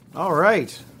All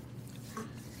right.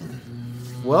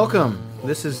 Welcome.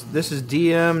 This is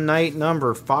DM night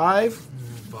number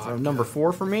 5. Number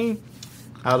 4 for me.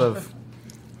 Out of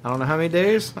I don't know how many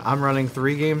days. I'm running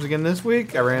 3 games again this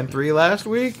week. I ran 3 last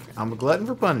week. I'm a glutton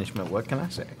for punishment. What can I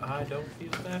say? I don't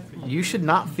feel bad for you. You should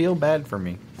not feel bad for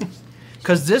me.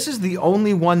 Because this is the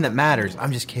only one that matters.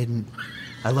 I'm just kidding.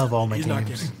 I love all my games. Not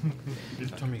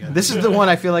kidding. This is the one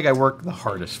I feel like I work the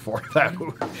hardest for,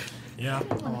 though. Yeah.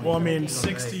 Well, I mean,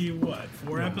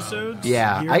 4 episodes?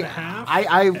 Yeah. Year and a half?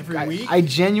 Every week? I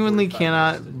genuinely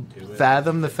cannot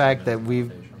fathom the fact that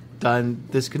we've done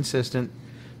this consistent,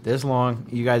 this long.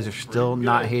 You guys are still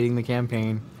not hating the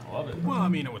campaign. I love it. Well, I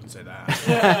mean, I wouldn't say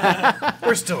that.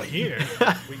 We're still here.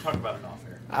 We talk about it off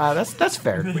air. That's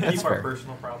fair. We That's keep our fair.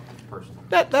 personal problems personal.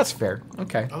 That's fair.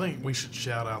 Okay. I think we should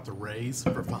shout out the Rays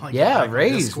for finally Yeah, getting back on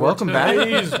Rays, Discord welcome too. back.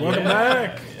 Rays, welcome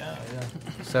back. Yeah.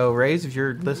 So, Rays, if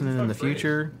you're listening in the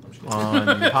future on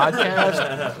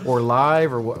podcast or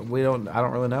live or what, I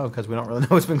don't really know because we don't really know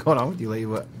what's been going on with you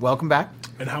lately. But welcome back.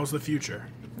 And how's the future?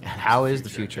 And how is the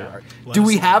future? Let Do us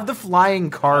we know. have the flying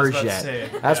cars about to yet? say,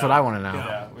 That's yeah. what I want to know.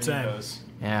 Yeah, we Same. need those.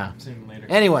 Yeah. See them later.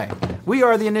 Anyway, we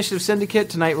are the Initiative Syndicate.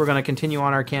 Tonight we're going to continue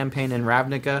on our campaign in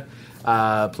Ravnica,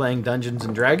 playing Dungeons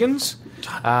and Dragons.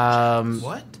 What? I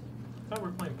thought we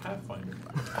were playing Pathfinder.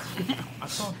 I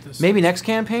thought this. Maybe next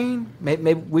campaign.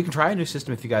 Maybe we can try a new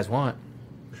system if you guys want.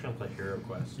 We're just gonna play Hero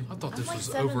Quest. I thought this I'm like was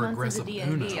 7 over months aggressive. into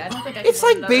Uno. D&D. I don't think I It's can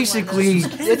like run another one of basically,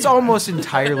 those. it's almost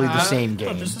entirely the same I thought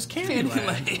game. this is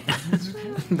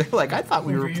Candyland. They're like, I thought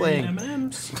we were Over here playing in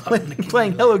M&Ms.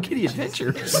 playing Hello Kitty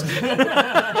Adventures.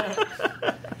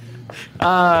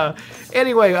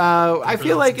 Anyway, I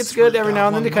feel like it's good every now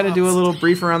and then to kind of do a little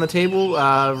brief around the table,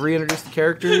 reintroduce the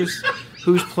characters,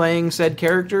 who's playing said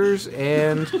characters,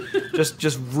 and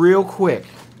just real quick,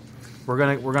 we're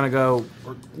gonna go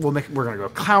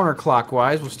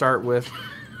counterclockwise. We'll start with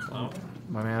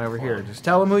my man over here. Just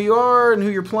tell them who you are and who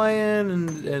you're playing,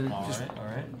 and just All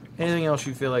right. anything else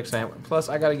you feel like saying. Plus,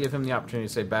 I got to give him the opportunity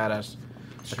to say badass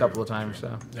a couple of times.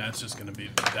 So. That's just going to be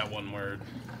that one word.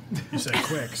 You said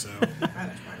quick, so.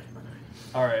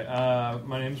 All right.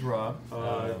 My name's Rob.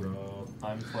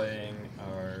 I'm playing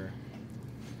our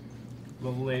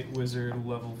level 8 wizard,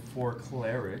 level 4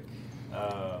 cleric,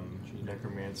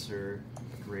 necromancer,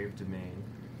 grave domain.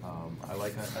 I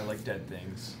like dead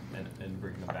things and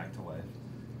bringing them back to life.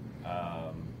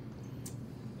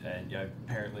 And yeah, I've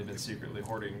apparently been secretly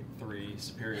hoarding 3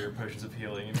 superior potions of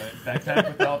healing in my backpack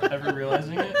without ever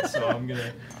realizing it. So I'm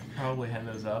gonna probably hand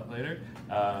those out later.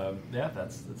 Yeah,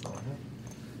 that's all I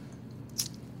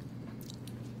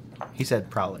have. He said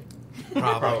probably.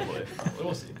 Probably.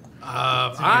 We'll see.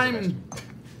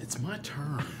 It's my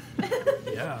turn.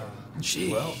 Yeah.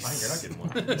 Jeez. Well, fine, you're not getting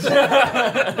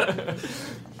one.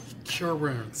 Cure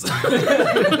wounds.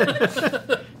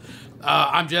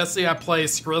 I'm Jesse. I play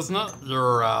Skrizna,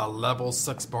 your level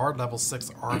 6 bard, level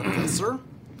 6 artificer.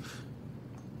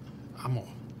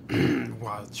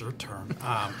 Wow, it's your turn.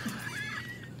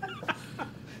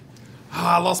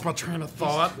 I lost my train of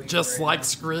thought, just like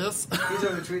Skriz. He's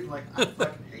over tweeting like, I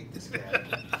fucking hate this guy.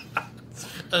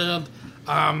 And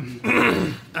I'm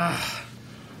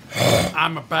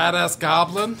a badass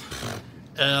goblin,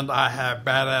 and I have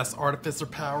badass artificer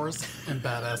powers and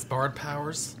badass bard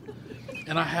powers,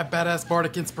 and I have badass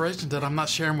bardic inspiration that I'm not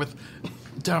sharing with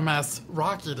dumbass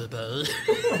Rocky today.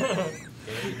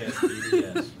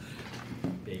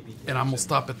 Baby. And I'm gonna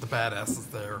stop at the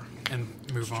badasses there and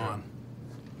move on.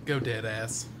 Go dead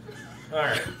ass.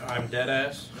 Alright, I'm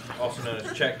Deadass, also known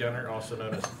as Check Gunner, also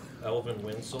known as Elvin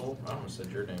Winslow. I almost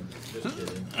said your name. Just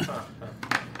kidding.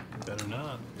 Better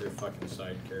not. You're a fucking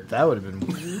side character. That would have been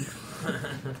weird.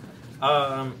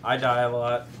 I die a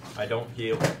lot. I don't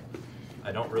heal.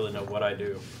 I don't really know what I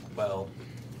do. Well,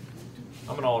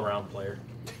 I'm an all-around player.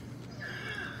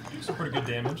 Some pretty good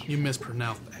damage. You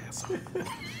mispronounced asshole.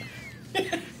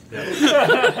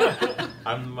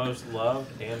 I'm the most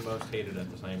loved and most hated at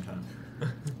the same time.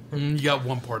 You got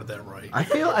one part of that right. I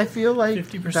feel like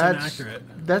 50% that's accurate.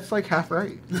 That's like half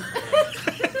right.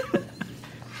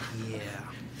 Yeah.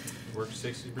 Works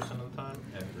 60% of the time,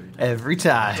 Every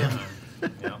time.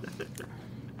 Yeah.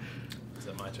 Is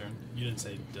that my turn? You didn't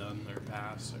say done or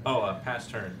pass. Or... Oh, pass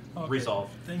turn. Okay. Resolve.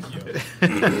 Thank you.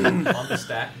 On the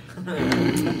stack.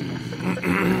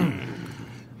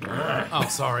 Oh,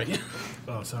 sorry.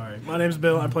 Oh, sorry. My name's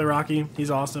Bill. I play Rocky.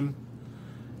 He's awesome.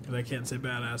 Because I can't say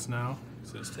badass now.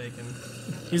 So it's taken.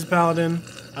 He's a paladin.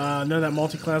 None of that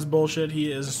multi-class bullshit.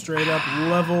 He is a straight up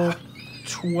level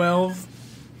 12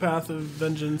 Path of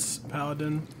Vengeance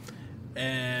paladin.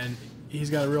 And he's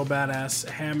got a real badass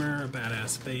hammer, a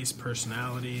badass face,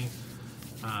 personality.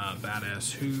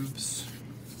 badass hooves,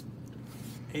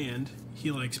 and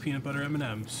he likes peanut butter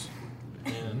M&Ms.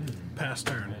 And Past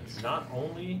turn. not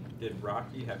only did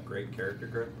Rocky have great character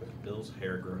growth, but Bill's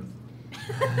hair growth.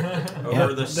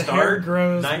 Over the The start, hair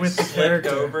grows nice with the slicked character.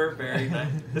 over, very nice.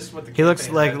 This is what the He looks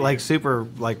campaign had like here. super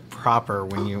like proper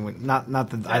when you not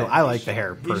that I like the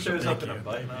hair He shows personally. up in a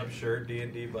button-up shirt,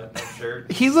 D&D button-up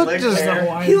shirt. He looked slick just hair.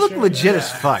 Hawaiian he looked shirt. legit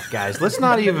as fuck, guys. Let's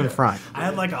not even front. I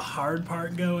had like a hard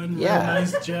part going. Yeah. Real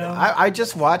nice gel. I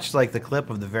just watched like the clip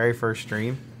of the very first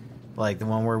stream, like the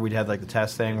one where we'd had like the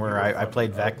test thing where I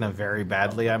played Vecna very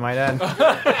badly, I might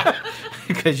add,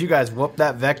 because you guys whooped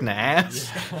that Vecna ass.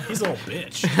 He's a little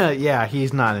bitch. Yeah,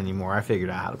 he's not anymore. I figured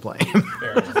out how to play him.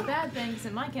 Fair Which is a enough. bad thing, because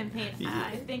in my campaign,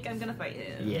 I think I'm gonna fight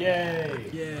him. Yeah. Yay!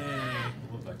 Yay.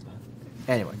 Love Vecna.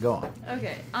 Anyway, go on.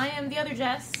 Okay, I am the other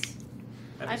Jess.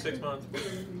 Happy 6 months.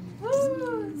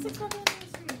 Woo! 6-month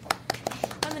anniversary.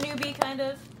 I'm the newbie, kind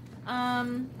of.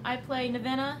 I play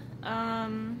Navenna,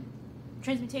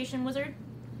 transmutation wizard.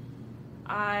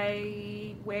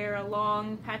 I wear a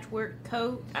long patchwork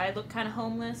coat. I look kind of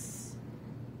homeless.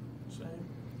 Same.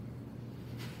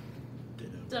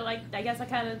 So I guess I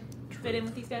kind of fit in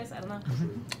with these guys. I don't know.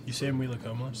 You saying we look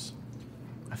homeless?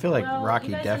 I feel like well, Rocky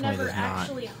you guys definitely are never does not,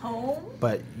 actually home.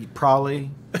 but you probably,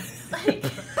 Like,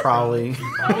 probably,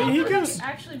 I mean, he goes.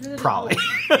 actually visited probably.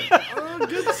 home.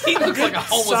 He looks like a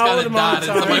homeless Solid guy that amount died.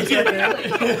 of In time.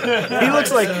 somebody's He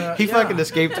looks like he yeah. fucking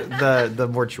escaped the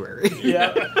mortuary.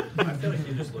 Yeah. I feel like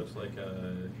he just looks like I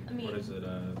mean- what is it?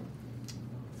 I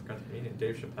forgot the comedian,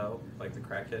 Dave Chappelle, like the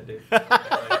crackhead Dave.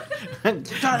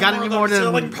 Got any more than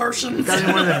selling Persians? got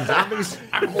any more than zombies?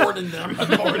 I'm hoarding them. Got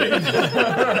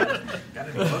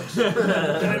any books?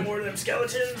 Got more of them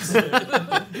skeletons.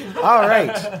 All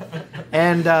right,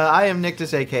 and I am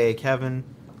Nictus, aka Kevin.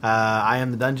 I am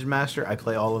the dungeon master. I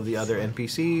play all of the other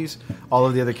NPCs, all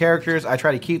of the other characters. I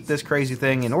try to keep this crazy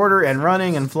thing in order and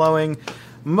running and flowing.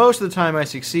 Most of the time I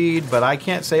succeed, but I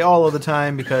can't say all of the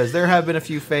time because there have been a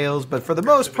few fails. But for the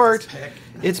most part,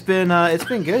 it's been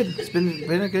good. It's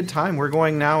been a good time. We're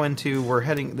going now into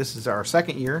this is our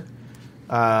second year.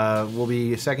 We'll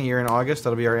be second year in August.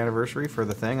 That'll be our anniversary for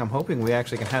the thing. I'm hoping we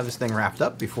actually can have this thing wrapped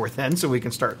up before then, so we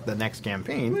can start the next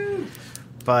campaign.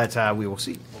 But we will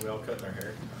see. Are we all cutting our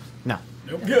hair? No,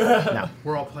 Nope. no.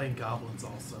 We're all playing goblins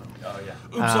also. Oh yeah.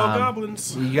 Oops, all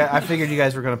goblins. I figured you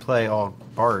guys were going to play all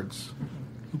bards.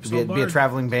 Oops, Be all a bard.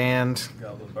 traveling band.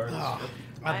 Goblin bards. Oh,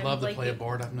 I'd I love to like play a it.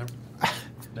 bard. I've never.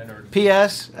 Never-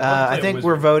 P.S. play I a think wizard.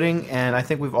 we're voting, and I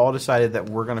think we've all decided that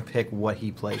we're going to pick what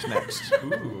he plays next.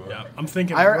 Ooh. Yeah, I'm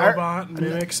thinking I- robot,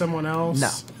 mimic someone else. No,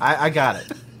 I got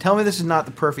it. Tell me this is not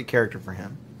the perfect character for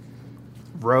him.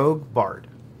 Rogue bard.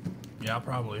 Yeah,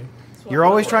 probably. You're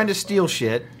always trying to steal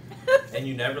shit, And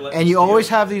you never let. and me you steal. always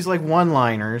have these like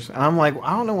one-liners, and I'm like,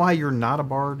 I don't know why you're not a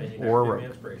bard And you or a never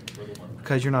give me rogue, inspiration for the one.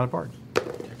 because you're not a bard.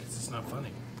 It's just not funny.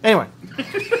 Anyway,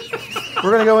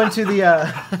 we're gonna go into the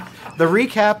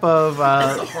recap of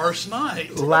It's a harsh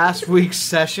night. last week's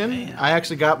session. I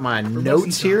actually got my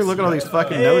notes here. Look at all these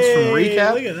fucking notes from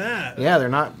recap. Look at that. Yeah, they're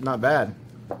not bad.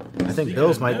 I think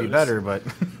Bill's might be notes. better, but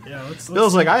Yeah, let's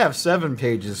Bill's like, I have 7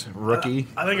 pages, rookie.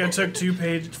 I think I took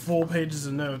full pages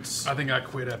of notes. I think I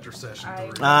quit after session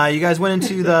 3. You guys went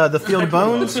into the Field of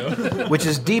Bones, which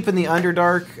is deep in the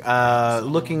Underdark,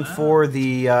 looking for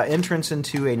the entrance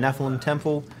into a Nephilim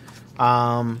temple.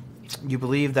 You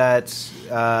believe that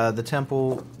the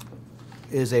temple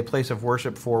is a place of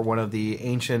worship for one of the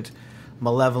ancient,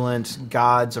 malevolent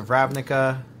gods of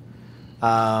Ravnica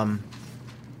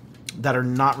that are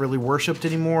not really worshipped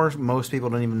anymore. Most people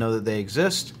don't even know that they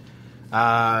exist.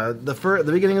 The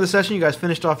beginning of the session, you guys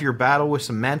finished off your battle with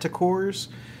some manticores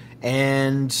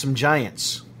and some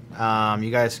giants. You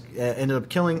guys ended up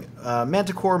killing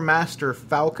Manticore Master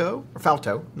Falco, or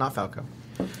Falto, not Falco.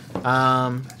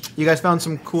 You guys found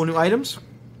some cool new items.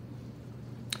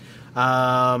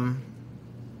 Some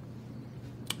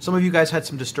of you guys had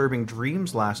some disturbing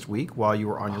dreams last week while you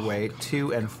were on your way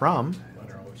to and from.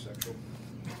 Mine are always sexual.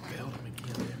 Failed him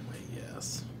again. Wait,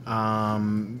 yes.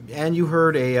 And you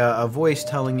heard a voice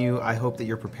telling you, I hope that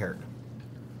you're prepared.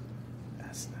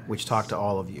 That's nice. Which talked to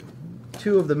all of you.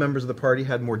 2 of the members of the party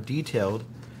had more detailed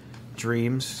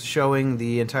dreams showing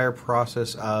the entire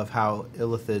process of how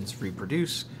illithids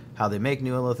reproduce, how they make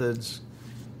new illithids,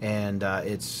 and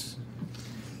it's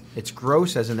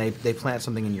gross, as in they plant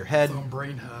something in your head, Some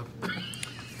brain hub.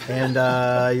 and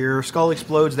your skull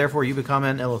explodes, therefore you become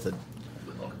an illithid.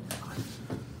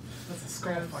 That's a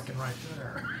skull fucking right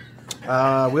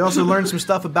there. We also learned some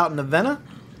stuff about Navenna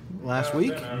last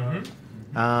week.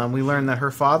 We learned that her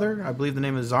father, I believe the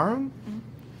name is Zarum,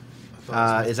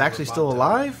 is actually still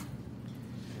alive.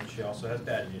 she also has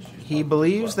daddy issues. He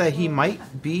believes that he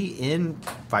might be in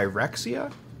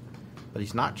Phyrexia, but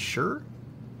he's not sure.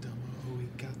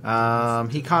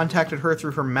 He contacted her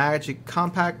through her magic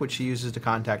compact, which she uses to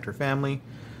contact her family.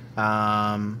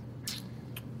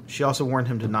 She also warned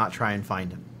him to not try and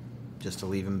find him, just to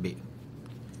leave him be.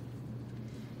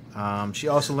 She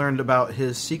also learned about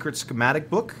his secret schematic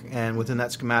book, and within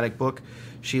that schematic book,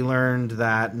 she learned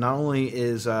that not only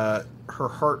is her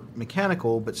heart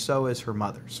mechanical, but so is her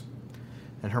mother's.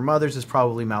 And her mother's is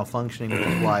probably malfunctioning, which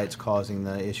is why it's causing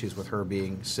the issues with her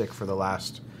being sick for the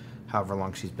last however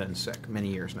long she's been sick, many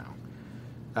years now.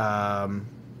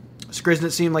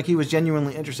 Skriznet seemed like he was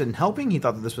genuinely interested in helping. He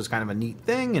thought that this was kind of a neat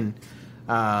thing, and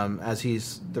as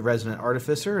he's the resident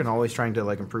artificer and always trying to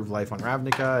like improve life on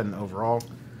Ravnica and overall.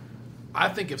 I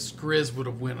think if Skriz would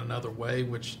have went another way,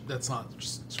 which that's not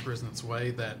Skriznet's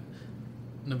way, that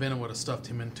Navenna would have stuffed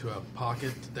him into a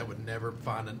pocket that would never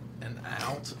find an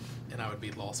out, and I would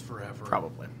be lost forever.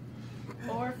 Probably.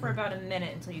 Or for about a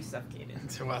minute until you suffocated.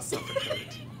 Until I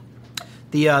suffocated.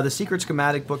 The secret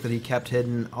schematic book that he kept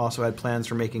hidden also had plans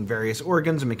for making various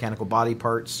organs and mechanical body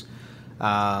parts.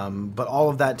 But all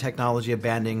of that technology of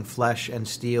banding flesh and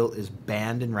steel is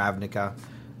banned in Ravnica.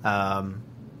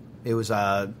 It was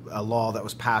a law that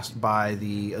was passed by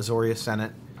the Azoria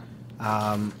Senate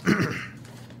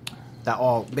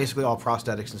that basically all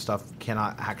prosthetics and stuff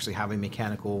cannot actually have a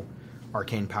mechanical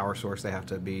arcane power source. They have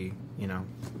to be,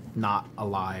 not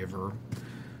alive or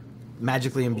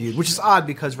magically imbued, which is odd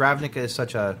because Ravnica is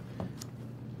such a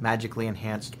magically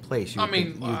enhanced place. I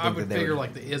would figure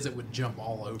like the Izzet would jump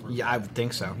all over. Yeah, I would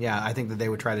think so. Yeah, I think that they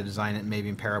would try to design it and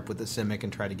maybe pair up with the Simic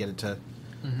and try to get it to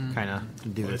kind of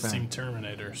do Well, the they've thing. seen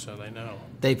Terminator, so they know.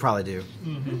 They probably do.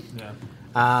 Yeah.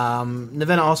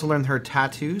 Navenna also learned her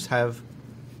tattoos have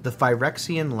the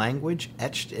Phyrexian language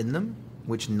etched in them,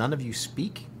 which none of you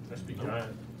speak. I speak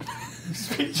giant.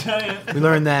 Speak giant. We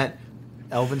learned that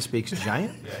Elven speaks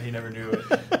giant. Yeah, he never knew it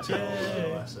until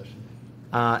last session.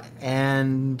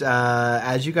 And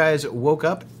as you guys woke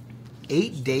up,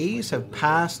 8 days have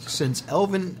passed since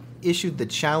Elven issued the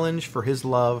challenge for his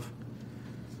love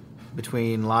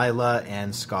between Lila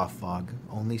and Scoffog.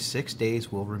 Only 6 days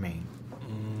will remain.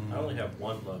 I only have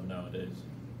one love nowadays.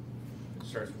 It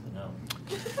starts with an L.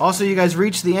 Also, you guys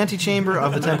reached the antechamber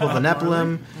of the Temple of the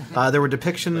Nephilim. There were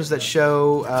depictions that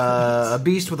show a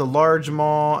beast with a large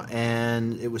maw,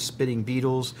 and it was spitting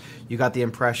beetles. You got the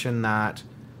impression that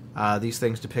these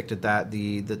things depicted that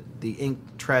the ink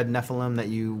tread Nephilim that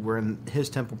you were in his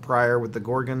temple prior with the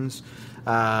Gorgons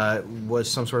was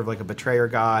some sort of like a betrayer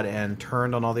god and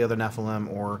turned on all the other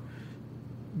Nephilim, or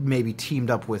maybe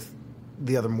teamed up with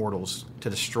the other mortals to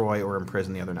destroy or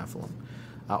imprison the other Nephilim.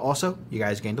 Also, you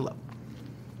guys gained a level.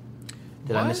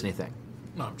 Did I What? miss anything?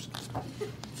 No, I'm just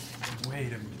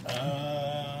Wait a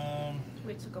minute.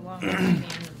 We took a long time at the end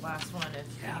of the last one if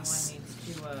anyone needs to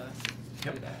do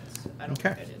that. I don't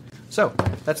think I did. So,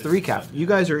 that's the recap. You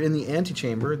guys are in the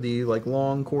antechamber, the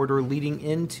long corridor leading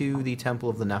into the Temple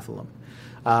of the Nephilim.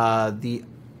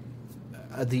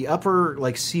 The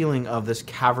upper ceiling of this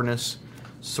cavernous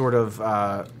sort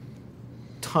of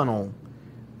tunnel,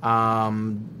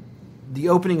 the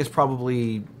opening is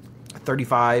probably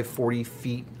 35, 40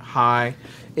 feet high.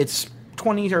 It's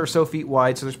 20 or so feet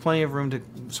wide, so there's plenty of room to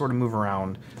sort of move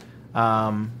around.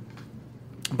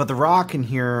 But the rock in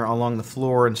here along the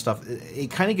floor and stuff,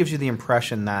 it kind of gives you the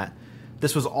impression that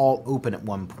this was all open at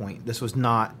one point. This was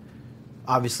not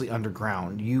obviously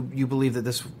underground. You believe that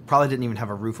this probably didn't even have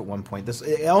a roof at one point.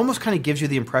 It almost kind of gives you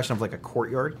the impression of like a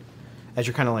courtyard as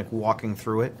you're kind of walking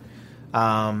through it.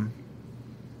 You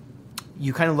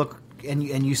kind of look and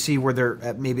you see where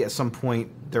there maybe at some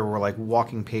point there were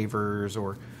walking pavers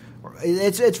or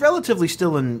it's relatively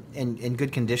still in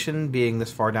good condition, being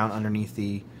this far down underneath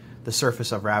the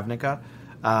surface of Ravnica,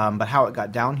 but how it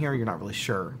got down here, you're not really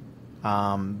sure.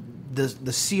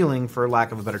 The ceiling, for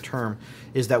lack of a better term,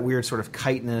 is that weird sort of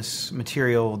chitinous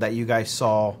material that you guys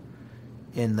saw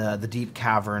in the deep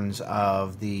caverns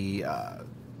of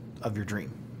your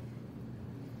dream.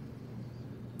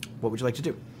 What would you like to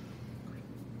do?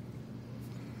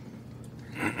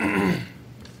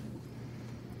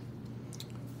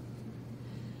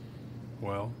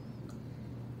 Well,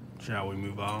 shall we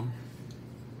move on?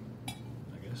 I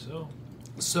guess so.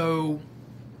 So,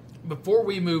 before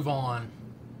we move on,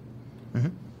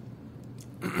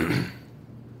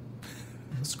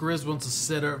 Skriz wants to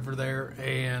sit over there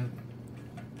and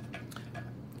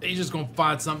he's just going to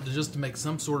find something to make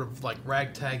some sort of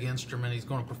ragtag instrument he's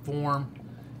going to perform.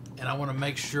 And I want to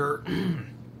make sure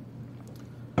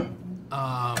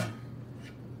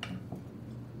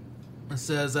it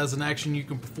says, as an action you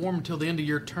can perform until the end of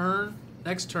your turn.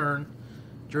 Next turn,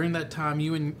 during that time,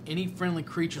 you and any friendly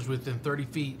creatures within 30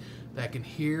 feet that can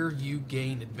hear you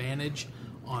gain advantage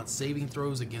on saving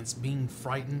throws against being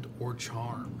frightened or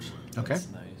charmed. Okay. That's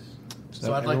nice.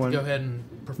 So I'd like to go ahead and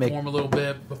perform a little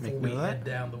bit before make we note of that. head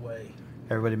down the way.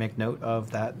 Everybody make note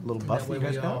of that little buff That way you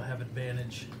guys we all got. have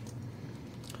advantage.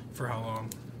 For how long?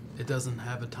 It doesn't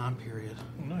have a time period.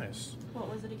 Nice.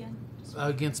 What was it again?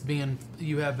 Against being,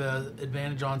 you have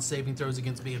advantage on saving throws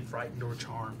against being frightened or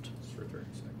charmed. It's for 30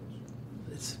 seconds.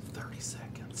 It's 30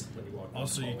 seconds. When you walk in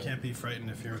Also, the you hallway. can't be frightened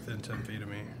if you're within 10 feet of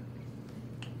me.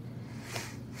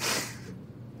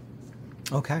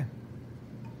 Okay.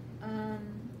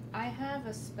 I have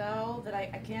a spell that I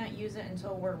can't use it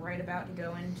until we're right about to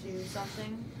go into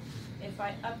something. If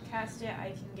I upcast it,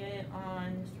 I can get it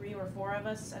on 3 or 4 of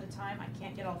us at a time. I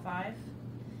can't get all 5.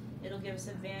 It'll give us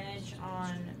advantage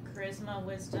on charisma,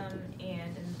 wisdom,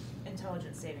 and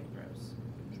intelligence saving throws.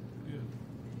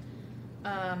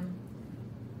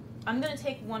 I'm gonna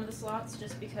take one of the slots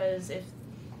just because if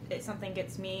something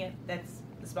gets me, the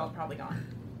spell's probably gone.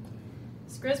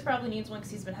 Skriz probably needs one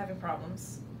because he's been having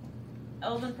problems.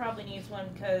 Elvin probably needs one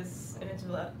because an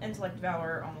intellect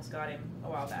devourer almost got him a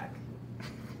while back.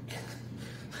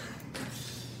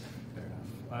 Fair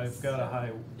enough. I've got a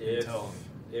high If- intel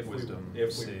if we- wisdom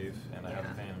if we- save, and I have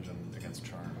Yeah. advantage against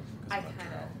charm. 'cause I of my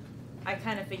drow.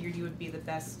 kind of figured you would be the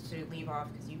best to leave off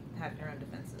because you have your own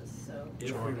defenses. So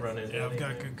If we run into Yeah, I've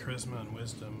got anything, good charisma and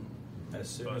wisdom. as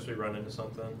soon as we run into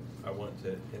something, I want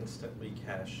to instantly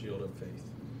cast Shield of Faith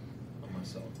on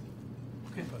myself.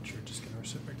 I thought you were just going to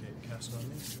reciprocate and cast it on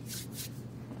me.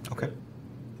 Okay.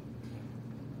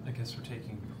 I guess we're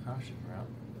taking precaution, right?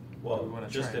 Well, We wanna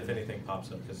just try if and- anything pops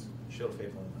up, because Shield of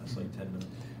Faith only lasts like 10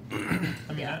 minutes.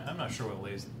 I mean, Yeah. I'm not sure what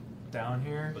lays down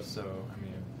here, But- so I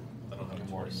mean, I don't have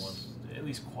more 21. at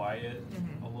least quiet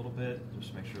Mhm. a little bit,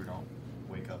 just make sure we don't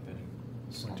wake up any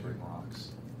slumbering rocks.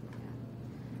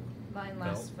 mine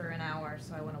lasts Belt. for an hour,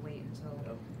 so I want to wait until.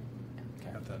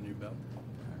 Yep. Got that new belt.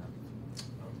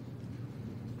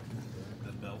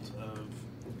 The belt of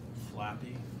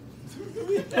Flappy. Oh,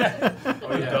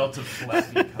 yeah. Belt of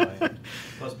flappy kind.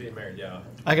 Plus being married, yeah.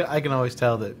 I can always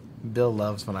tell that Bill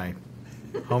loves when I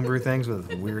homebrew things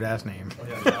with a weird ass name. Oh,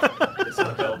 yeah, it's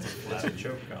not a belt, it's a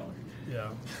choke collar. Yeah.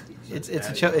 It's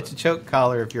a choke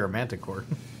collar if you're a manticore.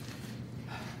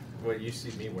 Well, you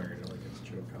see me wearing it like it's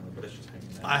a choke collar, but it's just hanging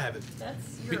out. I have it.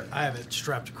 That's your. I have it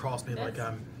strapped across me like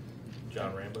That's- I'm.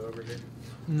 John Rambo over here.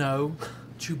 No,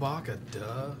 Chewbacca.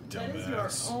 Duh. That is your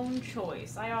Dumbass. own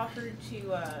choice. I offered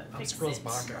to I'm fix Skrill's it.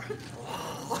 Baka.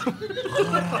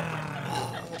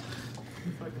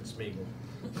 You fucking Smeagol.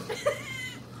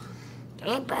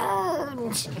 It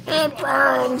burns. It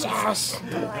burns us.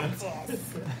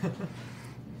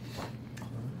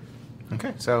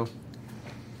 Okay, so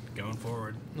Going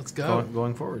forward. Let's go.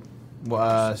 going forward.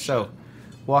 So,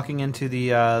 walking into the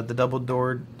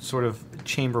double-doored sort of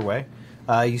chamberway,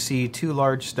 you see 2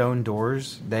 large stone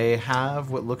doors. They have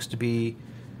what looks to be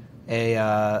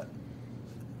a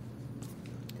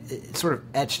it's sort of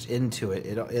etched into it.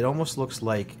 It almost looks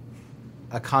like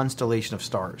a constellation of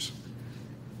stars.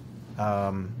 You're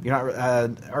not.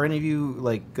 Are any of you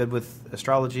like good with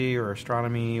astrology or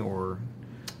astronomy or?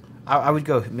 I would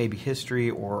go maybe history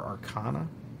or arcana.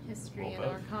 History Well, and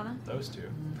both. Arcana. Those two.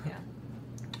 Yeah.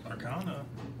 Arcana.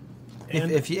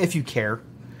 If you care,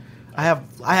 I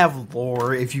have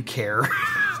lore. If you care,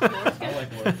 I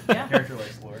like lore. Yeah. Character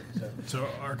likes lore. So. So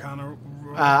Arcana.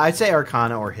 I'd say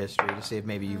arcana or history to see if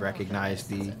maybe you recognize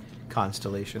the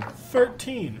constellation.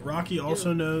 13. Rocky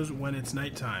also knows when it's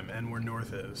nighttime and where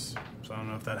north is. So I don't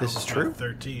know if that This helps is with true?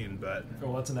 13, but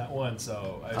Well, that's in that one,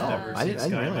 so I've Oh, never I seen didn't Sky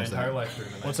in my realize that. entire life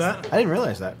during the night. what's that? I didn't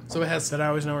realize that. So it has. Did I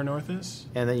always know where north is?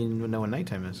 And then you know when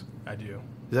nighttime is. I do.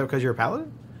 Is that because you're a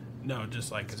paladin? No, just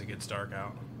like because it gets dark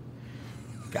out.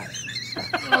 Got it.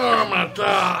 Oh my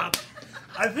god!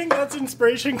 I think that's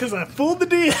inspiration because I fooled the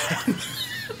DM.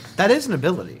 That is an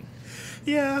ability.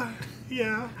 yeah.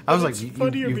 I was But like, it's you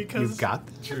funnier because you've got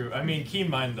this? True. I mean, Keen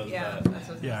Mind does Yeah. that. That's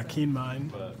what yeah, keen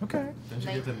mind. But Okay. didn't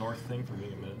you get the North thing from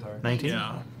being a Minotaur? 19.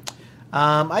 Yeah.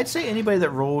 I'd say anybody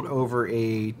that rolled over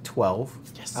a 12,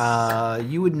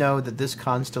 you would know that this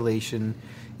constellation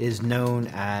is known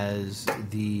as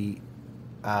the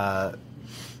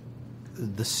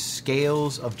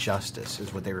scales of justice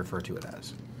is what they refer to it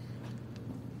as.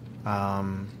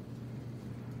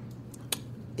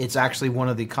 It's actually one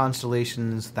of the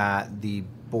constellations that the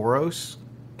Boros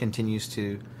continues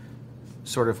to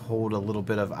sort of hold a little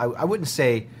bit of, I wouldn't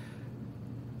say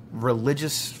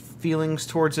religious feelings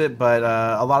towards it, but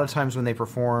a lot of times when they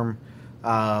perform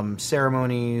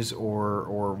ceremonies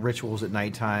or rituals at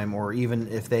nighttime, or even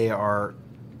if they are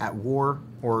at war,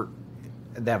 or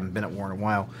they haven't been at war in a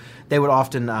while, they would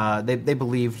often they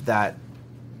believed that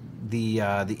the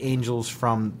angels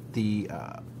from the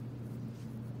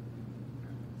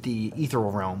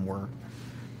ethereal realm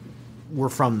were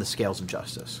from the scales of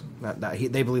justice.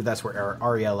 They believe that's where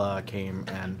Ariella came,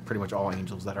 and pretty much all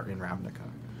angels that are in Ravnica.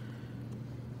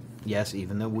 Yes,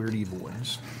 even the weird evil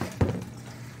ones.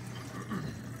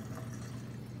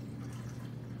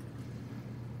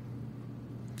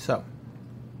 So,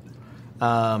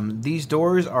 these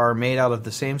doors are made out of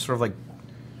the same sort of like.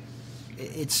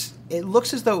 It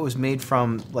looks as though it was made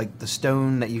from like the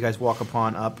stone that you guys walk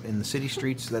upon up in the city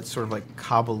streets. That's sort of like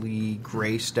cobbly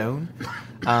gray stone,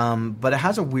 but it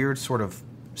has a weird sort of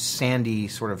sandy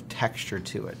sort of texture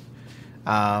to it.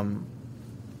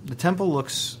 The temple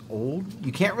looks old.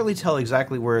 You can't really tell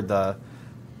exactly where the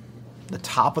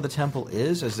top of the temple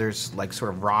is, as there's like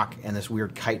sort of rock and this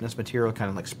weird chitinous material kind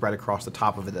of like spread across the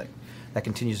top of it that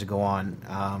continues to go on.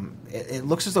 It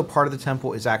looks as though part of the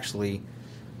temple is actually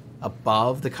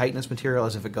above the chitinous material,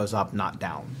 as if it goes up, not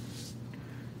down.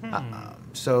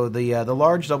 So the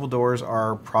large double doors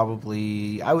are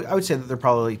probably, I would say that they're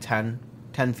probably 10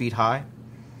 feet high.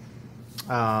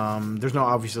 There's no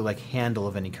obviously like handle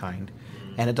of any kind,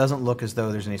 and it doesn't look as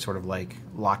though there's any sort of like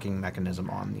locking mechanism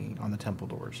on the temple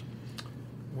doors.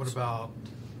 What about?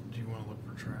 Do you want to look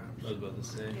for traps? I was about to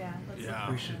say. Yeah. Let's Yeah.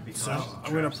 look. We should be So cautious of I'm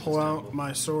gonna traps in pull this out temple.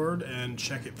 my sword and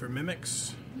check it for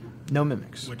mimics, No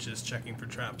mimics. which is checking for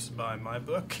traps by my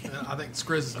book. And I think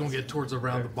Skriz is going to get towards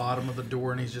around the bottom of the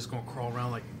door, and he's just going to crawl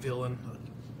around like villain.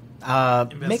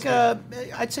 Make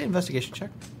I'd say investigation check.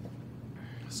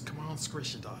 Just come on,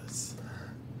 Skrisha dice.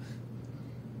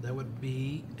 That would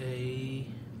be a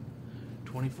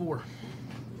 24.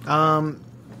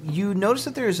 You notice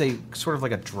that there is a sort of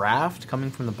like a draft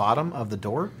coming from the bottom of the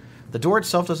door. The door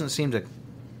itself doesn't seem to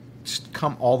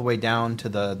come all the way down to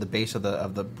the base of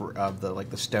the like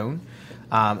the stone,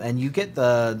 and you get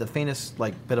the faintest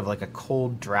like bit of like a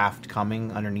cold draft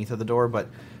coming underneath of the door, but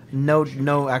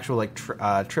no actual like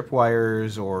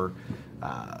tripwires or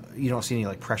you don't see any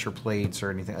like pressure plates or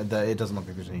anything. It doesn't look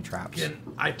like there's any traps. Can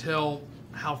I tell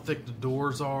how thick the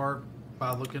doors are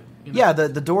by looking? You know? Yeah,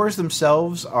 the doors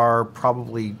themselves are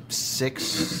probably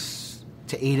 6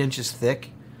 to 8 inches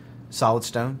thick, solid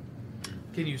stone.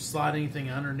 Can you slide anything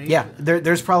underneath? Yeah,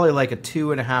 there's probably like a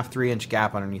 2.5, 3 inch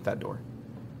gap underneath that door.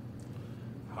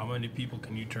 How many people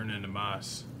can you turn into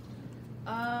mice?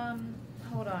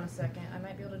 Hold on a second. I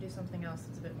might be able to do something else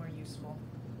that's a bit more useful.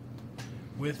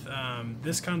 With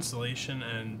this constellation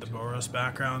and the Boros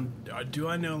background, do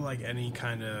I know like any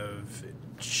kind of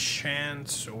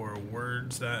chants or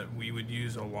words that we would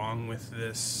use along with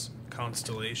this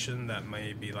constellation that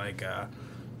may be like a,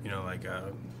 like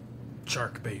a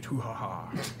shark bait, hoo ha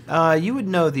ha? You would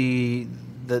know the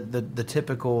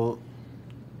typical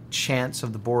chants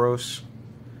of the Boros,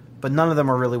 but none of them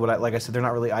are really like I said. They're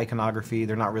not really iconography.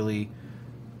 They're not really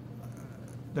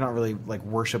like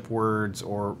worship words,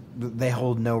 or they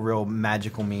hold no real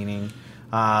magical meaning.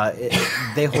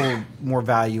 They hold more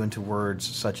value into words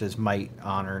such as might,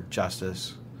 honor,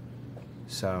 justice.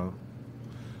 So,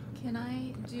 Can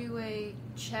I do a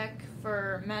check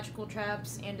for magical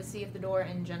traps and to see if the door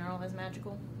in general is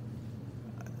magical?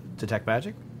 detect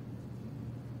magic.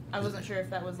 I wasn't sure if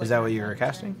that was. Like Is that my what you were 10%.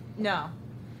 casting? No.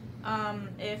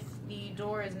 If the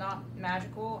door is not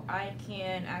magical, I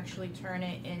can actually turn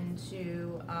it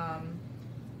into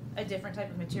a different type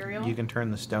of material. You can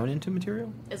turn the stone into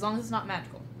material. As long as it's not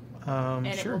magical, and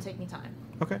it Sure. will take me time.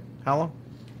 Okay. How long?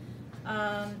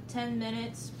 10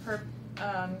 minutes per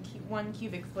 1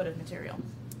 cubic foot of material.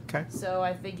 Okay. So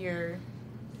I figure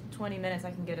 20 minutes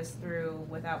I can get us through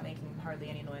without making hardly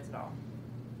any noise at all.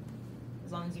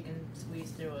 As long as you can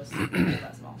squeeze through a hole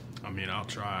that small. I mean, I'll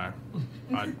try.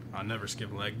 I never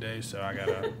skip leg day, so I got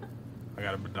a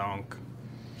badonk.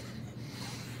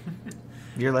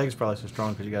 Your leg's probably so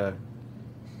strong because you gotta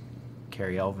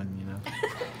carry Elvin, you know.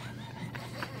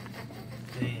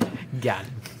 Got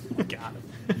it. Got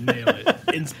it. Nail it.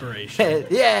 Inspiration.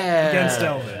 Yeah. Against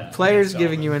Elvin. Players Against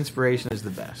giving Elvin. you inspiration is the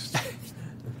best.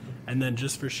 And then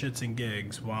just for shits and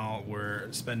gigs, while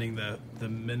we're spending the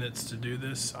minutes to do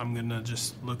this, I'm going to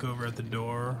just look over at the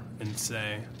door and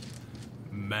say,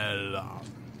 Melon.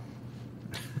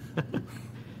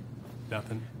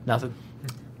 Nothing. Nothing.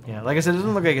 Yeah, like I said, it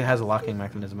doesn't look like it has a locking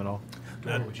mechanism at all.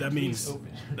 That means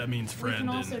We friend can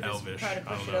also in just Elvish. try to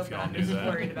I push don't it know if open. y'all I'm knew just that.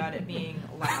 worried about it being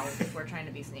loud if we're trying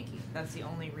to be sneaky. That's the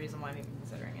only reason why I'm even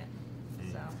considering it.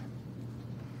 So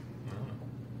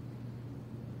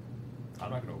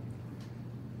I'm not gonna.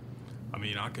 I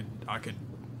mean, I could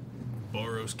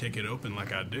Boros kick it open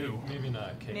like I do. Maybe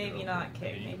not kick. Maybe it open. not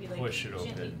kick, maybe, like, push it gently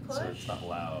open so push? it's not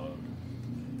loud.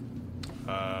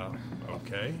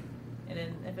 Okay. And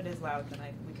then if it is loud, then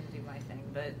we can do my thing.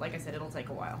 But like I said, it'll take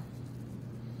a while.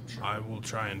 I will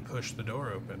try and push the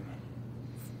door open.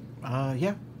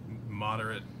 Yeah.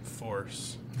 Moderate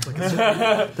force.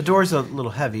 The door's a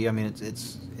little heavy. I mean,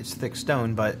 it's thick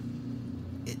stone, but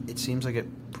it seems like it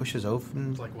pushes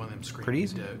open. It's like one of them screaming Pretty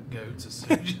easy. goats.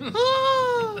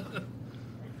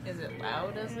 Is it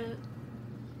loud, is it?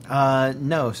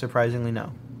 No, surprisingly,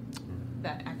 no.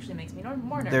 That actually makes me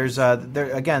more nervous. There's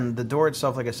again, the door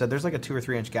itself, like I said, there's like a 2 or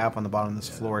 3 inch gap on the bottom of this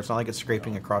floor. It's not like it's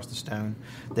scraping across the stone.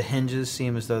 The hinges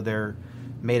seem as though they're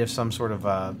made of some sort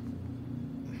of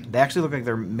they actually look like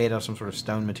they're made of some sort of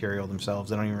stone material themselves.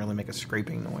 They don't even really make a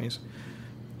scraping noise.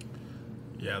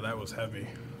 Yeah, that was heavy.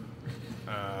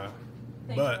 Thanks,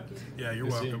 But Rocky. yeah, you're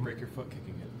Good seeing you welcome. break your foot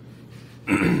kicking it.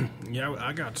 Yeah,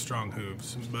 I got strong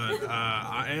hooves, but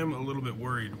I am a little bit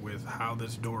worried with how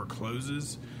this door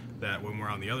closes. That when we're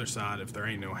on the other side, if there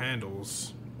ain't no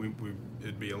handles,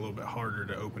 it'd be a little bit harder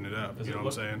to open it up. Does You it know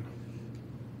what I'm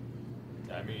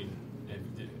saying? I mean,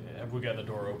 have we got the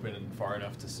door open and far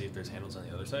enough to see if there's handles on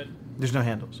the other side? There's no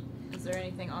handles. Is there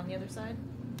anything on the other side?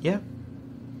 Yeah,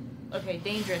 Okay,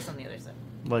 dangerous on the other side.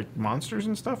 like monsters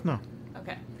and stuff. No,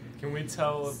 Okay. Can we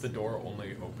tell if the door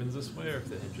only opens this way or if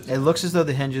the hinges? it looks as though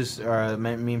the hinges are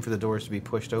mean for the doors to be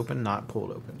pushed open, not pulled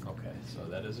open. Okay, so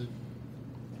that is a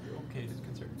okay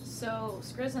concern. So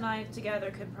Skriz and I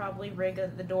together could probably rig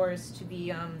the doors to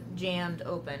be jammed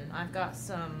open. I've got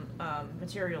some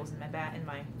materials in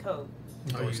my coat.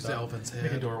 I use the elephant's Make a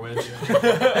head. door wedge.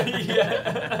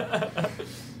 Yeah.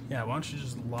 Yeah, why don't you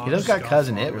just lodge He does got Scuff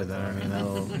cousin on it with him. I mean, that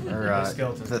little or The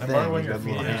skeleton. the I'm thing. borrowing He's your got a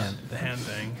little feet. hand, the hand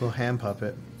thing. little hand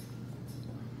puppet.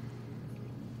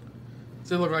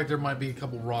 So it look like there might be a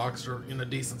couple rocks or in a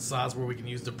decent size where we can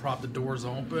use to prop the doors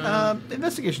open.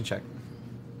 Investigation check.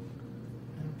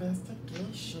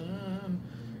 Investigation.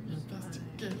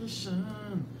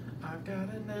 I've got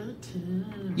an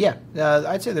 18. Yeah,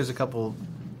 I'd say there's a couple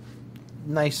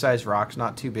nice sized rocks,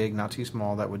 not too big, not too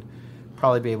small, that would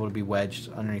probably be able to be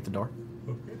wedged underneath the door.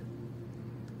 Okay.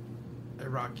 Hey,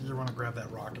 Rocky, you want to grab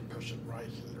that rock and push it right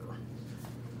here.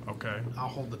 Okay. I'll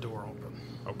hold the door open.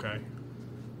 Okay.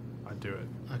 I do it.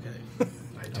 Okay.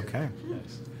 I do. Okay.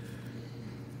 Nice.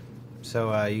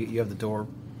 So you have the door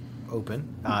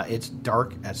open. It's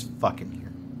dark as fuck in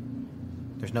here.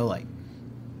 There's no light.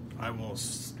 I will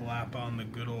slap on the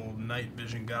good old night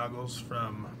vision goggles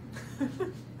from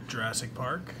Jurassic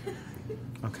Park.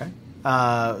 Okay.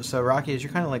 So Rocky, as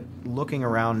you're kind of like looking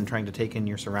around and trying to take in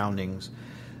your surroundings,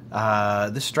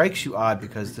 this strikes you odd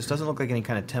because this doesn't look like any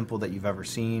kind of temple that you've ever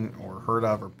seen or heard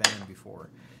of or been in before.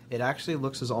 It actually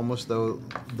looks as almost though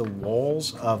the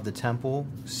walls of the temple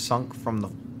sunk from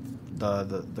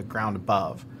the ground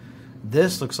above.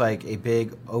 This looks like a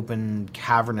big open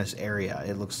cavernous area.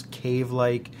 It looks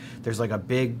cave-like. There's like a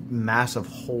big massive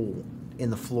hole in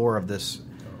the floor of this,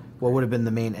 what would have been the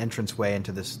main entranceway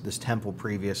into this temple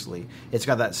previously. It's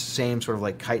got that same sort of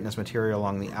like chitinous material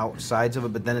along the outsides of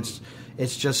it, but then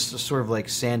it's just sort of like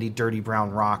sandy, dirty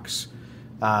brown rocks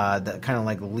that kind of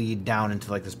like lead down into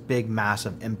like this big,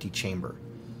 massive, empty chamber.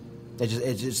 It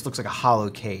just looks like a hollow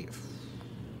cave.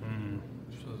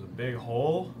 So there's a big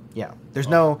hole. Yeah, there's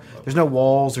no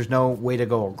walls. There's no way to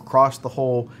go across the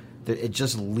hole. It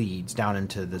just leads down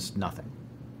into this nothing.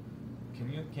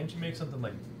 Can't you make something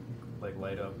like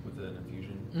light up with an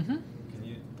infusion? Mm-hmm. Can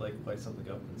you like light something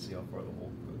up and see how far the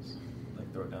hole goes? Like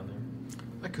throw it down there.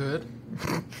 I could.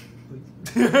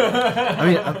 I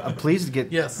mean, I'm pleased to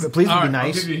get. Yes. Pleased to All be right, I'll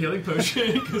nice. I'll give you a healing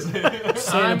potion. 'Cause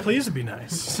Santa, please be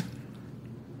nice.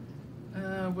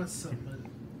 What's something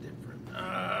different?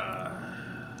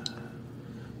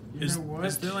 You Is know what?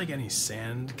 is there like any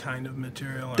sand kind of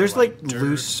material? Or There's like dirt,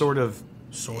 loose sort of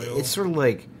soil. It's sort of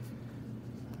like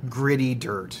gritty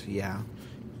dirt. Yeah.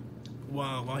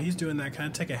 While he's doing that, can I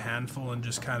take a handful and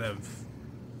just kind of,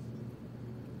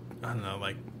 I don't know,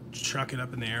 like chuck it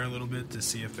up in the air a little bit to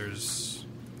see if there's.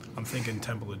 I'm thinking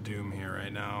Temple of Doom here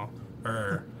right now,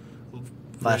 or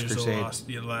Last Raiders of the Crusade. Lost-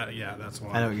 yeah, that's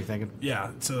one. I know what you're thinking. Yeah,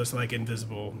 so it's like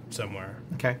invisible somewhere.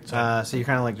 Okay. So you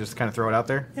kind of like just kind of throw it out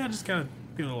there. Yeah, just kind of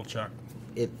give it a little chuck.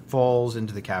 It falls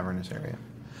into the cavernous area.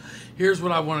 Here's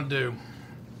what I want to do.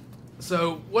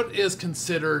 So, what is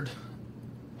considered...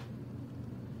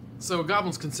 So, a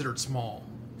goblin's considered small.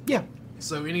 Yeah.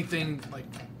 So, anything like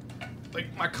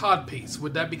my cod piece,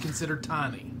 would that be considered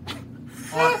tiny?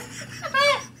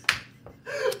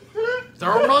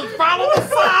 Don't really follow the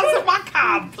size of my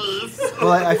cod piece.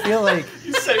 Well, I feel like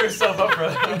you set yourself up for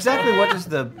that. exactly what does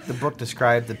the book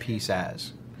describe the piece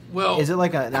as? Well, is it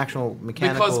like an actual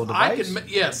mechanical because device?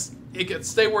 yes, it can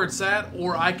stay where it's at,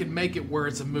 or I can make it where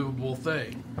it's a movable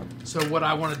thing. So what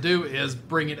I want to do is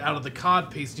bring it out of the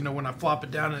cod piece. You know, when I flop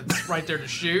it down and it's right there to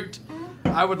shoot,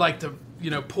 I would like to,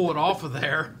 pull it off of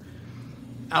there,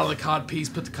 out of the cod piece,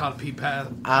 put the cod piece back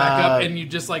up, and you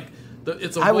just like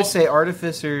it's a. I would say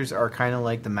artificers are kind of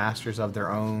like the masters of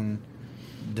their own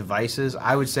devices.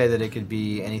 I would say that it could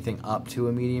be anything up to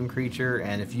a medium creature,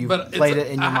 and if you played it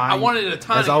in your mind, I wanted a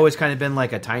tiny. It's always kind of been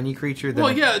like a tiny creature.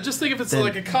 Well, yeah, just think if it's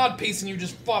like a cod piece and you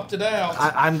just flopped it out.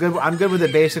 I'm good. I'm good with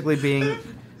it basically being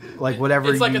like whatever.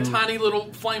 It's like a tiny little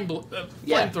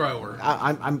flamethrower.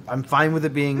 I'm fine with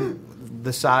it being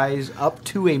the size up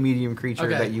to a medium creature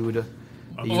that you would.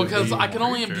 Because I can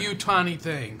only imbue tiny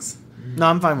things. No,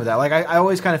 I'm fine with that. Like I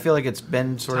always kind of feel like it's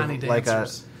been sort Tiny of like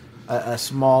dancers. a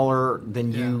smaller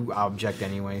than you object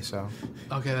anyway. So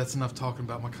Okay, that's enough talking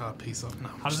about my cod piece. No.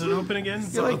 How does it open again?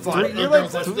 you're like It's like-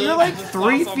 you're like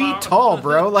 3 feet tall,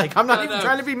 bro. Like I'm not even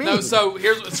trying to be mean. No, so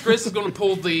here's Chris is going to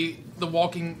pull the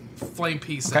walking flame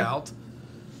piece Okay. out,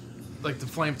 like the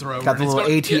flamethrower. Got the It's little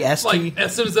gonna- ATST. Like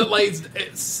as soon as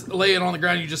it's lay it on the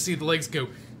ground, you just see the legs go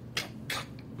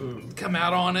come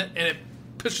out on it, and it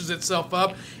pushes itself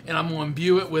up. And I'm going to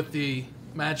imbue it with the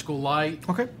magical light.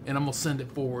 Okay. And I'm going to send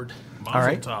it forward. Mazel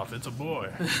right. tov, it's a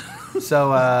boy.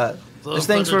 So this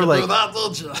thing's sort of like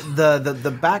the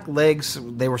the back legs.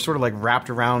 They were sort of like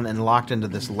wrapped around and locked into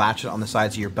this latchet on the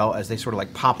sides of your belt as they sort of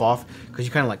like pop off because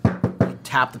you kind of like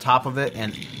tap the top of it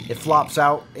and it flops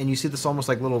out and you see this almost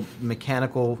like little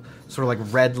mechanical sort of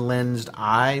like red lensed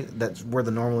eye that's where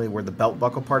the belt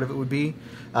buckle part of it would be.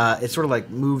 It sort of like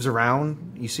moves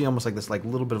around. You see almost like this like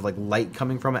little bit of like light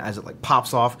coming from it as it like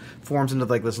pops off, forms into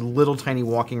like this little tiny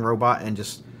walking robot and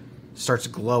just starts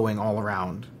glowing all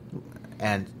around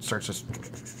and starts just.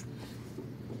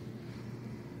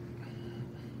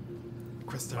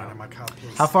 Chris down in my cod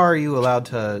piece. How far are you allowed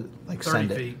to like 30 send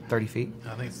feet. it? 30 feet.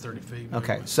 I think it's 30 feet.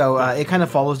 Okay, so it kind of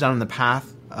follows down in the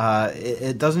path.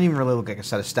 It doesn't even really look like a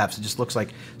set of steps. It just looks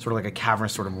like sort of like a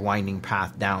cavernous sort of winding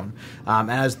path down.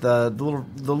 As the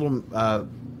little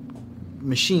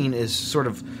machine is sort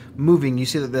of moving, you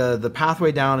see that the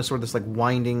pathway down is sort of this like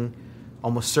winding,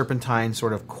 almost serpentine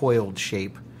sort of coiled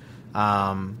shape.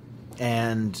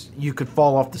 And you could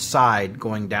fall off the side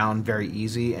going down very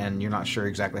easy, and you're not sure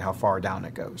exactly how far down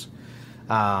it goes.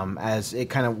 As it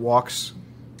kind of walks.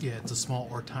 Yeah, it's a small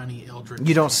or tiny eldritch.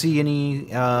 You don't see any.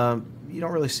 You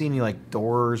don't really see any like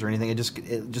doors or anything. It just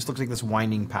looks like this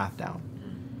winding path down.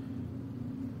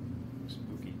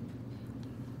 Spooky.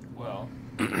 Well,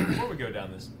 before we go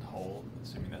down this hole,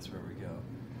 assuming that's where we go,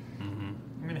 I'm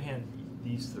going to hand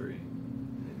these three,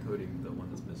 including the one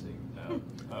that's missing.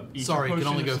 Each Sorry, it can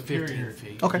potion only of go 15 superior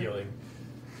feet. Okay. healing.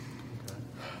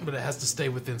 But it has to stay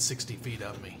within 60 feet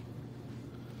of me.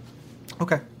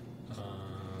 Okay.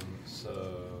 So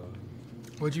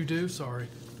What'd you do? Sorry.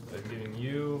 I'm giving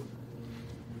you,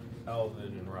 Alvin,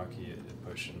 and Rocky a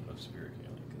potion of spirit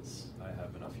healing because I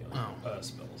have enough healing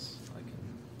spells I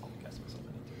can cast myself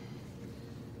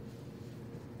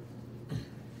into.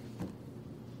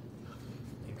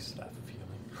 Ink staff of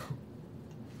healing.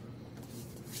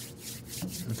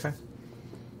 Okay.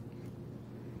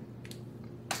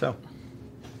 So,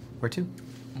 where to?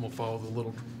 And we'll follow the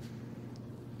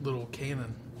little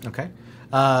cannon. Okay.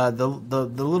 The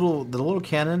little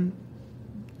cannon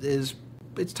is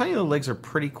its tiny little legs are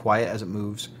pretty quiet as it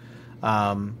moves.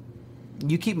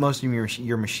 You keep most of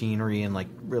your machinery in like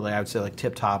really I would say like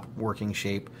tip top working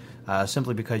shape,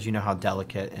 simply because you know how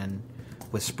delicate and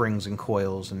with springs and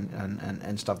coils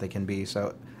and stuff they can be.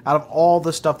 So out of all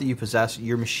the stuff that you possess,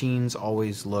 your machines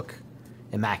always look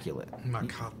immaculate. My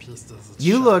cod piece does it.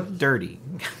 You look dirty,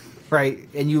 right?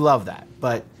 And you love that.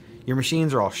 But your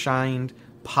machines are all shined,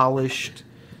 polished,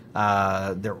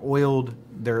 they're oiled,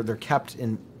 they're kept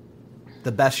in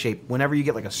the best shape. Whenever you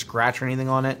get like a scratch or anything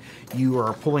on it, you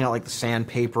are pulling out like the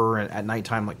sandpaper at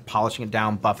nighttime, like polishing it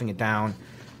down, buffing it down.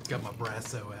 Got my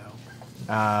brasso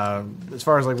out. As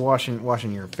far as like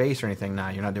washing your face or anything, nah,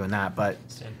 you're not doing that. But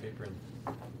Sandpaper and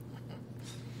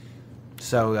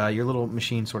so your little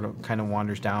machine sort of kind of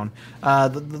wanders down. The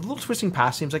little twisting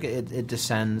path seems like it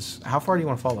descends. How far do you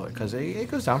want to follow it? Because it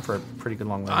goes down for a pretty good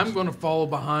long way. I'm going to follow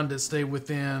behind it, stay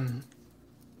within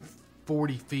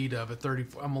 40 feet of it. 30.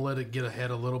 I'm going to let it get ahead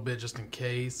a little bit just in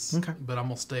case. Okay. But I'm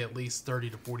going to stay at least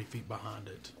 30 to 40 feet behind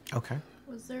it. Okay.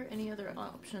 Was there any other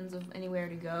options of anywhere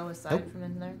to go aside Nope. from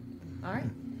in there? All right.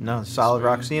 No, solid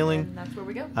rock ceiling. And that's where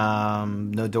we go.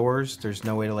 No doors. There's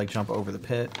no way to like jump over the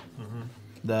pit.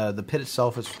 The pit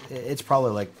itself it's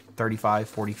probably like 35,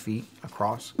 40 feet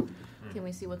across. Can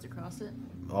we see what's across it?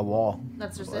 A wall.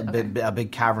 That's just A it. a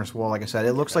big cavernous wall. Like I said,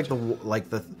 it looks like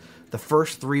the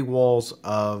first 3 walls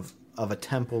of a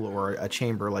temple or a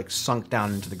chamber like sunk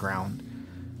down into the ground.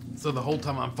 So the whole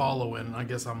time I'm following, I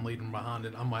guess I'm leading behind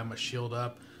it. I'm have my shield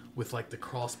up with like the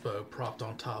crossbow propped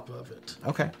on top of it.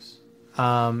 Okay.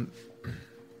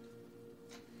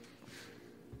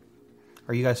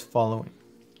 Are you guys following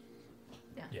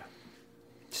Yeah,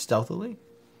 stealthily?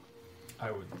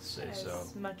 I would say As so.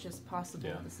 much as possible.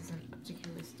 Yeah. This isn't a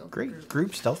particularly stealthy Great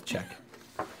group stealth check.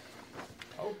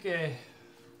 Okay.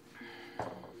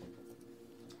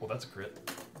 Well, that's a crit.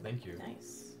 Thank you.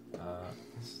 Nice.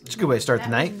 It's a good way to start That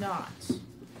the night. was not.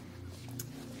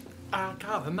 I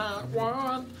got a nat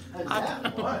one.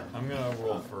 I'm gonna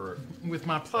roll for With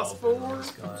my plus Elvin on 4.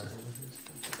 this guy.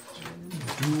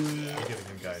 I'm giving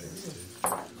him guidance too.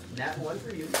 Nat 1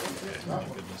 for you. Oh my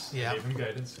goodness. Yeah. Gave him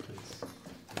guidance, please.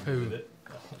 Who? Did it?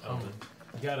 Elvin.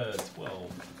 You got a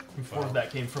 12. 4 of that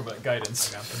came from a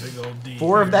guidance. I got the big old D.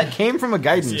 4 of that came from a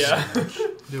guidance. Yeah.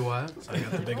 Do what? I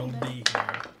got the big old D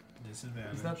here.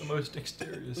 Disadvantage. He's not the most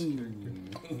dexterous character.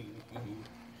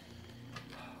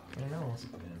 I don't know.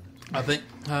 I think,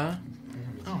 huh?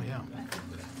 Oh yeah.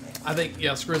 I think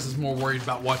Chris is more worried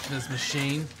about watching his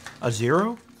machine. A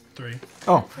 0? 3.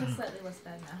 Oh, Slightly less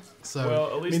bad math. So Well,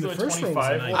 at least the the first roll was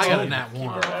 25. a will I got a probably nat keep 1.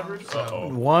 our average. Uh-oh.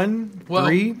 1, well,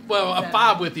 3. well, a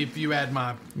 5 with you if you add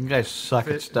my. You guys suck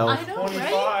at I stealth. know, right?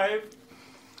 25.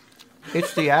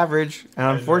 It's the average,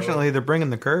 and unfortunately, they're bringing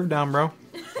the curve down, bro.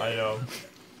 I know.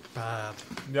 Bad.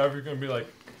 Now you're gonna be like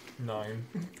 9.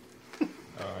 Oh,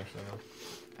 actually, no.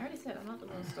 I already said I'm not the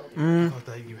most stealthy. I thought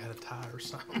that you had a tie or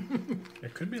something.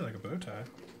 It could be like a bow tie.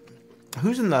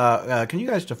 Who's in the? Can you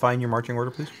guys define your marching order,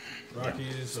 please? Rocky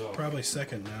is probably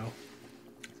second now.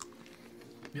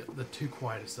 Yeah, the 2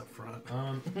 quietest up front.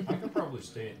 I could probably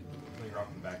stay in rock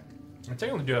in the back. I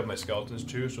technically do have my skeletons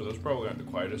too, so those probably aren't the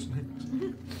quietest.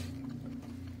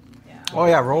 Yeah. Oh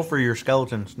yeah, roll for your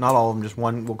skeletons. Not all of them, just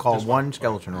one. We'll call Just one one.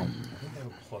 skeleton roll. I think I have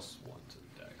a +1 to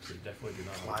dex. They definitely do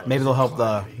not. Have Maybe they'll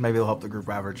help the group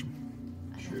average.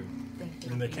 True. Thank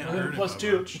you. And they can't I have hurt a it by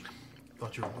 +2. much.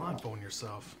 Thought you were blindfolding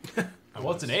yourself.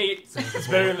 Well, it's an 8. It's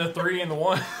better than the 3 and the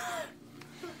 1.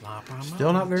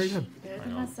 Still not very good. Better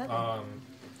than my 7. I'll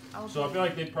So I do- feel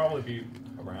like they'd probably be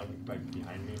around, like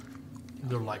behind me.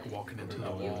 They're like walking into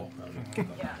the wall.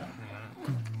 Yeah.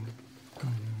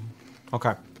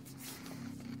 Okay.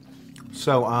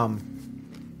 So,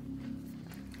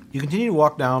 you continue to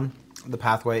walk down the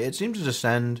pathway. It seems to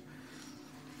descend.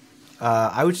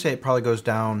 I would say it probably goes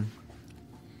down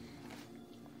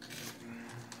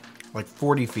like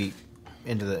 40 feet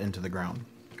into the ground.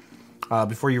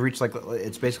 Before you reach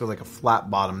it's basically like a flat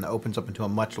bottom that opens up into a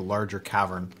much larger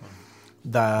cavern.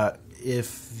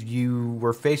 If you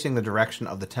were facing the direction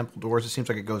of the temple doors, it seems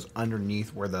like it goes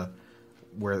underneath where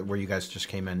you guys just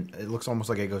came in. It looks almost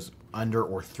like it goes under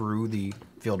or through the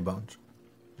field of bones.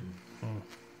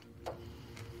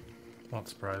 Not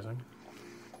surprising.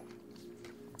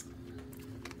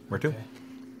 Where to? Okay.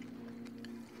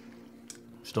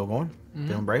 Still going?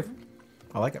 Feeling brave?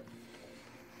 I like it.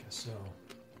 Guess so.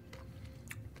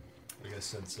 I guess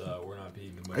since we're not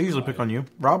being the most. I usually pick on you.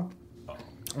 Rob,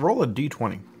 roll a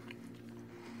d20.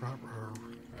 Alright,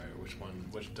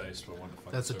 which dice do I want to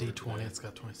fuck That's a us over D20. today? It's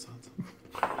got 20 cents.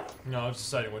 No, I was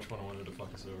deciding which one I wanted to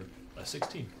fuck us over.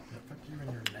 16. Yeah, fuck you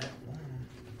and your nat 1.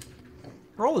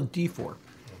 Roll a d4.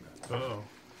 Uh-oh.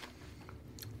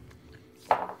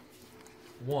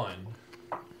 1.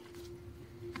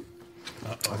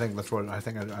 I think that's what I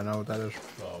know what that is.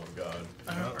 Oh my god.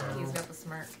 He's got the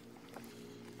smirk.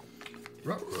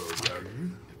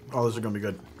 Oh, this is gonna be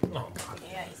good. Oh god.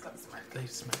 Yeah, he's got the smirk. They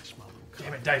smashed my little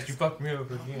Damn it, dice, you fucked me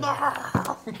over again.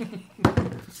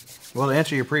 Well, to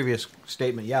answer your previous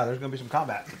statement, yeah, there's gonna be some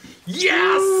combat.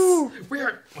 Yes! We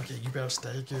are. Okay, you better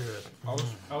stay good.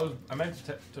 I meant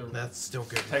to That's still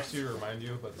good. text you to remind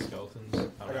you about the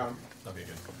skeletons. I got 'em. Okay,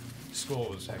 good. School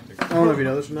was hectic. I don't know if you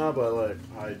know this or not, but like,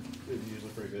 it's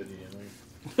usually pretty good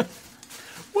at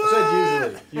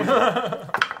I said usually.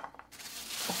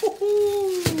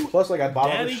 Plus, like, I bought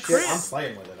all Daddy this shit. Chris. I'm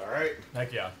playing with it. All right.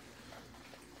 Heck yeah.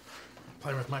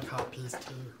 Playing with my copies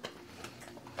too.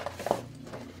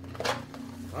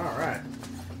 All right.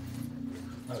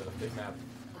 That was a big map.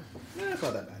 Yeah, it's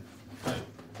not that bad.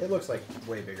 It looks like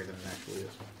way bigger than it actually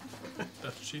is.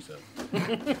 That's what she said.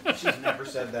 She's never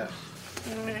said that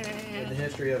in the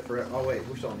history of. Oh wait,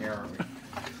 we're still in the air, aren't we?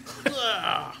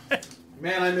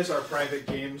 Man, I miss our private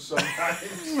games sometimes.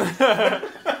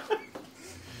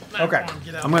 Okay,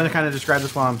 I'm going to kind of describe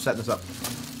this while I'm setting this up.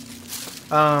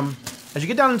 As you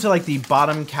get down into like the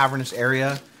bottom cavernous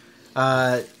area,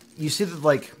 you see that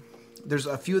like there's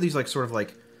a few of these like sort of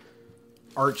like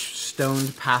arch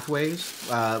stoned pathways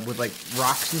with like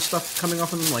rocks and stuff coming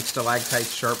off of them, like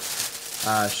stalactites, sharp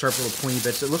little pointy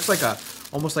bits. It looks like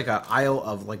almost like a aisle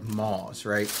of like maws,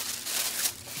 right?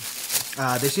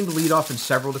 They seem to lead off in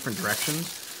several different directions.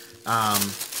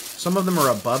 Some of them are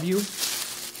above you.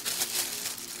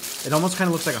 It almost kind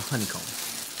of looks like a honeycomb.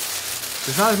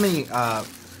 There's not as many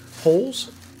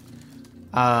holes.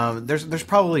 There's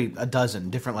probably a dozen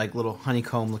different like little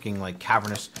honeycomb looking like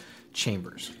cavernous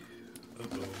chambers.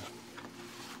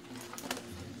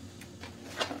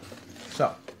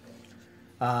 So,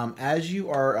 as you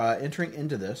are entering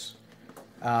into this,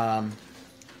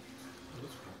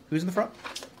 who's in the front?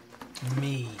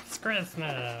 Me. It's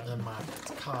Christmas. And my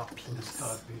cop piece.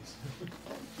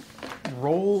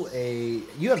 Roll a.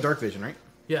 You have dark vision, right?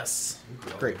 Yes.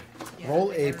 Great. Yeah,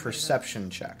 Roll I a think perception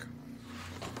check.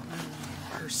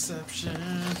 Perception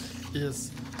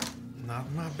is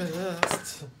not my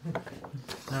best.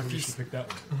 Now if you pick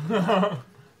that one.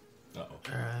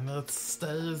 and it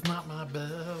stays not my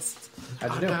best.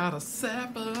 How'd you I do? got a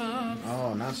 7.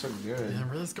 Oh, not so good.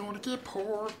 And it's going to get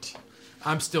porked.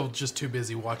 I'm still just too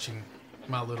busy watching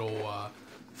my little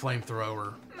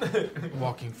flamethrower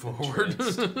walking forward.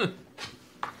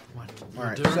 Like, you're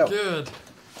Alright, doing so- good.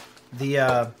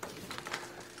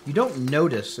 You don't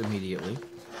notice immediately.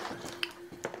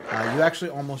 You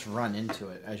actually almost run into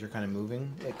it as you're kind of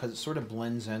moving, because it sort of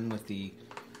blends in with the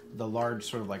large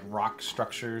sort of like rock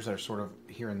structures that are sort of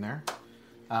here and there.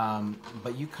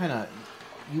 But you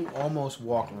almost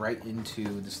walk right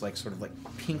into this like sort of like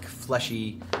pink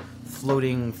fleshy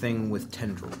floating thing with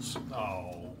tendrils.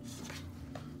 Oh.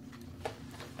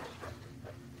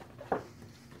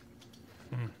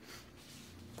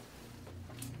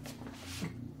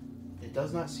 It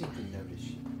does not seem to notice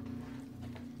you.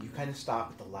 You kind of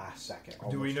stop at the last second.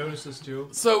 Do we almost. notice this too?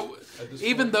 So, At this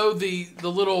even point? though the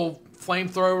little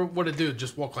flamethrower, what it do?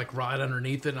 Just walk like right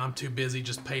underneath it, and I'm too busy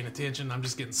just paying attention. I'm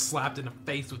just getting slapped in the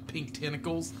face with pink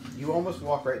tentacles. You almost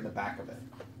walk right in the back of it.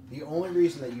 The only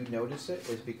reason that you notice it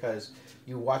is because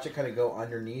you watch it kind of go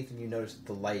underneath, and you notice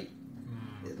the light,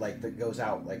 that goes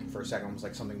out like for a second, almost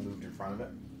like something moved in front of it,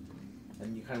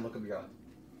 and you kind of look up and you're like,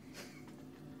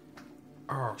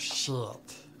 Oh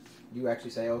shit! you actually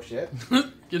say, "Oh shit."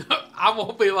 You know, I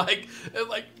won't be like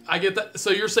I get that. So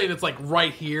you're saying it's like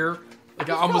right here, like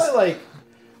I almost. Probably like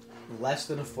less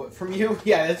than a foot from you.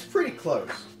 Yeah, it's pretty close.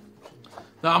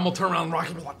 Now I'm gonna turn around and rock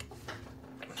and be like,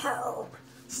 no.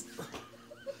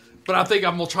 But I think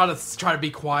I'm gonna try to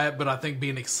be quiet. But I think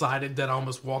being excited that I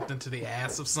almost walked into the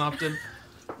ass of something,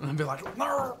 and I'll be like,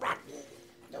 no.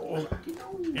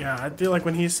 Yeah, I feel like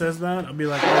when he says that, I'll be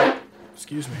like, oh,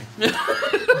 excuse me.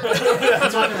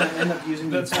 That's not going to end up using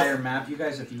the entire map. You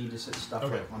guys, if you need to set stuff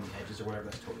Okay. like on the edges or whatever,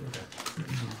 that's totally okay.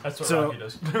 That's what So- Rocky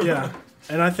does. Yeah,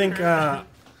 and I think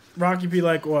Rocky be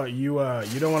like, what, you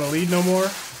don't want to lead no more?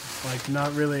 Like,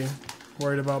 not really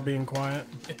worried about being quiet?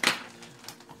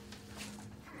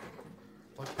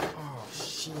 Like, oh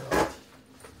shit.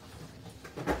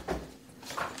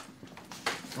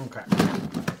 Okay.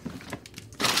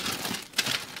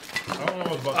 I don't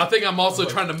know what's about I think I'm also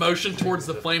Like, trying to motion towards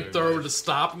the flamethrower to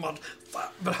stop. I'm like,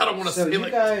 but I don't want to So see you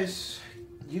like. guys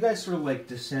sort of like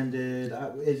descended.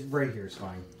 It's right here is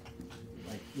fine.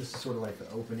 Like this is sort of like the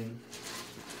opening.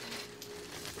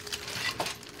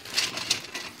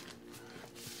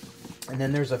 And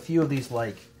then there's a few of these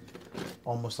like,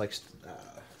 almost like.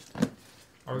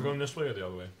 Are we going this way or the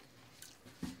other way?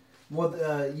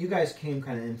 Well, you guys came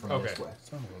kind of in from this Okay. way.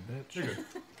 Son of a bitch. You're good.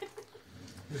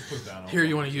 Just put it down. Here,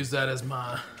 you want to use that as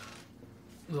my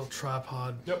little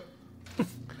tripod? Yep.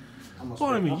 Well,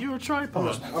 I mean, you're a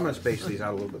tripod. I'm gonna space these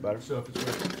out a little bit better. So if it's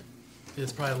right.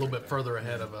 It's probably a little bit further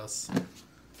ahead of us.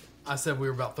 I said we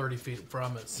were about 30 feet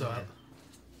from it, so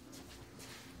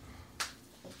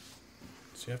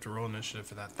So you have to roll initiative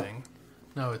for that thing.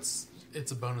 no, it's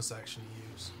a bonus action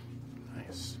to use.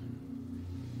 Nice.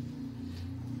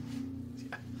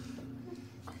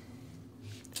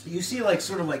 You see, like,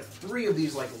 sort of like 3 of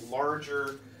these, like,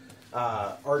 larger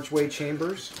archway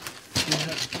chambers.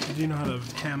 Do you know how to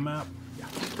hand map?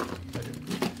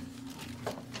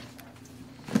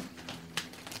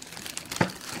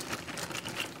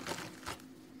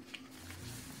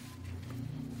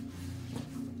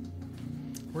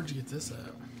 Where'd you get this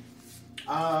at?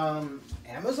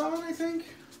 Amazon, I think.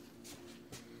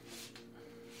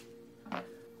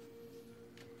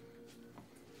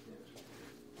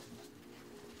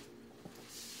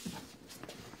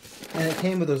 And it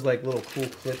came with those like little cool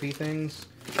clippy things,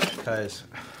 because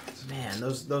man,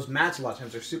 those mats a lot of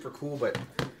times are super cool, but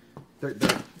they're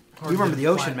You remember the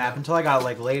ocean map? Until I got it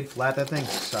like laid flat, that thing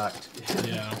sucked.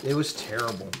 Yeah. It was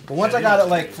terrible. But once I got it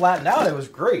like flattened out, it was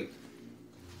great.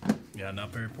 Yeah,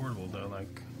 not very portable though.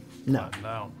 Like No. flattened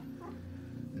out.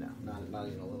 No, not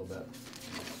even a little bit. All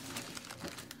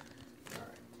right.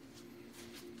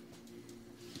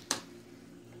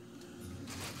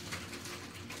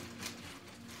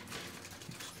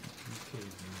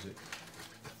 Music.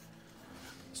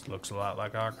 This looks a lot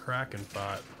like our Kraken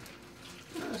fight.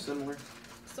 Similar.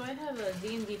 So I have a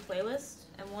D&D playlist,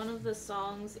 and one of the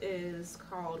songs is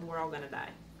called "We're All Gonna Die."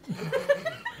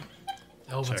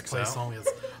 Elvin's Checks play out. song is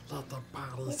 "Let the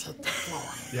bottles hit the floor."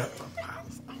 Yep. Let the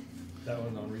bottles. That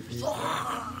one's on repeat.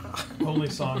 Only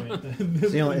song.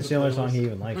 It's the only song he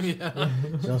even likes. Yeah.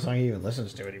 It's the only song he even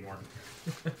listens to anymore.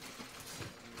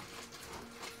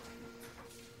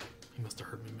 He must have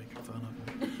heard me making fun of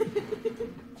him.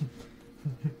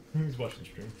 He's watching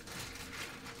stream.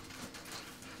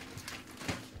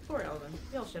 Poor Elvin.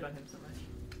 Y'all shit on him so much.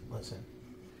 Listen,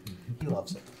 he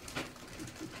loves it.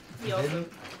 He also.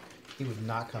 He would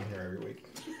not come here every week.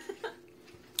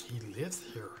 He lives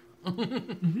here.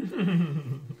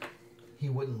 He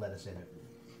wouldn't let us in it.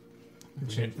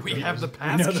 We have the No,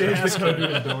 passcode. change the code to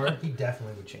the door. He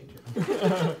definitely would change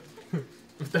it.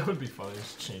 That would be funny.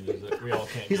 Just changes it. We all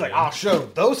can't. He's get like, in. I'll show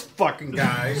those fucking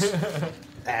guys.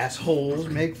 Assholes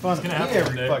make fun of me It's gonna happen,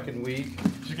 every Nick. fucking week.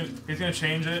 He's gonna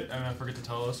change it and then forget to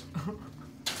tell us.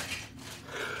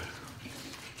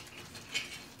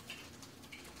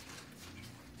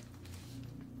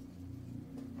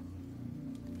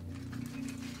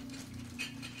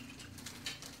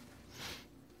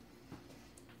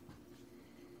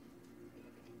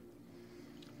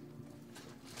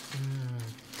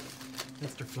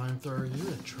 Mr. Flamethrower, you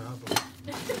in trouble.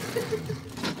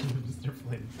 Mr.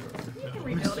 Flamethrower.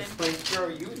 Rebuild him. Throw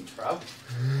you in trouble.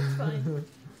 It's fine.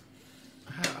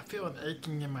 I feel an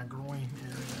aching in my groin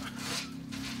area.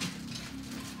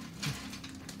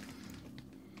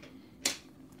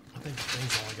 I think the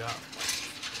thing's only got.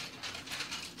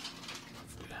 I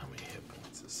forget how many hit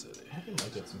points this city. I think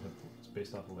I've got some hit points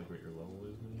based off of like what your level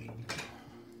is, maybe.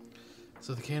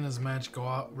 So the cannon's match go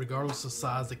out regardless of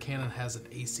size. The cannon has an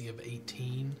AC of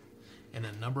 18 and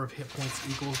a number of hit points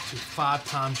equal to 5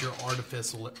 times your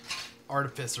artificer level.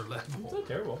 It's not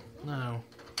terrible. No,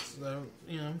 so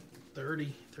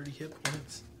 30 hit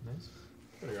points. Nice.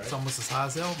 Pretty right. It's almost as high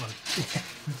as Elvin.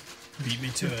 Beat me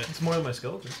to it. It's more than my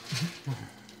skeletons.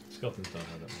 Skeletons don't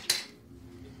have that much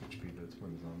HP, but it's more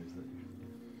the zombies that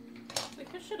usually.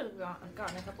 We should have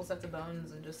gotten a couple sets of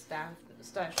bones and just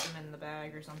stashed them in the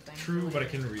bag or something. True, but I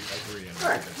can re-animate.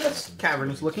 Alright, that's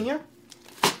cavernous looking, yeah?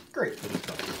 Great.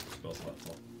 Spell slot.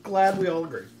 Glad we all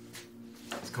agree.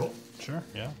 That's cool. Sure.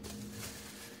 Yeah.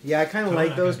 Yeah, I kind of Totally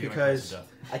like not those gonna be because like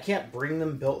I can't bring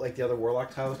them built like the other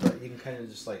Warlock tiles, but you can kind of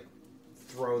just like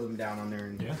throw them down on there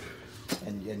and, Yeah.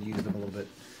 and use them a little bit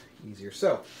easier.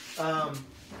 So,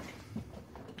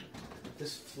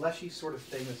 this fleshy sort of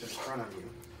thing that's in front of you.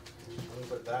 Let me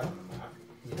put that on the map.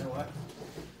 You know what?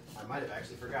 I might have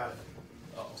actually forgot it.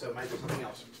 Uh-oh. So it might be something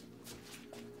else.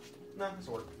 No, this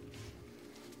will work.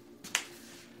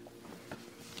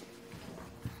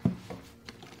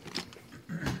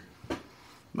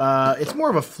 It's more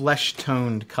of a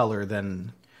flesh-toned color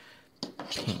than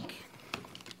pink.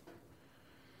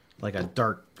 Like a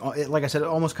dark... Like I said, it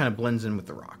almost kind of blends in with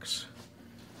the rocks.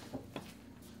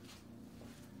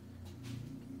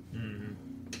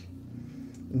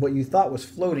 What you thought was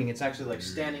floating, it's actually like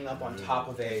standing up on top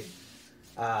of a...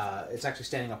 it's actually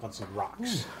standing up on some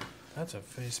rocks. That's a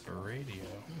face for radio.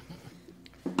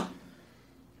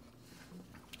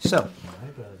 So,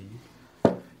 My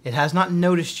buddy. it has not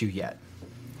noticed you yet.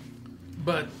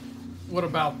 But what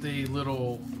about the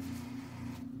little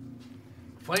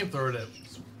flamethrower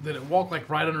that it walked like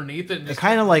right underneath it? And It just,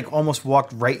 kind of like almost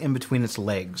walked right in between its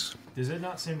legs. Does it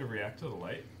not seem to react to the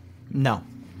light? No.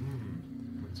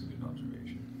 That's a good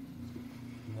observation.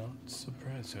 Not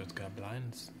surprised. So it's got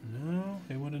blindness. No,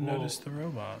 they would have Well- noticed the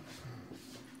robot.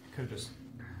 Could have just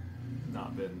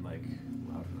not been like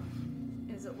loud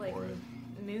enough. Is it like Or it-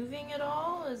 moving at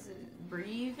all? Is it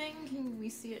breathing? Can we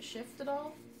see it shift at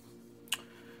all?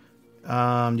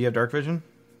 Do you have dark vision?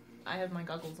 I have my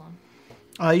goggles on.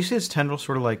 You see its tendrils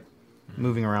sort of like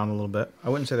moving around a little bit. I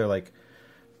wouldn't say they're like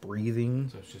breathing.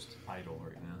 So it's just idle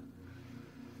right now.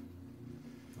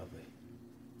 Lovely.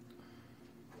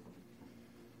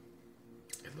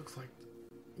 it looks like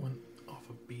one off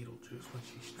of Beetlejuice when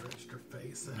she stretched her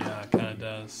face out. Yeah, it kind of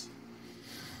does.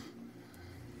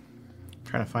 I'm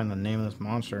trying to find the name of this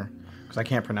monster because I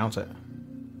can't pronounce it.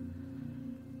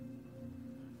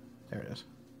 There it is.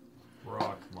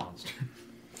 Rock monster.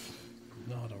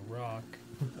 Not a rock.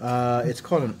 It's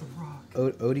called an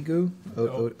Odigu?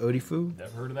 Odifu?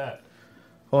 Never heard of that.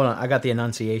 Hold on, I got the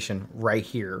enunciation right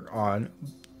here on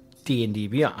D&D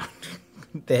Beyond.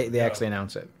 they actually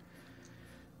announce it.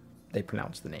 They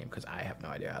pronounce the name because I have no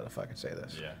idea how to fucking say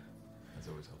this. Yeah, that's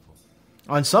always helpful.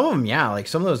 On some of them, yeah, like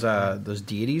some of those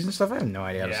deities and stuff, I have no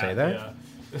idea how to say that.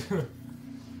 Yeah.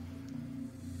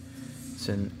 It's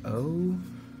an O-T-Y.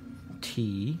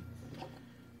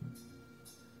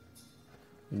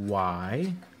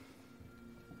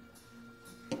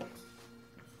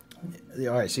 All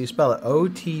right, so you spell it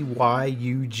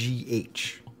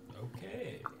O-T-Y-U-G-H.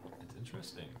 Okay, that's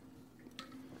interesting.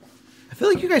 I feel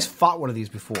like you guys fought one of these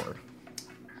before.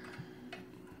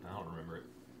 I don't remember it.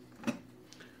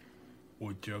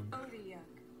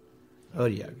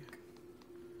 Odiug.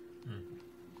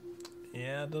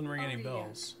 Yeah, it doesn't ring any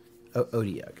bells.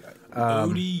 Odiug.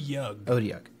 Odiug.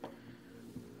 Odiug.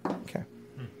 Okay.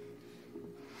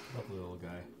 Lovely little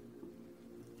guy.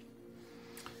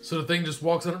 So the thing just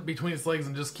walks up between its legs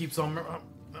and just keeps on.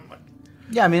 I'm like,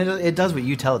 Yeah, I mean, it does what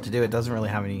you tell it to do. It doesn't really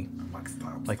have any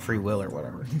stop. like free will or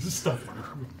whatever. Stuff.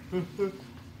 And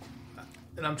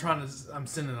I'm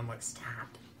sending. I'm like, stop.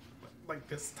 Like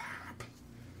this, stop.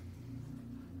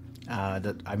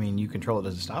 I mean, you control it.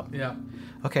 Does it stop? Yeah.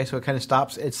 Okay, so it kind of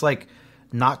stops. It's like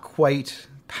not quite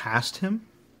past him.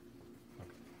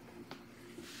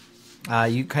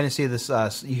 You kind of see this.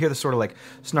 You hear this sort of like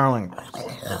snarling,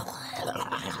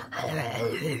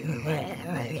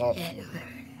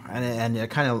 and it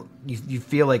kind of you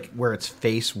feel like where its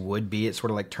face would be. It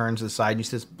sort of like turns to the side. And you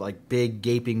see this like big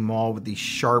gaping maw with these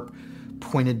sharp,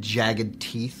 pointed, jagged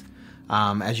teeth.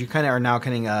 As you kind of are now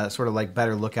sort of like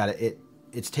better look at it,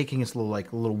 it's taking its little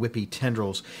whippy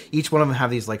tendrils. Each one of them have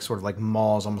these like sort of like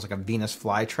maws, almost like a Venus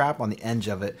flytrap on the edge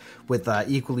of it, with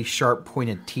equally sharp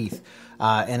pointed teeth.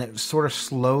 And it sort of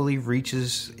slowly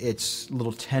reaches its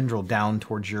little tendril down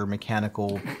towards your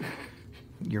mechanical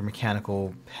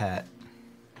pet.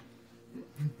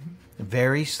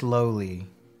 Very slowly.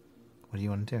 What do you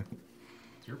want to do?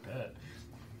 It's your pet.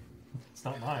 It's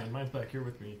not mine. Mine's back here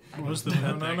with me. What's the No.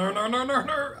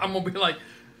 I'm gonna be like,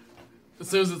 as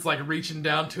soon as it's like reaching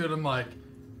down to it, I'm like,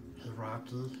 hey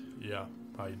Rocky, Yeah,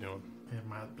 how you doing? it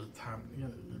might be time.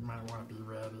 You might want to be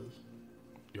ready.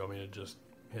 You want me to just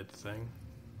hit the thing?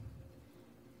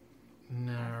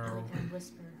 No. We can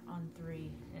whisper on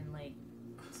 3 and like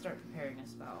start preparing a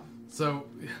spell. So,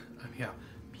 yeah,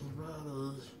 be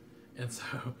ready. And so,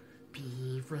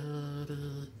 be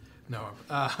ready. No,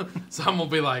 so I'm gonna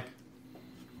be like,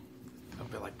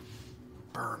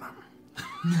 burn them.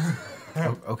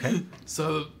 Okay.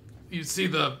 So you see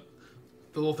the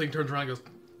little thing turns around and goes,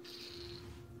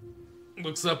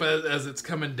 looks up as it's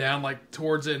coming down like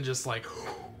towards it and just like.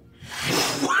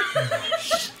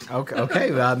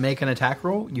 Okay. Make an attack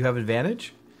roll. You have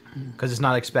advantage because it's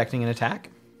not expecting an attack.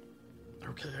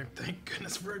 Okay, thank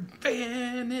goodness for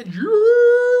advantage.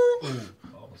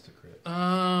 Almost a crit.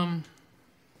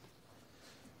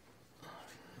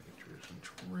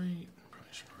 Trait.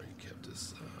 Probably should have kept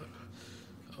this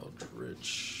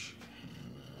Eldritch.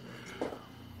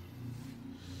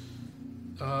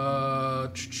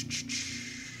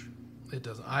 It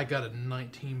doesn't. I got a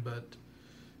 19, but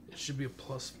it should be a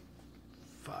 +5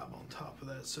 on top of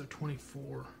that, so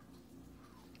 24.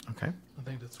 Okay. I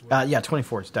think that's what. Yeah,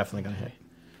 24 is definitely going to hit.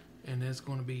 And it's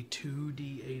going to be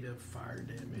 2d8 of fire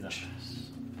damage.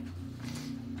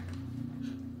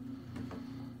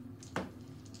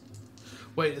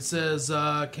 Wait, it says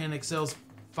can excels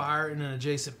fire in an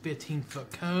adjacent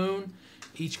 15-foot cone.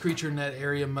 Each creature in that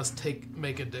area must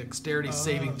make a dexterity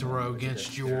saving throw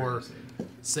against your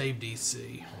save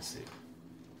DC. I see.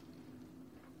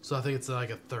 So I think it's like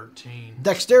a 13.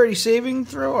 Dexterity saving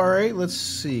throw. All right, let's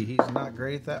see. He's not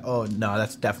great at that. Oh no,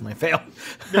 that's definitely a fail.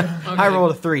 I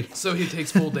rolled a 3. So he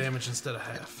takes full damage instead of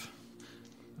half.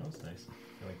 That was nice.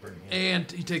 I like burning hands.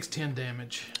 And he takes 10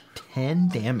 damage. 10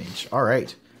 damage. All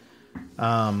right.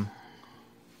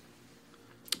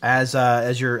 As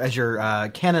your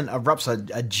cannon erupts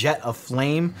a jet of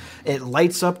flame, it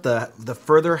lights up the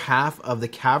further half of the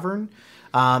cavern,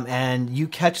 and you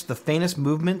catch the faintest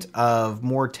movement of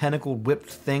more tentacled whipped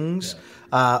things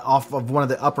off of one of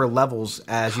the upper levels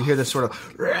as you hear this sort of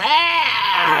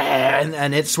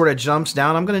and it sort of jumps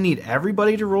down. I'm going to need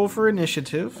everybody to roll for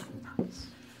initiative.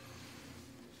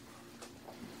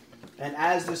 And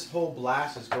as this whole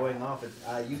blast is going off,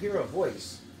 you hear a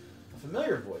voice.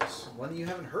 Familiar voice, one that you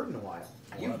haven't heard in a while.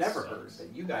 You've never heard,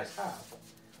 but you guys have.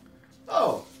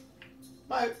 Oh,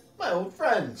 my old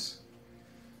friends.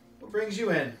 What brings you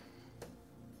in?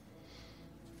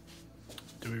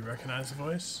 Do we recognize the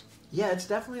voice? Yeah, it's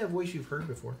definitely a voice you've heard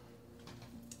before.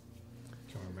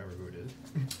 Can't remember who it is.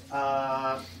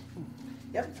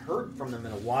 You haven't heard from them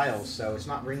in a while, so it's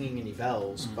not ringing any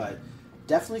bells, but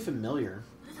definitely familiar.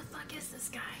 Who the fuck is this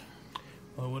guy?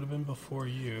 Well, it would have been before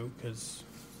you, because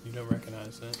you don't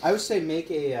recognize it. I would say make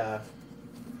a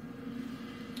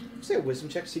wisdom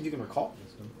check to see if you can recall.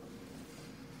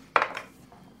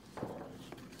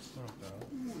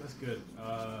 Ooh, that's good.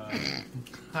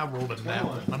 I rolled a nat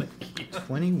 1.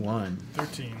 21.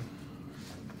 13.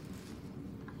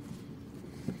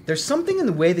 There's something in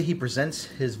the way that he presents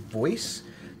his voice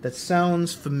that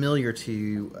sounds familiar to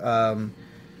you.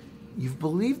 You've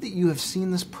believed that you have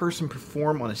seen this person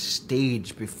perform on a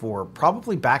stage before,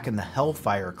 probably back in the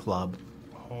Hellfire Club.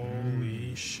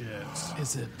 Holy shit.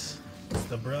 Is it? It's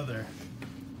the brother.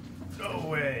 No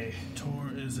way.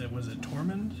 Was it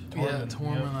Tormund? Yeah,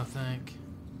 Tormund, I think.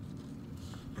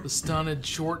 The stunted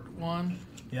short one.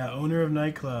 Yeah, owner of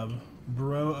nightclub,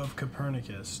 bro of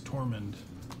Copernicus, Tormund.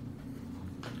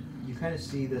 You kind of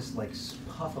see this like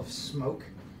puff of smoke,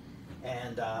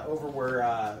 and over where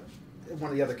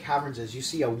one of the other caverns is, you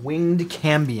see a winged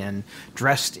Cambion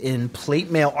dressed in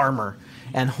plate mail armor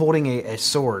and holding a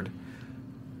sword.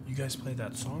 You guys played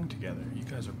that song together. You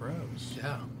guys are bros.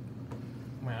 Yeah.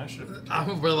 Man, I should.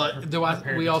 We're like,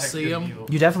 we all see him?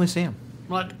 You definitely see him. I'm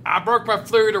like, I broke my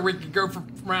flute, or we could go for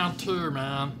round 2,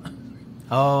 man.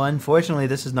 Oh, unfortunately,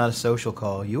 this is not a social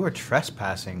call. You are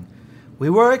trespassing. We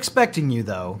were expecting you,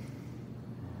 though.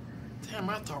 Damn,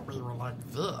 I thought we were like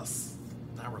this.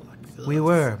 Now we're like this. We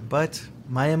were, but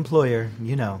my employer,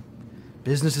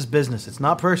 business is business. It's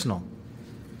not personal.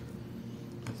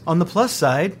 On the plus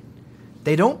side,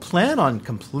 they don't plan on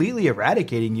completely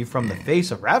eradicating you from the face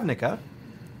of Ravnica.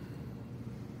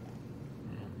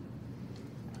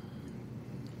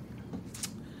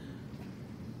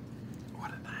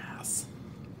 What an ass.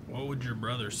 What would your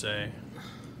brother say?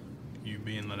 You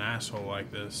being an asshole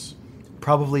like this.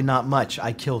 Probably not much.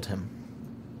 I killed him.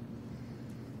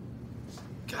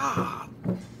 God.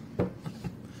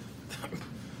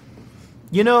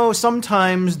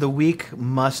 Sometimes the weak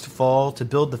must fall to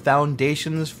build the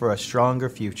foundations for a stronger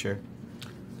future.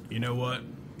 You know what?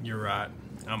 You're right.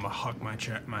 I'm gonna huck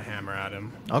my hammer at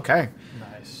him. Okay.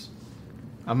 Nice.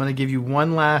 I'm going to give you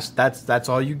one last, that's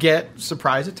all you get,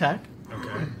 surprise attack.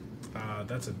 Okay.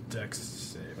 That's a dex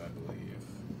save, I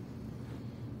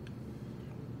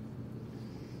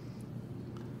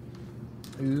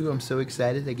believe. Ooh, I'm so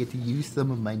excited. I get to use some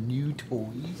of my new toys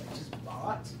I just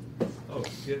bought. Oh,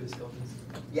 you have the skeletons?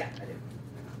 Yeah, I do.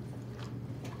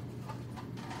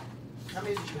 How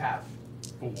many did you have?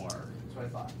 4. That's what I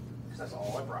thought. Because that's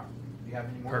all I brought. Do you have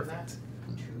any more Perfect.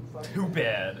 than that? 2 fucking Too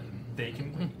bad. They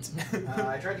can wait.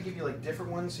 I tried to give you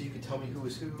different ones so you could tell me who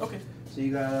was who. Okay. So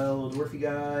you got a little dwarfy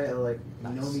guy, a Nice.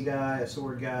 gnomey guy, a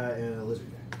sword guy, and a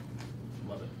lizard guy.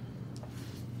 Love it.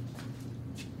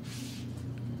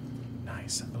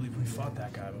 Nice. I believe we fought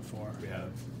that guy before. We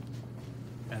have.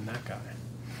 And that guy.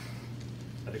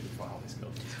 I think we fought all these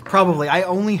skeletons. Probably. I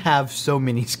only have so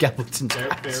many skeletons. Fair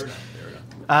enough. Fair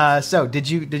enough. So did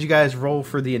you guys roll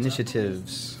for the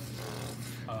initiatives?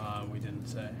 We didn't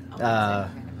say.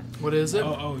 What is it?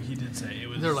 Oh, he did say it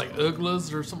was. They're like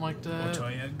Uglas or something like that.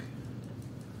 Otoyeg.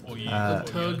 Odigaf.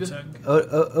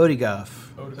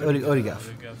 Odigaf.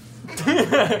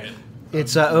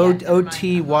 It's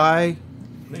Otyughgh.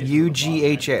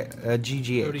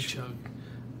 Odichug.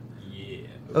 Yeah.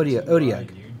 Odiag.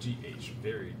 UGH.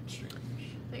 Very strange.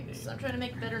 Thanks. I'm trying to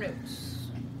make better notes.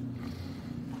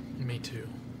 Me too.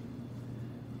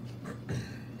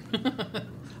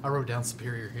 I wrote down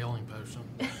superior healing potion.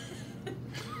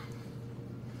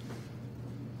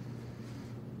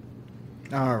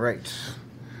 All right.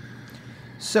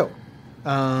 So,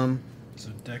 It's a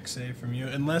dex save from you.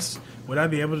 Unless, would I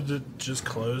be able to just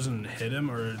close and hit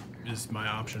him, or is my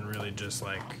option really just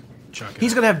chuck it?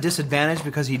 he's going to have disadvantage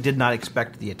because he did not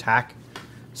expect the attack.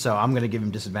 So I'm going to give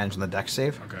him disadvantage on the dex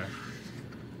save. Okay.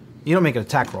 You don't make an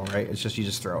attack roll, right? It's just you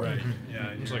just throw it. Right. Yeah.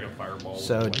 It's like a fireball.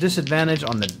 So disadvantage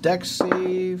on the dex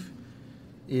save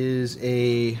is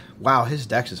a... Wow, his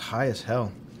dex is high as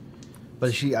hell. But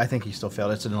I think he still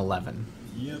failed. It's an 11.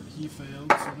 Yep, he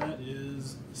failed. So that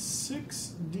is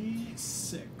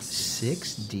 6d6.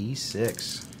 6d6.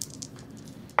 So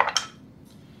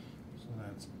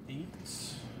that's 8.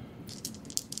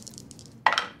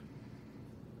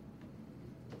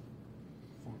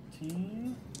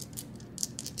 14.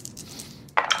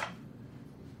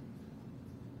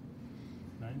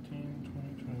 19,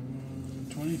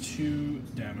 20, 22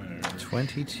 damage.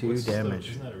 22 damage.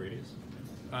 Isn't that a radius?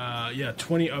 Yeah,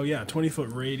 20. Oh, yeah, 20-foot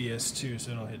radius too,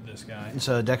 so it'll hit this guy.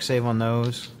 So dex save on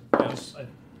those. Yes.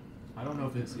 I don't know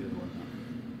if it's the other one.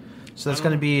 So that's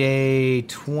going to be a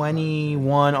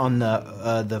 21 on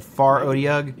the far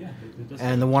Odiug, Yeah, it does.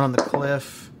 and the one on the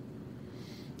cliff.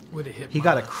 Would it hit? He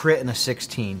got a crit and a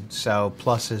 16, so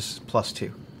plus is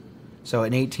 +2. So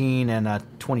an 18 and a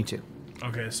 22.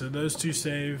 Okay, so those two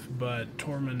save, but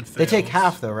Tormund fails. They take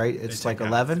half though, right? They It's take like half.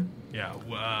 11. Yeah,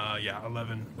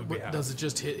 11 would be half. Does it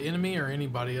just hit enemy or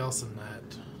anybody else in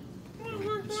that?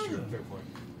 It's true. Fair point.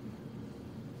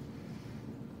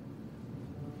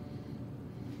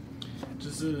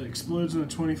 Just explodes in a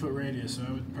 20-foot radius, so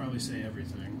I would probably say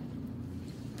everything.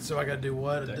 So I got to do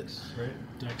what? Dex, right?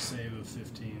 Dex save of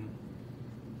 15.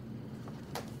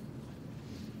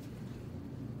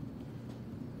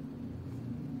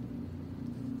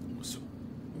 So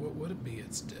what would it be?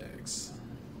 Its dex.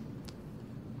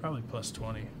 Probably plus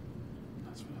 20.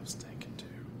 That's what I was thinking too.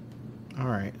 All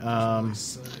right. Let's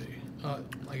say,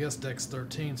 I guess dex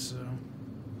 13. So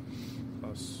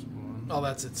Plus 1. oh,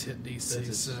 that's its hit DC. That's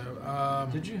its- So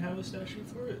Did you have a stat sheet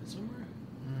for it somewhere?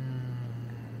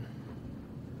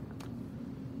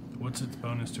 What's its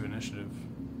bonus to initiative?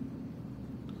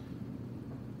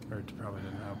 Or it probably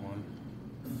didn't have one.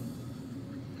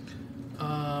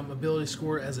 Ability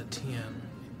score as a 10.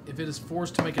 If it is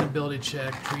forced to make an ability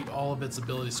check, treat all of its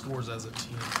ability scores as a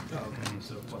 10. Okay,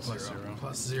 so plus 0.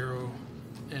 Plus 0.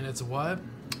 And it's a what?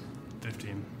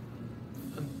 15.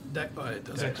 It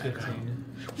doesn't Dex matter. 15.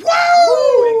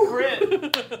 Woo! Crit!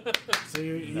 So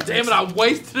he Damn it, I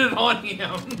wasted it on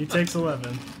him. He takes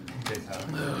 11. Okay, Tyler.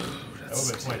 That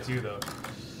would have been 22 though.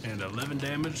 And 11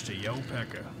 damage to Yo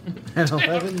Pekka. And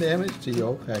 11 damage to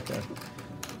your Pekka.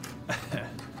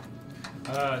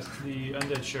 The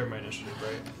undead share my initiative,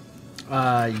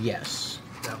 right? Yes.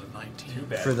 Down to 19. Too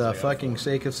bad. For the I got fucking four.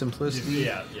 sake of simplicity.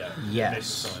 Yeah. Yes. It makes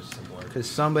it so much simpler. Because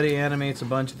somebody animates a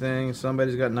bunch of things.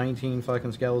 Somebody's got 19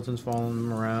 fucking skeletons following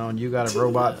them around. You got a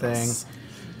robot thing.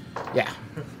 Yeah.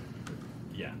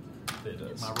 Yeah, it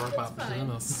does. My robot That's fine.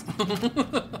 penis.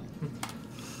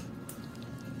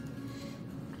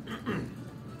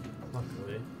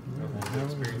 Luckily, I'm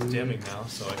experienced damning now,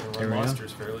 so I can Here run we go.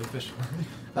 monsters fairly efficiently.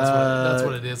 That's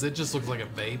what it is. It just looks like a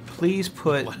vape. Please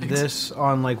put Legs. this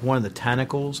on like one of the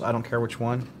tentacles. I don't care which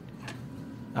one.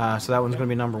 So that one's going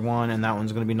to be number 1, and that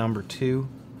one's going to be number 2.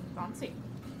 Fancy.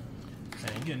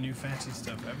 And you get new fancy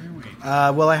stuff every week.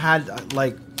 Well, I had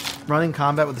like running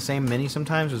combat with the same mini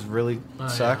sometimes is really Oh,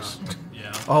 sucks.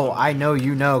 Yeah. Oh, I know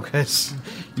you know because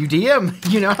you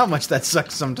DM. You know how much that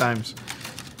sucks sometimes.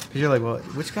 Because you're like, well,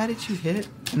 which guy did you hit?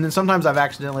 And then sometimes I've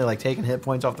accidentally like taken hit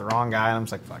points off the wrong guy, and I'm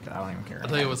just like, fuck it, I don't even care. I'll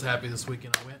tell you what was happy this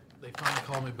weekend. They finally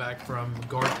called me back from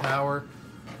Guard Tower.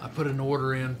 I put an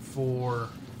order in for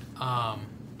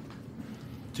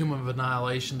Tomb of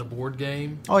Annihilation, the board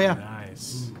game. Oh yeah,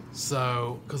 Nice.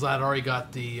 So, because I'd already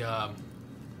got the, I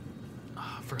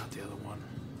forgot the other one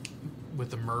with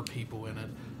the mer people in it.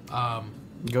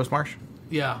 Ghost Marsh.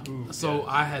 Yeah. So yeah,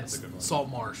 I had that's a good one. Salt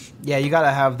Marsh. Yeah, you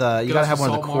gotta have one of the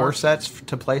Salt core Marsh. sets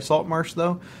to play Salt Marsh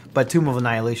though. But Tomb of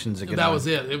Annihilation's a good That one. was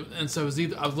it. And so it was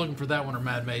either I was looking for that one or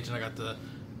Mad Mage, and I got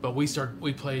but we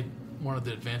played one of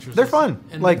the adventures. They're fun.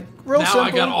 And Like, real now I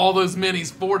simple. got all those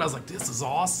minis for it. I was like, this is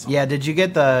awesome. Yeah, did you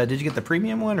get the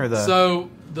premium one or the? So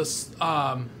the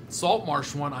Salt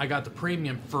Marsh one, I got the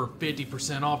premium for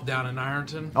 50% off down in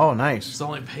Ironton. Oh, nice. So I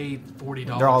only paid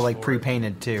 $40. They're all like for it.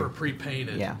 pre-painted For too.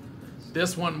 pre-painted. Yeah.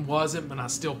 This one wasn't, but I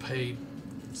still paid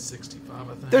 $65, I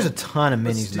think. There's a ton of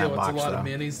But minis still, in that box it's a lot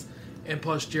though. of minis. And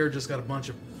plus, Jared just got a bunch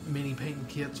of mini painting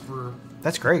kits for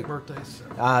That's great. birthdays.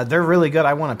 They're really good.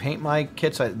 I want to paint my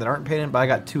kits that aren't painted, but I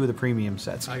got 2 of the premium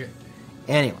sets.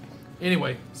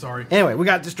 Anyway, Sorry. we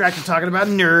got distracted talking about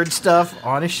nerd stuff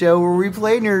on a show where we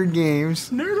play nerd games.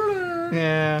 Nerd.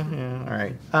 Yeah. All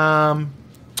right.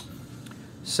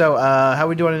 So how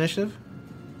we do on initiative?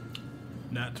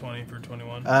 Nat 20 for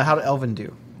 21. How did Elvin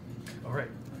do? All right.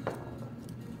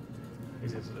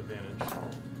 He has an advantage.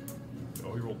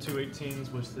 Oh, he rolled 2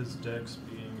 18s with his dex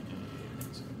being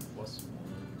a +1.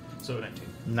 So 19.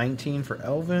 19 for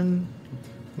Elvin.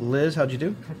 Liz, how'd you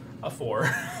do? A 4.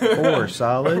 4, I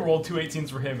solid. rolled 2 18s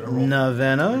for him and I rolled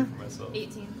Navenna, 3 for myself.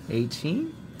 18.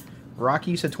 18.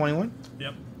 Rocky, you said 21?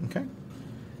 Yep. Okay.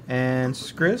 And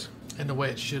Skriz? And the way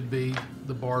it should be,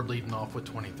 the bard leading off with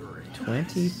 23.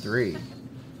 23. All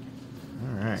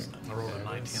right. I rolled a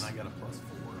 19. I got a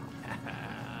 +4.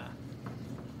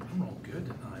 I'm real good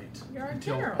tonight. You're a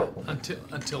general.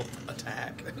 Until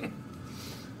attack.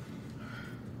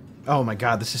 Oh my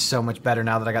god, this is so much better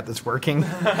now that I got this working.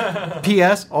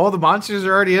 P.S. All the monsters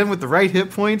are already in with the right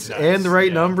hit points Nice, and the right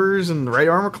yeah. numbers and the right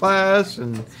armor class.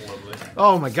 And Lovely.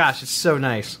 oh my gosh, it's so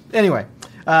nice. Anyway,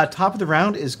 top of the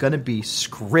round is going to be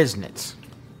Skriznitz.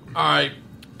 All right.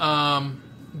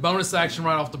 bonus action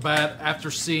right off the bat,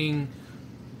 after seeing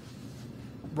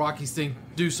Rocky's thing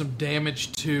do some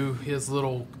damage to his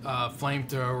little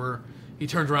flamethrower, he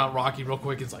turns around at Rocky real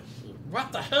quick and is like,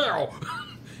 what the hell?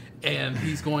 And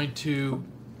he's going to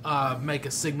make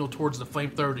a signal towards the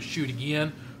flamethrower to shoot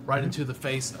again right into the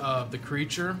face of the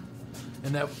creature.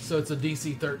 And that, so it's a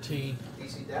DC 13.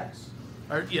 DC Dex?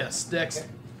 Or, yes, Dex. Okay.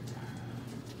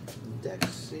 Dex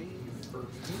save for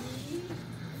me.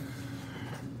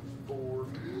 For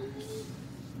me.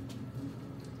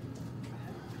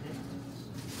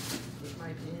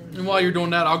 And while you're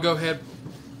doing that, I'll go ahead.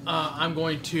 I'm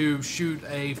going to shoot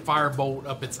a firebolt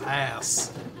up its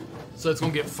ass. So it's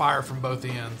going to get fire from both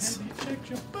ends. Check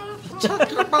your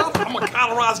butt. I'm going to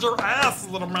cauterize your ass,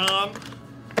 little man.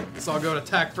 So I'll go to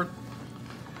attack for...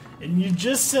 And you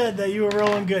just said that you were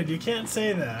rolling good. You can't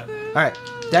say that. All right.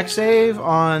 Dex save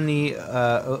on the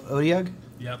Odiug.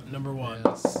 Yep, number 1.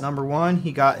 Yes. Number 1,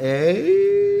 he got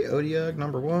a... Odiug,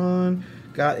 number 1,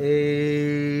 got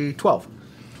a 12.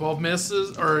 12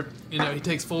 misses, or, he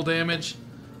takes full damage.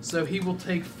 So he will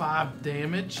take 5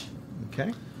 damage.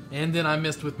 Okay. And then I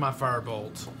missed with my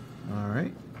firebolt. All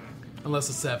right. Unless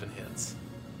a 7 hits.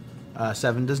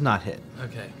 7 does not hit.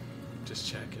 Okay. Just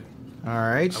checking. All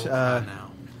right. I will try now.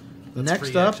 That's Next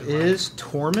free up action, right? is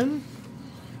Tormund.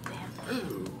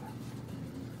 Ooh.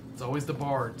 It's always the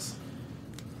bards.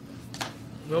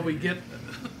 Will we get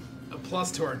a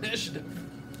plus to our initiative?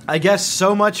 I guess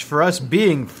so much for us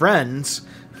being friends.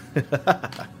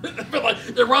 But like,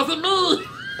 it wasn't me!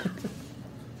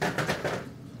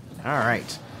 All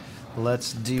right.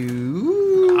 Let's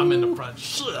do... I'm in the front.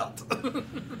 Shit!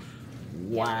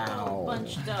 Wow.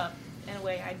 Bunched up in a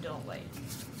way I don't like.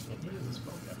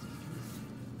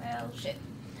 Well, shit.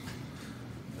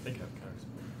 I think I've kind of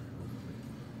spoken.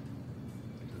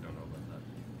 I don't know about that.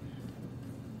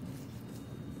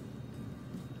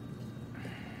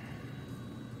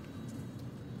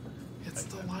 It's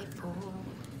delightful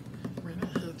when it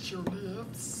hits your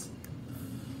lips.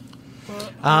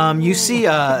 You see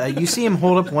him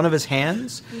hold up one of his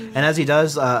hands, and as he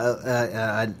does,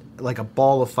 like a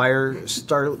ball of fire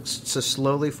starts to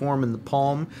slowly form in the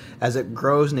palm as it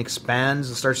grows and expands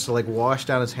and starts to like wash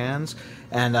down his hands.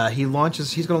 And he's going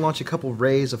to launch a couple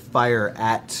rays of fire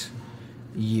at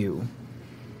you.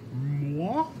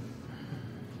 Moi?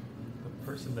 The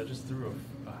person that just threw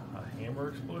a hammer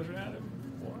explosion at him?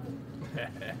 What?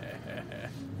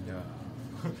 No.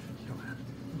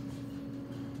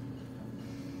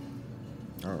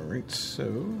 All right,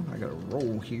 so I got a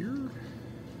roll here.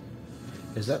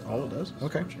 Is that all it does?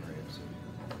 Okay. It's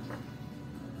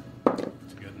a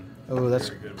good one. Oh, that's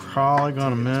Very good. probably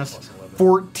gonna miss. Plus 11.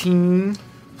 14.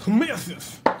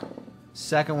 Misses.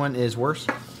 Second one is worse.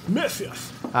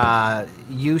 Misses.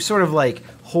 You sort of like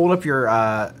hold up your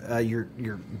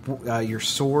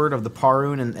sword of the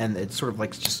Parun, and it sort of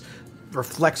like just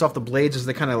reflects off the blades as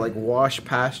they kind of like wash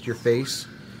past your face.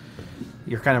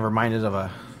 You're kind of reminded of a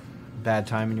bad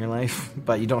time in your life,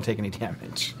 but you don't take any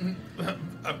damage.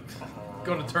 I'm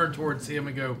going to turn towards him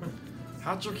and go,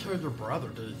 how'd you kill your brother?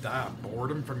 Did he die of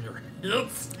boredom from your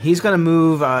hits? He's gonna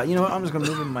move. You know what? I'm just gonna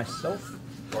move him myself.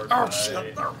 Oh,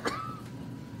 shit.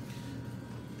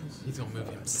 He's going to move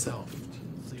himself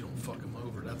so you don't fuck him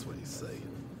over. That's what he's saying.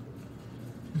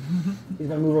 He's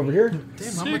gonna move over here.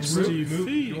 Damn, how much 60 room?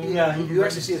 feet. Yeah, you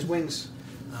actually see his wings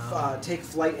take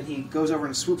flight, and he goes over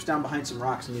and swoops down behind some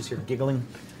rocks, and you just hear giggling.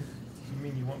 You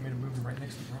mean you want me to move him right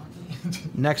next to Rocky?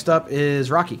 Next up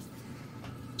is Rocky.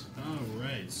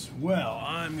 Alright. Well,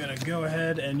 I'm going to go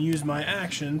ahead and use my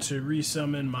action to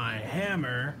resummon my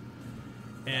hammer.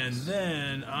 And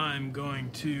then I'm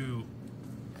going to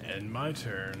end my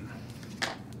turn.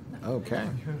 Okay.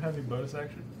 You have any bonus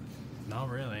action? Not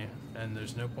really. And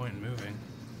there's no point in moving.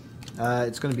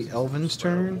 It's gonna be Elvin's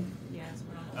turn. Yeah, it's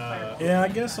been almost Yeah, I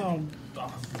guess I'll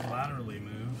laterally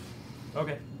move.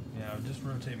 Okay. Yeah, just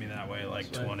rotate me that way, like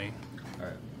That's fine. 20.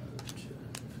 Alright.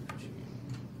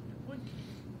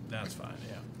 That's fine,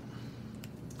 yeah.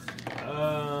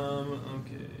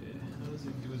 Okay. How does he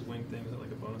do his wing thing? Is it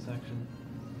like a bonus action?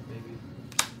 Maybe.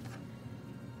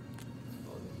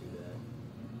 Oh, let me do that.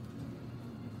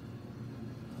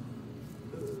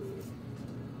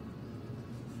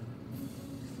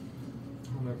 I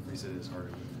don't remember if he said it's Harvey.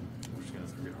 We're just gonna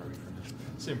forget Harvey for now.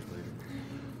 Same for later.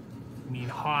 You mean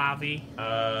Harvey?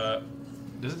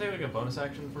 Does it take like a bonus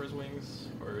action for his wings,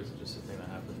 or is it just a thing that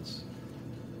happens?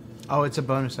 Oh, it's a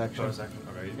bonus action. Bonus action.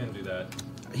 Okay, he's gonna do that.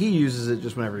 He uses it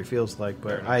just whenever he feels like,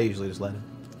 Fair but enough. I usually just let him.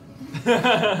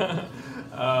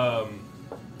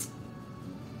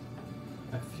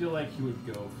 I feel like he would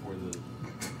go for the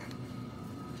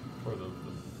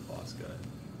boss guy.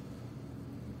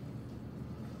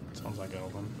 Sounds like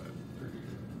Elvin.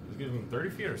 Is it giving him 30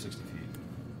 feet or 60 feet?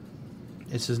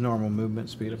 It's his normal movement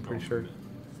speed, I'm pretty sure. Okay,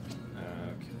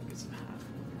 that gets him half.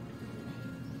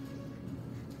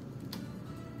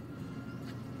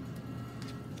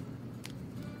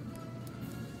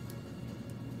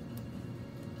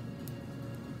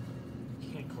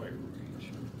 Can't quite reach.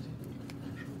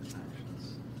 Actual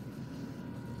actions.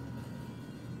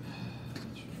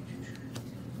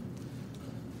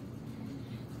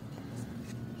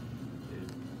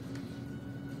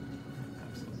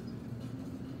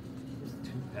 There's 2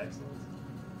 pack slots.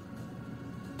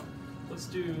 Let's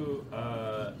do,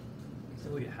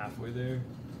 let's get halfway there.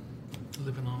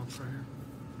 Living on a prayer.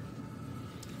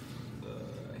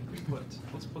 I think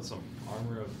let's put some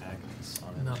armor of Agnes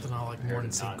on it. Nothing I like more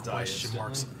than seeing Not die question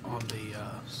marks instantly.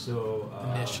 on the So,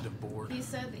 initiative board. He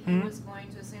said that he was going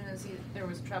to, as soon as there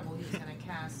was trouble, he was going to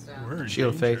cast. We're in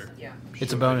Shield of danger. Faith. Yeah.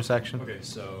 It's a bonus action. Okay,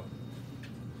 so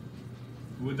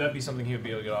would that be something he would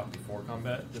be able to get off before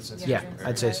combat? Since Yeah, he's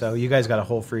I'd say so. You guys got a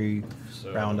whole free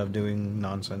So- round of doing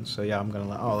nonsense, so yeah,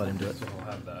 I'll let him do it. So we'll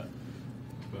have that.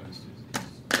 Bonus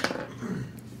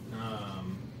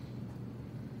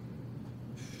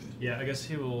yeah, I guess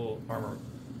he will armor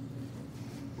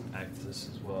act this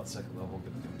as well at 2nd level,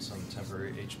 give him some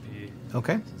temporary HP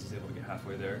Okay. since he's able to get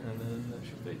halfway there, and then that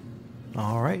should be.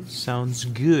 All right, sounds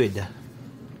good. That's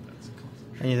a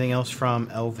concentration. Anything else from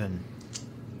Elvin?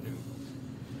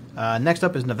 No. Next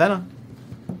up is Navenna.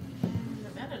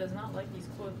 Nevada does not like these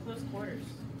close quarters.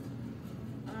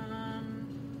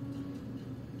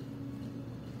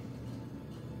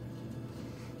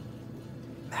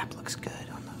 Map looks good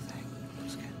on the thing.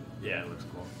 Looks good. Yeah, it looks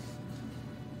cool.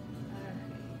 Alright.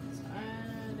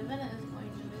 So, Nevada is going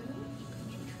to move.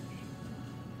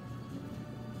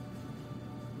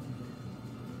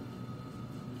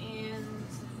 And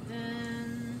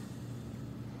then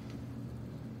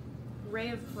Ray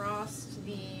of Frost,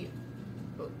 the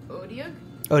Odiug,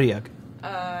 Odiug,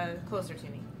 closer to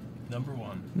me. Number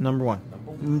 1. number 1.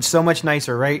 Number 1. So much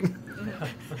nicer, right?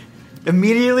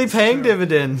 Immediately paying True.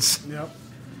 dividends. Yep.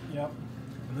 Yep.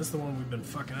 And this is the one we've been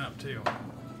fucking up, too.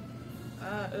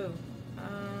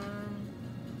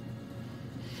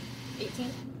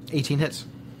 18. 18 hits.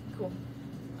 Cool.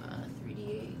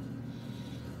 3d8.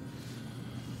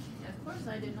 And of course,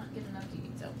 I did not get enough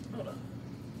d8, so hold on.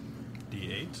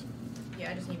 D8.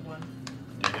 Yeah, I just need 1.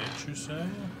 D8, you say?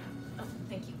 Oh,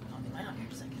 thank you. I'll get mine out here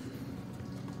in a second.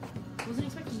 Wasn't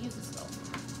expecting to use this spell.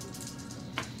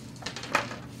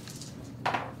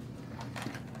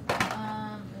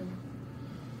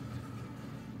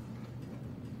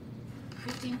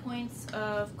 15 points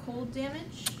of cold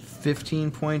damage.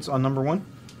 15 points on number 1.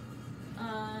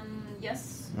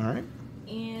 Yes. All right.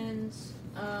 And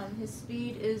his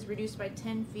speed is reduced by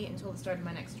 10 feet until the start of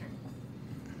my next turn.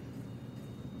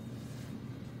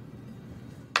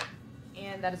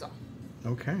 And that is all.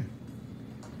 Okay.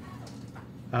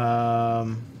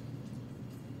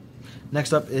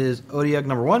 Next up is Odiug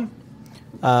number 1.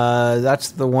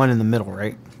 That's the one in the middle,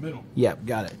 right? Middle. Yep,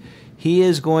 got it. He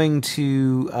is going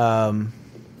to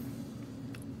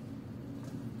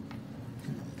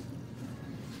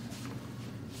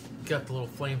Got the little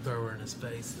flamethrower in his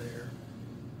face there.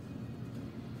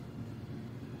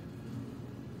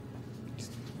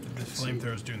 This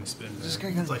flamethrower's doing the spin. This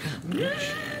There. guy gonna-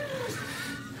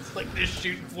 It's like this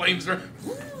shooting flames are.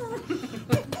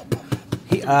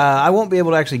 I won't be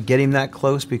able to actually get him that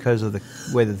close because of the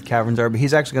way that the caverns are, but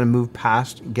he's actually going to move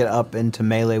past, get up into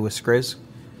melee with Skriz.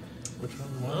 Which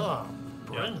one? Oh,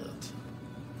 brilliant.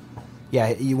 Yeah,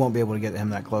 you won't be able to get him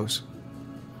that close.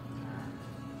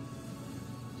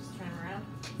 Just turn around.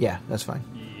 Yeah, that's fine.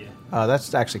 Yeah.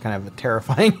 That's actually kind of a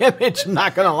terrifying image, I'm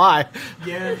not going to lie.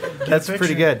 Yeah. That's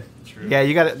pretty good. True. Yeah,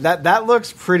 you got it. That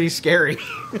looks pretty scary.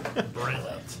 Brilliant.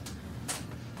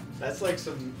 That's like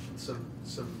some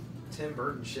Tim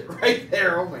Burton shit right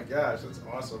there. Oh my gosh, that's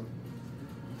awesome.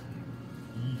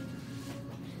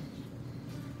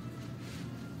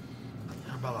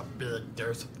 How about a big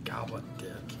dose of goblin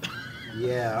dick?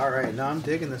 Yeah, all right. No, I'm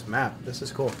digging this map. This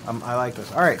is cool. I like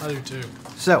this. All right. I do too.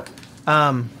 So, That's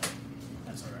all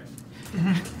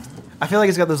right. I feel like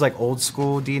it's got those like old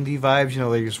school D&D vibes. You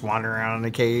know, they just wander around in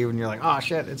a cave and you're like, oh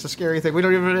shit, it's a scary thing. We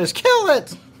don't even know what it is. Kill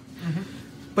it!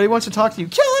 But he wants to talk to you.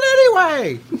 Kill it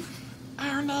anyway!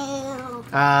 Oh no!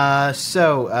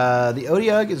 The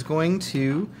Odiug is going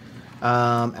to,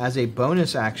 as a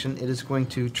bonus action, it is going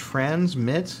to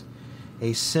transmit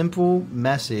a simple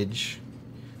message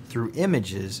through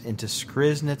images into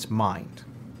Skriznit's mind.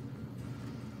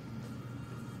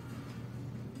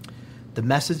 The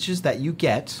messages that you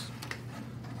get,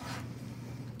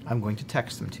 I'm going to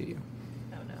text them to you.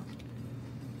 Oh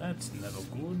no. That's never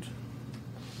good.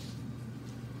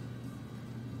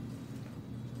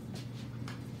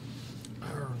 Oh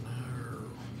no.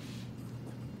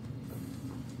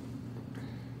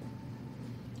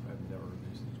 I've never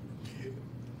reduced these.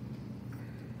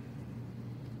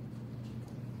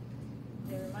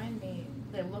 They remind me.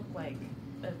 They look like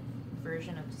a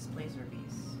version of Displacer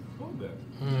Beasts. A little bit.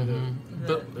 Mm-hmm.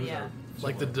 But Yeah.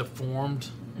 like the deformed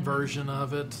version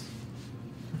of it.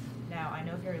 Now I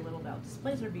know very little about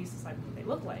Displacer Beasts aside from what they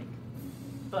look like,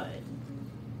 but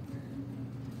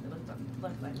they look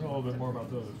like. I know a little bit more about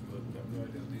those, but I have no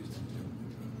idea what these things do.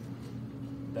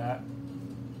 That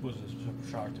was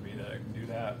a shock to me that I can do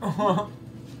that.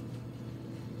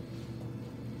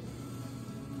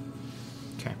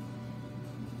 Okay.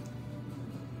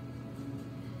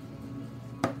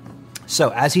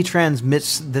 So as he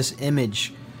transmits this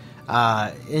image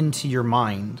into your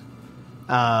mind,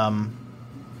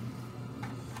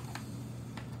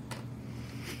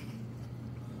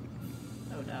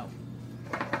 Oh no!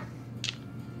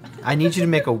 I need you to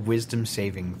make a wisdom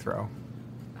saving throw.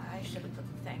 I should have put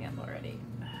the thing up already.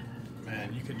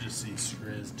 Man, you could just see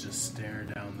Skriz just staring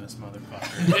down this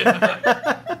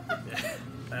motherfucker.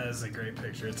 That is a great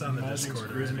picture. It's on the Imagine Discord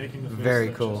Screw's already. making the face Very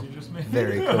that cool. Jesse just made.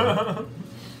 Very cool.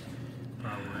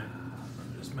 Probably.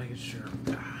 Just making sure.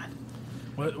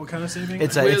 What kind of saving?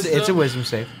 It's a wisdom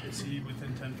save. Is he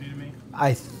within 10 feet of me?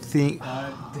 I think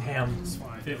Damn. It's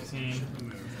fine. 15. Shouldn't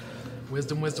move.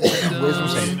 Wisdom. Wisdom I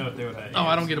save. didn't know if they were that Oh,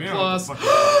 I don't easy. get a We don't know plus. what the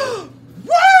fuck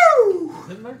Woo!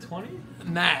 Isn't there 20?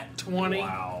 Nat 20.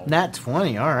 Wow. Nat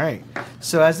 20, all right.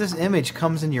 So as this image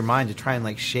comes in your mind to try and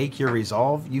like shake your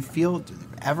resolve, you feel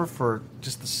ever for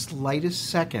just the slightest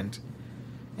second,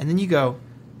 and then you go,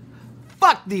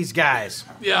 "Fuck these guys."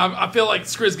 Yeah, I feel like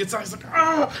Skriz gets out. He's like,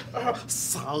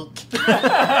 psych.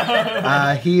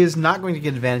 He is not going to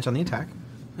get advantage on the attack,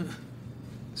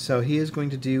 so he is going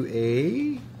to do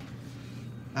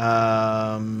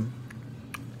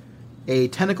a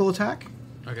tentacle attack.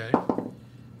 Okay.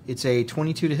 It's a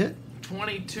 22 to hit.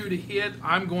 22 to hit.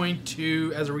 I'm going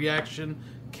to, as a reaction,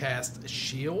 cast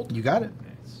Shield. You got it.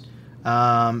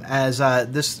 Nice. As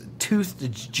this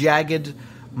toothed, jagged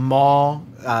maw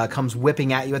comes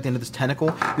whipping at you at the end of this tentacle,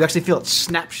 you actually feel it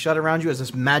snap shut around you as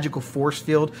this magical force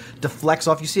field deflects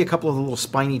off. You see a couple of the little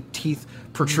spiny teeth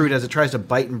protrude as it tries to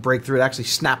bite and break through. It actually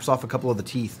snaps off a couple of the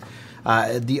teeth.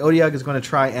 The Odiug is going to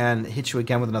try and hit you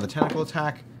again with another tentacle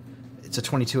attack. It's a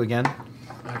 22 again.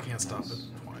 I can't stop it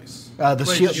twice. The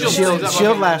Wait, shield, shield shield, stays up.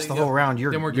 shield Okay, lasts then, the whole yeah. round.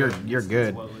 Then we're You're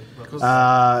good.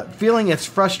 good. Feeling its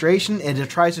frustration, it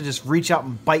tries to just reach out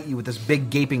and bite you with this big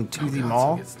gaping toothy God,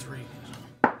 maw. so it gets 3.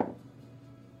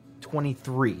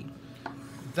 23.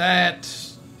 That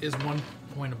is 1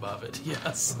 point above it.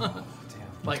 Yes. Damn.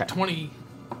 Like Okay.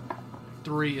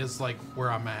 23 is like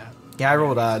where I'm at. Yeah, I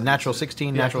rolled a natural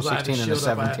 16, Yeah, natural 'cause I had to 16, and a shield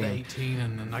up, I had 17. 18,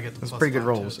 and then I get the That's plus pretty good 5 to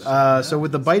rolls. it. So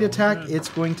with the bite that's attack, good. it's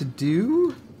going to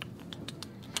do.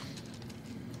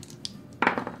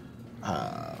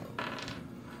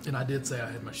 And I did say I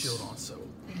had my shield on, so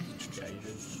Yeah, you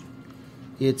did.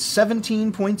 It's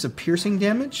 17 points of piercing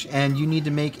damage, and you need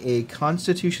to make a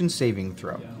Constitution saving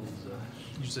throw. Yeah,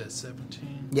 you said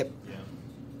 17. Yep. yeah.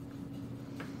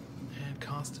 And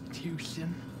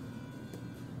Constitution.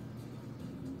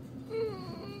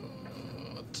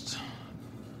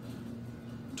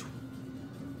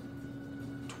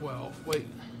 12. Wait.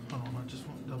 Hold on. I just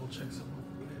want to double check something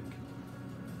real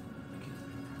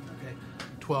quick. Okay.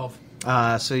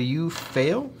 12. So you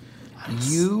fail.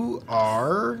 Nice. You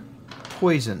are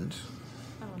poisoned.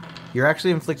 Oh no. You're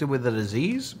actually inflicted with a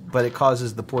disease, but it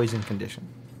causes the poison condition.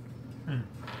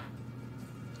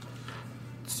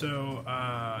 So,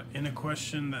 in a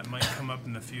question that might come up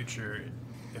in the future,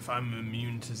 if I'm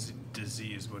immune to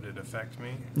disease, would it affect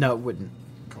me? No, it wouldn't.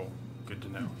 Cool. Good to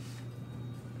know.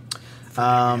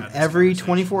 had this Every conversation.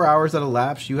 24 hours that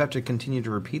elapse, you have to continue to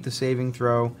repeat the saving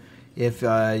throw. If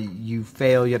you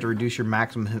fail, you have to reduce your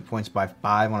maximum hit points by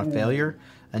 5 on a failure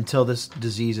until this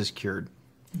disease is cured.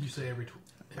 You say every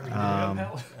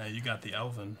You got the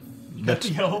Elven.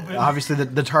 Obviously,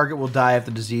 the target will die if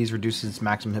the disease reduces its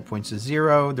maximum hit points to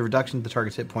 0. The reduction of the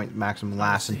target's hit point maximum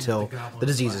lasts until the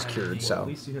disease is cured. At So,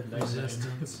 least you have 99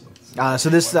 resistance. so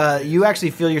this you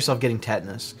actually feel yourself getting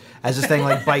tetanus as this thing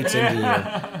like bites into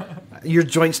you. Your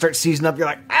joints start seizing up. You're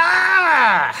like,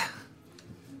 ah!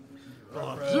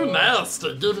 You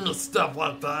nasty, giving us stuff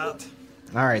like that.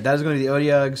 All right, that is going to be the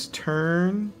Odiug's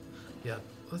turn. Yeah,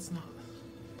 let's not.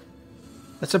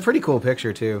 That's a pretty cool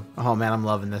picture too. Oh man, I'm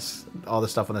loving this. All the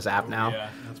stuff on this app now. Yeah.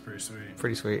 That's pretty sweet.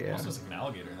 Pretty sweet. Yeah. Also, it's like an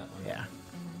alligator in that one. Yeah.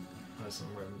 Has some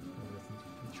red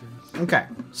trees. Okay.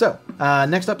 So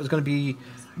next up is going to be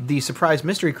the surprise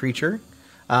mystery creature,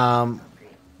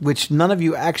 which none of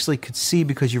you actually could see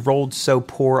because you rolled so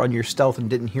poor on your stealth and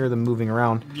didn't hear them moving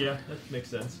around. Yeah, that makes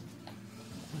sense.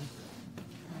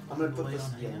 I'm going to put this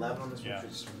 11 on this, Yeah.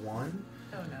 which is 1.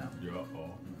 Oh no.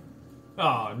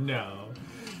 Oh no!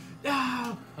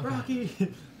 No, Rocky,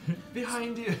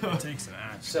 behind you. It takes an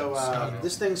action. So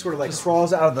this thing sort of like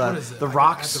crawls out What of is it? the Like,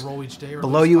 rocks I have to roll each day or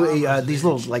below lose you. 5 or is it These each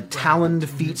little like round? taloned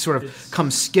feet sort of come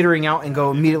skittering out and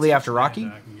go immediately after Rocky.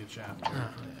 I can get you after.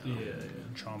 Yeah.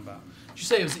 Chomp out. Did you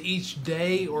say it was each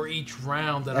day or each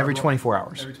round that Every I roll? 24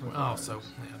 hours. Every 24 Oh, hours. so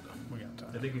We got time.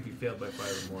 I think if you failed by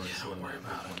 5 or more, it's one more.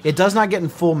 It does not get in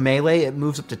full melee. It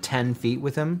moves up to 10 feet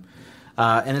with him,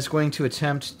 and it's going to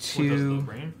attempt to.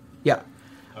 Brain? Yeah,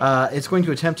 it's going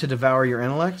to attempt to devour your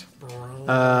intellect.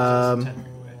 I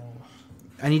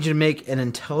need you to make an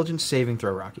intelligence saving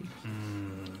throw, Rocky.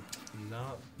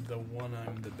 Not the one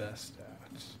I'm the best at.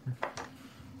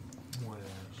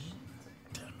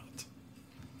 damn it.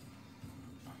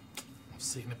 I'm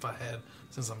seeing if I had,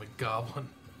 since I'm a goblin,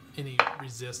 any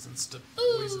resistance to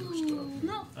poison or stuff.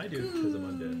 No. I do because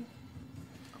I'm undead.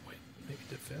 Oh, wait, maybe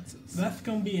defenses. That's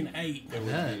gonna be an 8, It would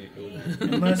Yeah. be. It would be.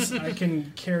 unless I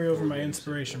can carry over my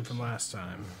inspiration from last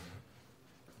time.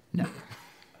 No,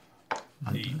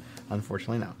 8.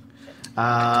 unfortunately, no.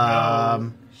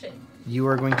 Shit. You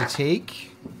are going to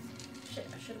take. Shit.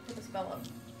 I should have put the spell up.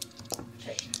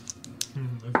 Shit.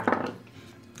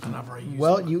 And I've already used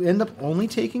Well, mine. you end up only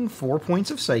taking 4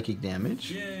 points of psychic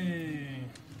damage. Yay!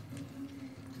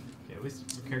 Yeah, at least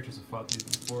the characters have fought these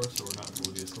before, so we're not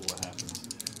oblivious to what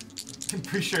happens. I'm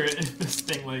pretty sure this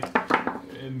thing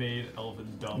it made Elvin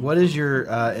dumb. What is your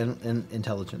in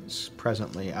intelligence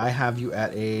presently? I have you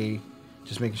at a.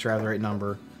 Just making sure I have the right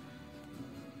number.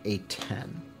 A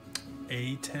 10.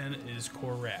 A 10 is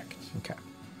correct. Okay.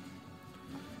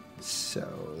 So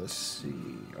let's see.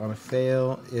 On a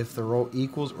fail, if the roll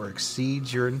equals or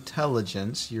exceeds your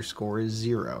intelligence, your score is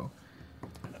 0.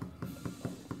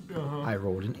 I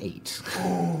rolled an 8.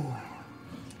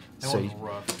 That so was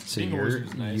rough. so Being a you're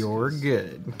wizard's nice you're 'cause,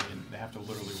 good. I mean, they have to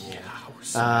literally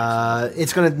roll.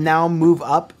 It's going to now move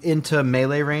up into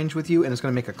melee range with you, and it's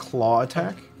going to make a claw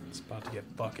attack. It's about to get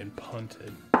fucking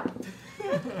punted.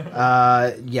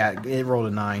 Yeah, it rolled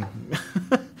a 9.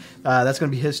 That's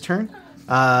going to be his turn.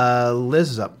 Liz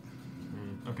is up.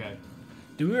 Okay.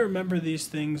 Do we remember these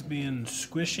things being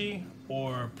squishy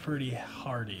or pretty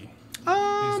hardy?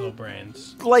 These little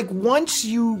brains. Like, once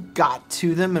you got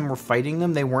to them and were fighting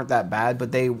them, they weren't that bad,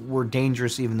 but they were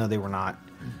dangerous even though they were not.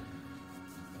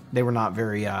 They were not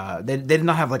very, they did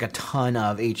not have, like, a ton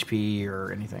of HP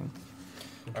or anything.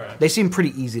 Alright. They seem pretty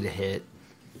easy to hit.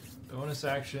 Bonus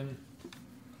action.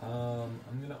 I'm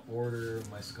gonna order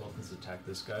my skeletons to attack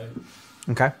this guy,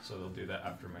 Okay. so they'll do that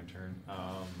after my turn.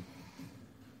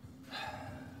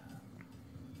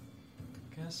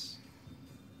 Guess.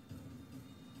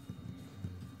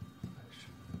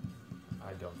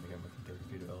 I don't think I'm within 30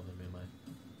 feet of Elvin, am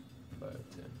I? 5, 10,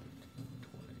 15,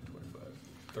 20, 25,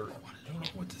 30. I don't know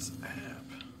what this app.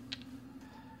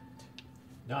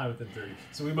 No, I'm within 30.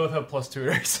 So we both have +2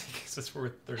 to our psychics. That's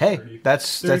worth 30. Hey, 30.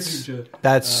 that's 32.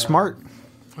 smart.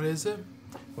 What is it?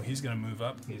 Well, he's gonna move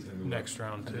up He's gonna move next up.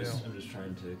 round I'm too. just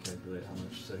trying to calculate how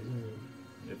much. So he's gonna move,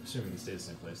 assuming he stays the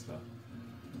same place though.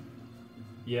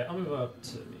 Yeah, I'll move up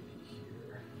to maybe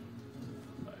here.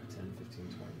 5, 10, 15,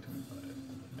 20,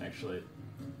 25. Actually, a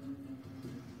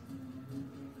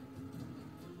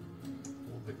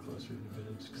little bit closer to the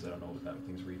village because I don't know what that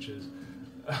thing's reach is.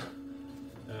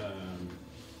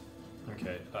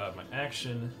 Okay, my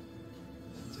action,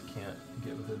 since I can't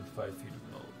get within 5 feet of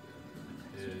an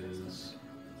elevator, is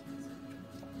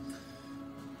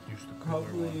Use the cooler one.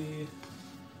 probably.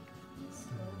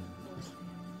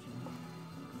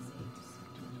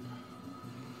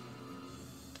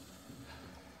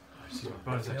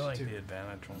 I feel like the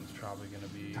advantage one's probably going to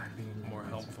be more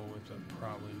helpful with the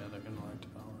probably Nether Intellect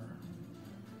Power.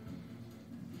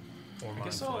 Or I Mind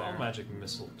guess I'll Flayer. magic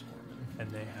missile Torment.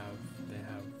 And they have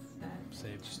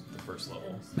saved. Just the first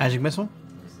level. Magic missile?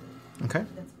 Okay.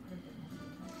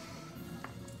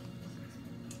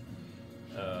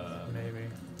 Maybe.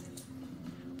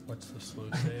 What's the slow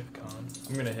save con?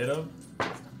 I'm gonna hit him.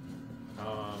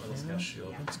 Let's cast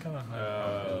shield. It's kind of high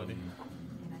probability.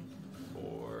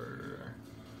 For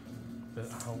But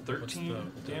how- what's 13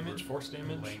 the damage, force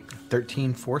damage. length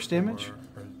 13 force damage?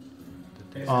 or the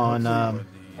damage On, or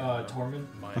the,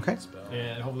 Torment. mind Okay. spell?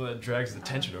 And hopefully that drags the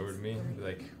tension over to me. Be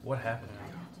like, what happened?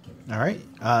 All right.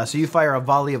 So you fire a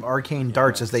volley of arcane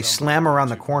darts as they slam around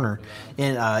the corner,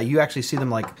 and you actually see them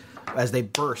like as they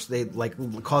burst. They like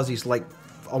cause these like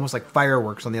almost like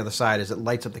fireworks on the other side as it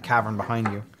lights up the cavern behind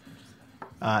you.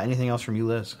 Anything else from you,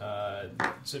 Liz?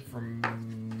 That's it from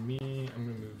me. I'm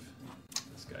going to move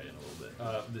this guy in a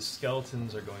little bit. The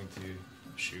skeletons are going to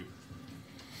shoot.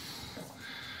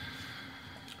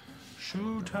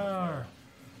 Shoot her.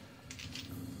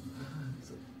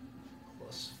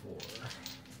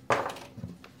 +4.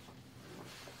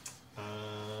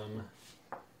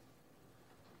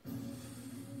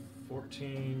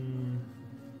 14,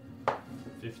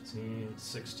 15,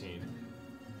 16.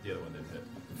 The other one didn't hit,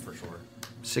 for sure.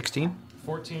 16?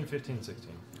 14, 15,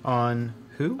 16. On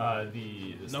who?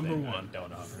 This Number thing, one. I don't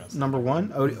know how to pronounce Number that. 1?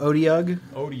 Odiug?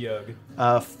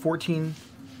 Odiug. 14.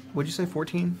 What'd you say,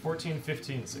 14? 14,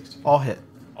 15, 16. All hit.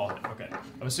 All hit. Okay.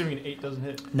 I'm assuming an 8 doesn't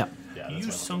hit? No. Yeah, that's You what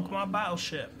I'm sunk going my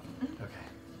battleship. with. Okay.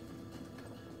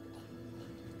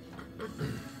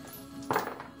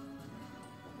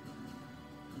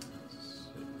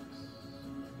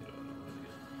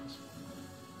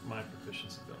 My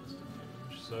proficiency bonus to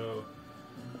damage. So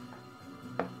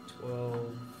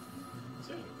 12. That's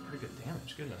actually pretty good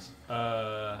damage. Goodness.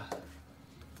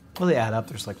 Well, they add up.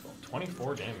 There's like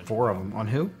 24 damage. 4 of them. On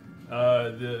who?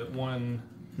 The one.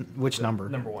 Which number?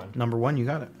 Number 1. Number 1, you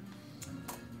got it.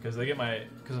 Because I'm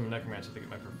a necromancer, they get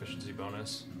my proficiency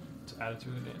bonus to add it to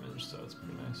the damage. So it's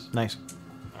pretty nice. Nice.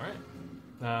 All right.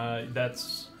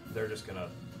 They're just gonna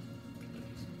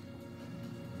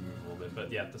move a little bit,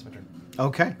 but yeah, that's my turn.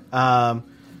 Okay.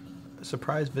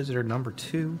 Surprise visitor number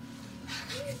 2.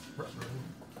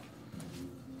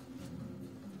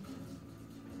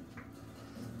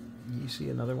 You see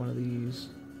another one of these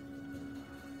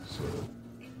sort of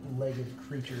legged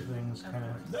creature things kind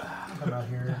of come out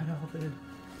here.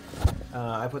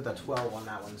 I put that 12 on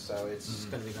that one, so it's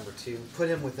going to be number 2. Put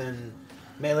him within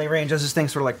melee range as this thing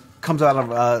sort of like comes out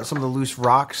of some of the loose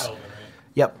rocks. Elven,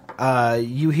 right? Yep.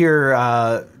 You hear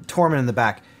Tormund in the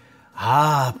back.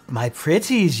 Ah, my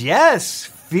pretties, yes,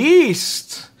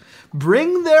 feast.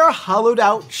 Bring their hollowed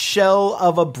out shell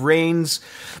of a brains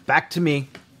back to me.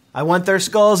 I want their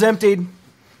skulls emptied.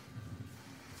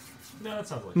 No, that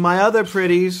sounds like My other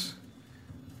pretties,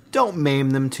 don't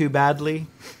maim them too badly.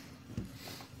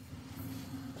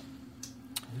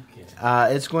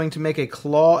 okay. It's going to make a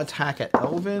claw attack at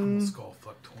Elvin. Skull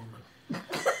fuck Torment.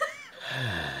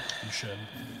 You should.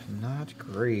 Not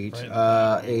great.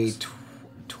 Right. A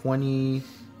 20.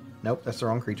 Nope, that's the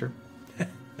wrong creature.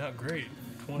 Not great.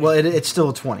 20. Well, it's still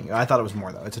a 20. I thought it was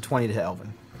more, though. It's a 20 to hit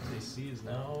Elvin. AC is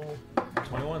now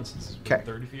 21 since it's Okay.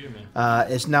 within 30 feet of me.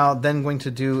 It's now then going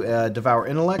to do Devour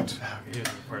Intellect. Okay,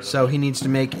 part of So that. he needs to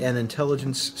make an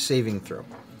intelligence saving throw.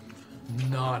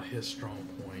 Not his strong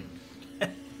point.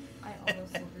 I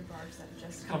almost silver barbs that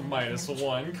just Come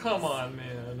 -1. Come on,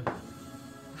 man.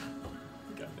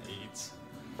 We got an 8.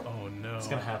 Oh no. It's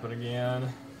gonna happen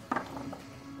again.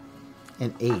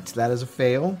 An 8. That is a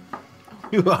fail.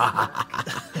 He's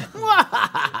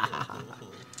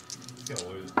gonna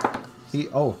lose.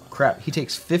 Oh, crap. He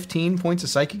takes 15 points of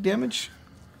psychic damage?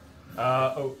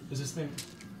 Is this thing?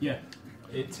 Yeah.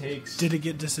 It takes. Did it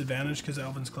get disadvantaged because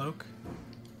Elvin's cloak?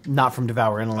 Not from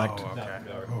Devour Intellect. Oh, No, okay.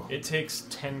 no. It takes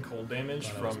 10 cold damage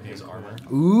from his armor.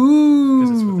 Ooh.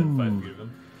 Because it's within 5 feet of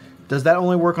him. Does that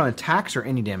only work on attacks or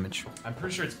any damage? I'm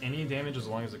pretty sure it's any damage as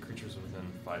long as the creature's within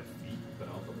 5 feet, but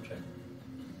I'll double check.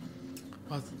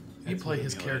 Well, you It's play with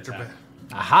his a melee character attack. better.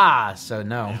 Aha! So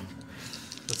no.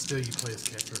 But still, you play his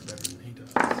character better than he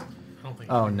does. I don't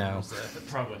think Oh, anyone no. knows that.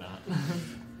 Probably not.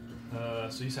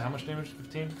 So you said how much damage?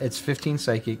 15? It's 15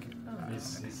 psychic.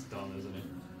 He's dumb, isn't he?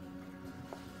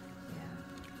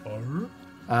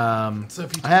 So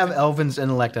if you I have Elvin's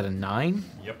Intellect at a 9.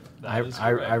 Yep. I, that is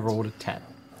I correct. rolled a 10.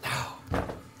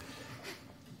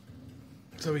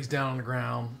 So he's down on the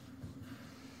ground.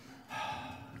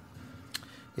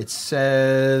 It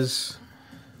says,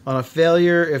 on a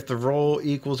failure, if the roll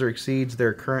equals or exceeds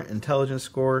their current intelligence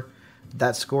score,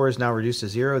 that score is now reduced to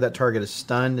 0. That target is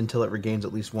stunned until it regains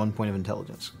at least 1 point of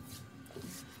intelligence.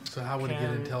 So how would he get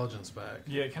Can- intelligence back?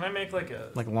 Yeah, can I make like a.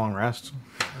 Like a long rest.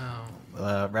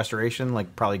 Oh. Restoration,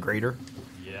 like probably greater.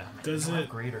 Yeah. Does I don't it- have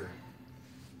greater?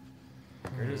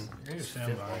 Greater's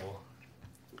Stand fifth by. level.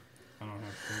 I don't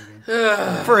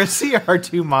have to. For a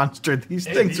CR2 monster, these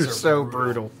Hey, things these are so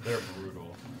brutal. They're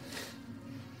brutal.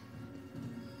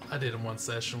 I did in one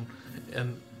session,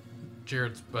 and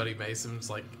Jared's buddy Mason was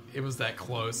like, it was that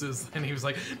close, and he was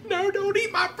like, "No, don't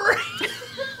eat my brain."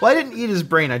 Well, I didn't eat his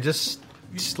brain. I just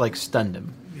like stunned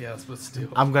him. Yes, but still.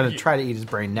 I'm gonna try to eat his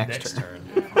brain next Next turn.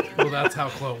 turn. Well, that's how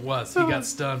close it was. He got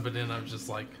stunned, but then I was just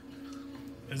like,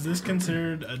 Is this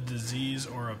considered a disease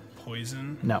or a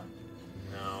poison? No.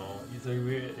 No.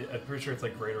 I'm pretty sure it's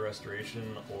like greater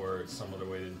restoration or some other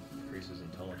way to increase his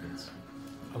intelligence.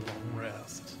 a long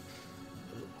rest.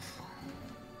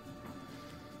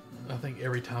 I think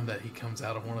every time that he comes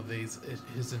out of one of these,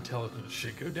 his intelligence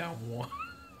should go down 1.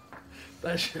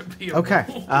 That should be a Okay.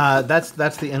 roll. That's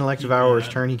the intellect of ours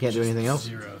turn. He can't do anything else.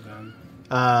 0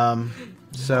 then.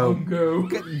 So Go.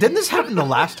 didn't this happen the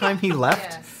last time he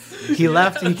left? Yes. He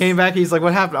left. He came back. He's like,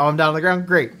 "What happened? Oh, I'm down on the ground.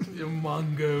 Great."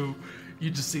 Mongo. You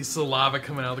just see saliva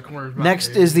coming out of the corner of his mouth. Next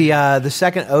is the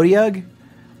second Odiug.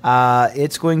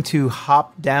 It's going to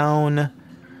hop down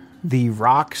the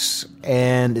rocks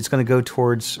and it's going to go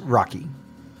towards Rocky.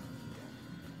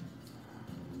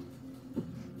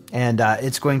 And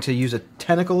it's going to use a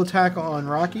tentacle attack on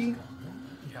Rocky.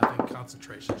 Yeah, I think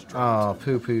concentration's dropped. Oh,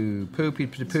 poo-poo.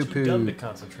 Too dumb to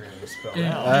concentrate on the spell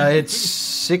now. It's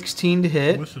 16 to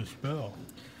hit. What's the spell?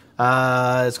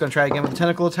 It's going to try again with the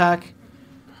tentacle attack.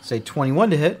 Say 21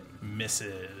 to hit.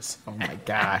 Misses. Oh my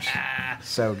gosh.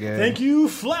 So good. Thank you,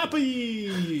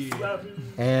 Flappy.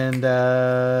 And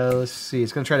let's see.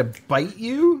 It's going to try to bite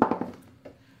you.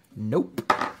 Nope.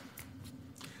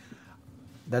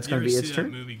 That's going to be its That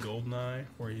turn. movie Goldeneye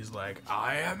where he's like,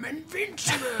 "I am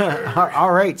invincible."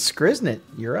 All right, Skriznet,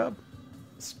 you're up.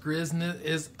 Skriznet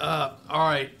is up. All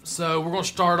right, so we're going to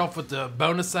start off with the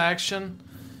bonus action,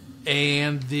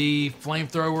 and the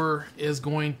flamethrower is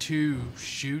going to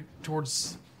shoot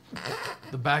towards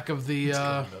the back of the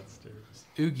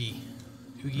Oogie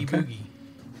Boogie.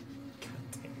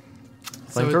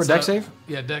 Flamethrower, it's, dex save?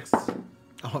 Yeah, dex.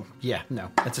 Oh, yeah, no.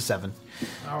 That's a 7.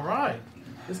 All right.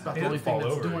 This is about He the only didn't thing fall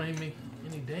that's over. doing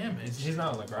any damage. He's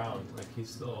not on the ground. Like he's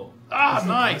still. Ah,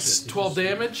 nice. 12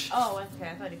 damage. Oh, okay.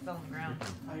 I thought he fell on the ground.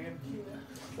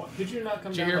 What, could you not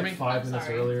come Did you down hear like me? 5 I'm minutes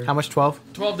sorry. earlier? How much? 12?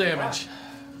 12 damage.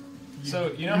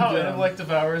 So you know how intellect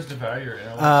devours devour your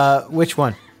intellect. Which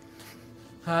one?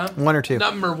 Huh? 1 or 2?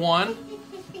 Number 1. What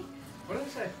did I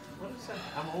say? What did I say?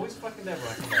 I'm always fucking dead when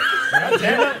I come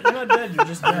back. You're not dead. You're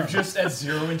just You're dead. just at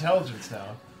 0 intelligence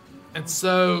now. And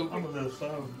so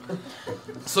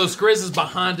Skriz is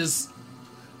behind his.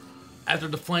 After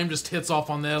the flame just hits off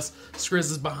on this, Skriz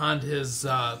is behind his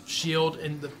shield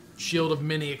and the shield of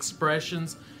many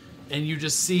expressions, and you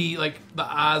just see like the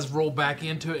eyes roll back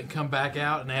into it and come back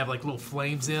out, and they have like little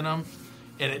flames in them,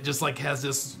 and it just like has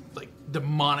this like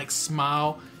demonic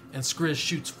smile, and Skriz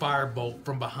shoots firebolt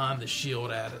from behind the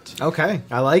shield at it. Okay,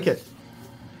 I like it.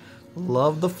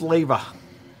 Love the flavor.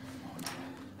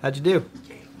 How'd you do?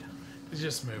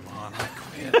 Just move on. I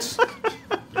quit.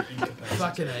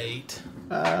 Fucking 8.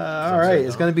 All right,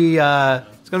 it's gonna be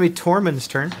Tormund's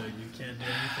turn. So you can't do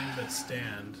anything but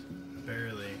stand,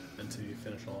 barely, until you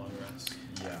finish a long rest.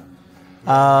 Yeah.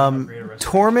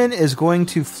 Tormund is going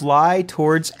to fly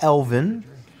towards Elvin.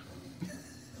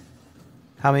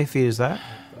 How many feet is that?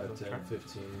 5, 10,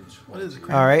 15, 20. What is it?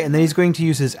 All right, and then he's going to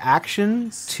use his action Or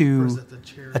is to it the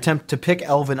cherry? attempt to pick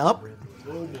Elvin up.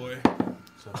 Oh boy.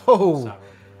 Oh,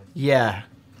 yeah.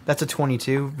 That's a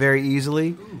 22, very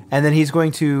easily. And then he's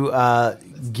going to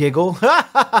giggle.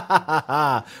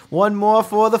 One more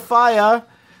for the fire.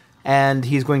 And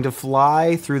he's going to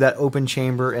fly through that open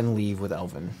chamber and leave with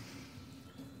Elvin.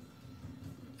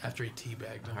 After he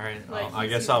teabagged him. All right. Like, I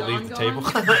he's guess I'll gone, leave the gone?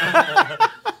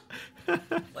 table.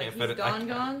 Like fit he's it- I-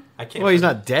 gone. I can't. Well, he's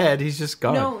not dead. He's just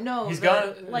gone. No, He's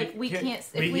but, gone. Like we can't.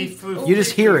 If he we flew- You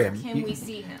just hear him. Can we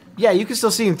see him? Yeah, you can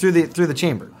still see him through the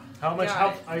chamber. How much? Got How?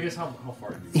 it. I guess how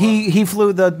far? Did he He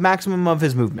flew the maximum of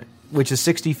his movement, which is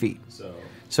 60 feet. So.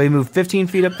 So he moved 15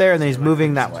 feet up there, and then he's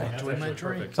moving that way. That's actually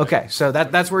perfect. Okay, so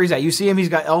that's where he's at. You see him; he's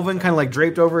got Elvin kind of like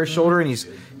draped over his shoulder, and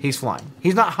he's flying.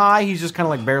 He's not high; he's just kind of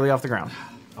like barely off the ground.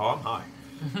 Oh, I'm high.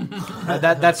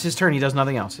 That's his turn. He does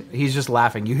nothing else. He's just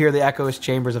laughing. You hear the echoous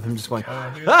chambers of him just going.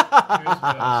 Here's this.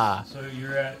 So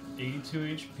you're at 82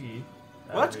 HP.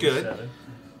 Well, that's good. 87.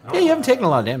 Yeah, you haven't taken a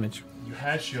lot of damage. You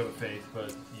had show of faith,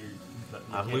 but you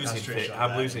I'm can't losing concentrate faith. on I'm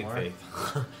that losing anymore.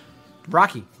 faith.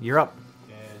 Rocky, you're up.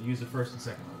 And use the first and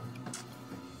second level.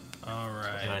 All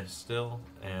And I right. still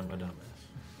am a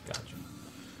dumbass. Gotcha.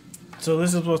 So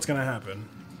this is what's gonna happen.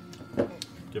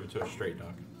 Give it to a straight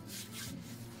dog.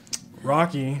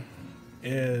 Rocky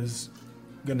is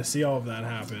gonna see all of that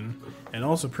happen, and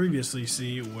also previously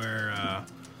see where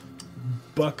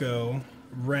Bucko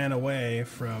ran away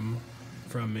from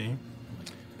me.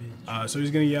 So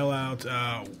he's gonna yell out,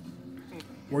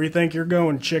 "Where you think you're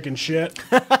going, chicken shit?"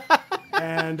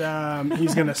 And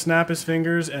he's gonna snap his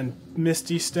fingers and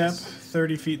misty step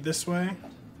 30 feet this way,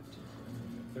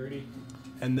 30.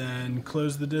 and then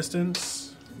close the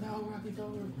distance. No, Rocky,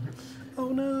 don't. Oh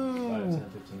 5, no! 10,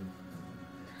 15.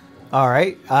 All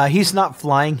right. He's not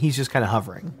flying. He's just kind of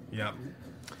hovering. Yep.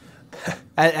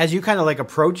 As you kind of like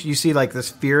approach, you see like this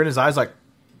fear in his eyes. Like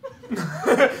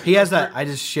he has that "I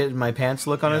just shit in my pants"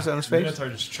 look on his face. Minotaur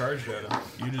just charged at him.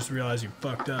 You just realize you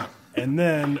fucked up. And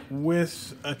then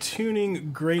with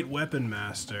attuning Great Weapon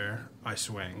Master, I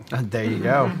swing. There you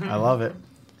go. I love it.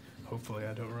 Hopefully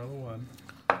I don't roll a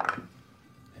 1.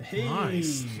 Hey.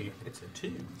 Nice. It's a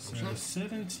 2. So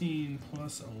 17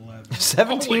 plus 11.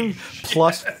 17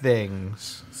 plus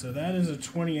things. So that is a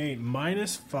 28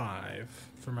 minus 5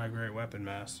 for my Great Weapon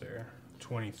Master.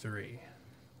 23.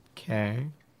 Okay.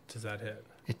 Does that hit?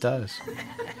 It does.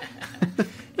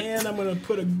 And I'm going to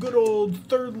put a good old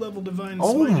 3rd level Divine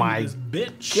Oh Smite my into this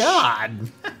bitch.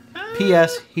 God.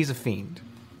 P.S. He's a fiend.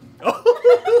 I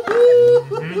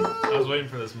was waiting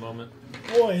for this moment.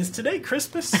 Boy, is today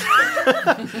Christmas?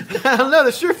 I don't know.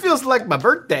 This sure feels like my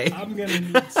birthday. I'm going to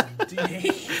need some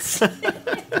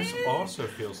D8s. This also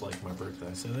feels like my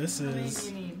birthday. So this many is do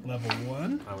you need? level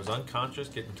 1. I was unconscious,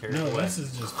 getting carried No, away. this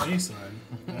is just baseline.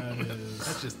 That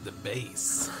That's just the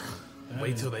base. is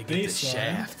Wait till they get the baseline.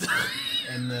 shaft.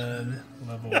 And then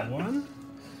level 1,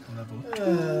 level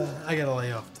 2, I gotta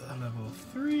lay off level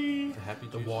 3. The happy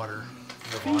the juice. water.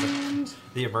 The water.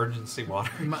 The emergency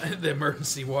water. The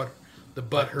emergency water. The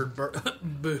butthurt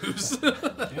booze.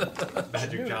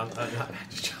 Magic Johnson. Not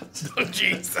Magic Johnson. Oh,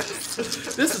 Jesus.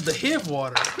 This is the HIV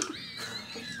water.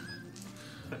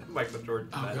 Michael Jordan.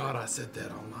 Oh, God, I said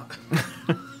that all night.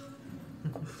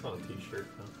 It's on a t-shirt.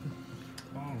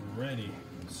 Huh? Alrighty.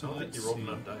 So I think let's you rolled see.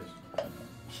 enough dice.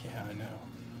 Yeah, I know.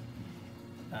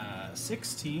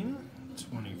 16,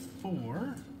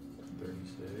 24.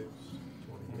 36,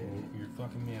 Oh, 28. you're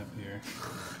fucking me up here.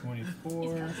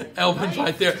 24. Elvin's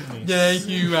right there. Thank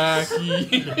you,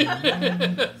 Aki.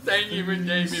 Thank you for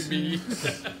naming me.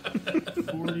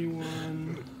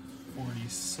 41,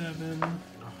 47,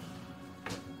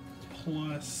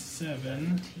 plus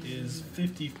 7 is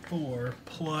 54,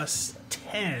 plus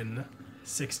 10,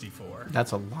 64.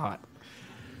 That's a lot.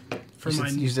 For You my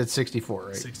said, you said 64,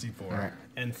 right? 64. All right.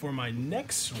 And for my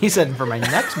next He said for my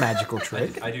next magical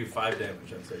trick. I do 5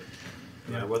 damage, that's it.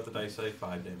 No matter Yeah. what the dice say,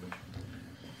 5 damage.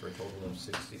 For a total of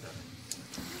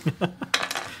 69.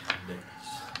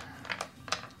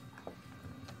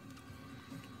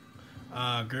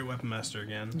 Great Weapon Master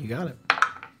again. You got it.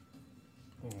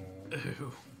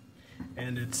 Ooh.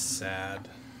 And it's sad.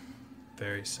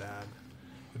 Very sad.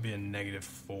 It would be a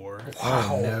 -4.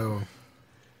 Oh, no.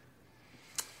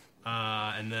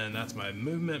 And then that's my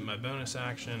movement, my bonus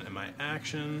action, and my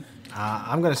action.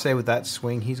 I'm going to say with that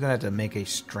swing, he's going to have to make a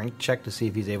strength check to see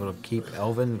if he's able to keep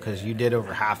Elvin, because you did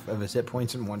over half of his hit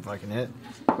points in one fucking hit.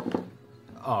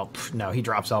 Oh, no, he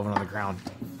drops Elvin on the ground.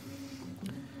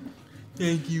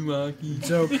 Thank you, Aki.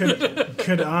 So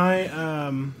could I,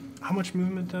 how much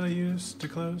movement did I use to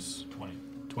close? 20.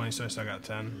 20, so I still got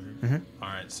 10. Mm-hmm.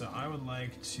 Alright, so I would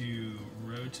like to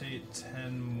rotate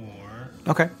 10 more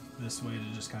Okay. this way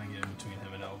to just kind of get in between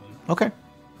him and Elvin. Okay.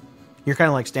 You're kind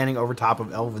of like standing over top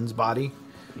of Elvin's body,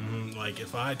 Like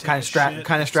if I take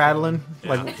kind of straddling. Yeah.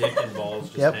 Like, Dick and balls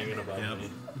just Yep. hanging above Yep. me.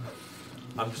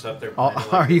 I'm just up there. all,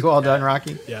 playing like are you all this done, cat.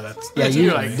 Rocky? Yeah, that's Yeah, that's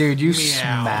you, good. dude, you Meow.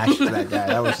 smashed that guy.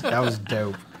 That was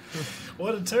dope.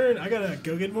 What a turn! I gotta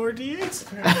go get more D8s.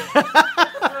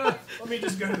 Let me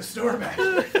just go to the store back.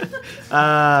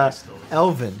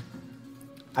 Elvin,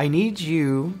 I need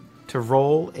you to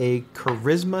roll a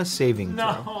charisma saving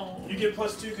throw. No. You get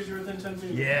 +2 because you're within 10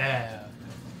 feet. Yeah.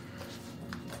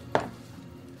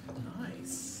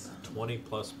 Nice. 20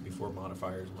 plus before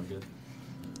modifiers. Am I good?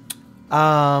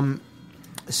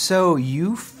 So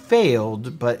you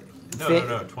failed, but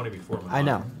No. 20 before modifier. I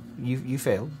know you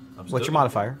failed. I'm What's still your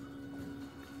modifier?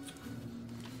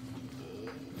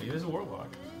 He is a warlock.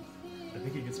 I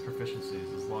think he gets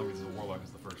proficiencies as long as the warlock is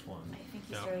the first one. I think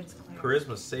he Yeah. started as cleric.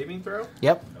 Charisma saving throw?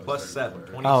 Yep. Plus 7.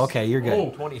 20, Oh, okay, you're good.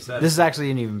 Oh, 27. This is actually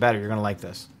even better. You're gonna like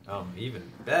this. Even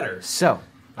better. So,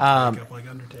 Wake up like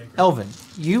Undertaker. Elvin,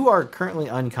 you are currently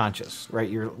unconscious, right?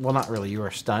 Well, not really. You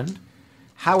are stunned.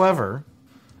 However,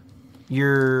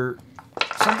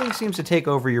 something seems to take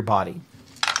over your body.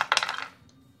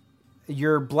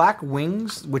 Your black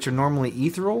wings, which are normally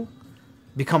ethereal,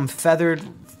 become feathered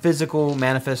physical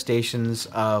manifestations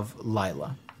of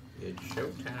Lila. It's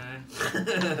showtime.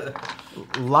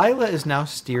 Lila is now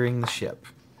steering the ship.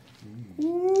 He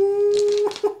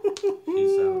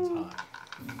sounds hot.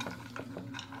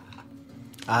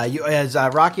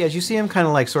 Rocky, as you see him kind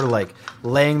of like sort of like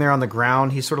laying there on the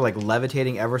ground, he's sort of like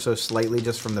levitating ever so slightly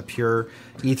just from the pure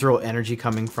ethereal energy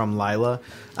coming from Lila.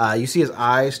 You see his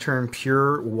eyes turn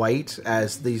pure white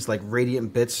as these like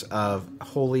radiant bits of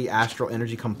holy astral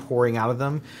energy come pouring out of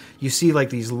them. You see like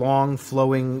these long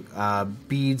flowing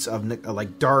beads of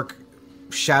like dark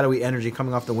shadowy energy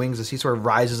coming off the wings as he sort of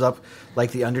rises up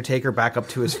like the Undertaker back up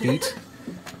to his feet.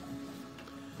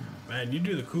 Man, you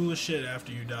do the coolest shit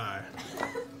after you die.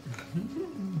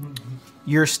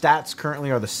 Your stats currently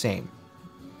are the same,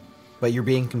 but you're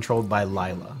being controlled by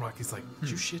Lila. Rocky's like, did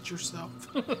you shit yourself?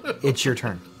 It's your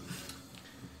turn.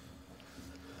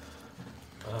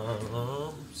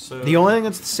 So The only thing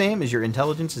that's the same is your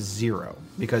intelligence is 0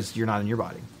 because you're not in your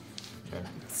body. Okay.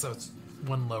 So it's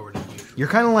one lower than usual. You're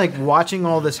kind of like watching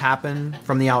all this happen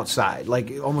from the outside, like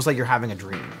almost like you're having a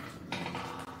dream. It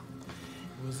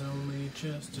was only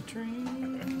just a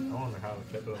dream. I wonder how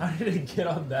it kept up. How did it get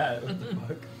on that? What the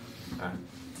fuck? Alright.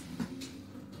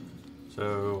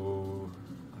 So,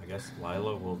 I guess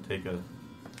Lila will take a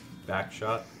back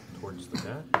shot towards the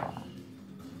guy.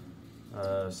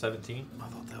 17. I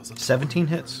thought that was a 17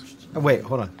 hits. Oh, wait,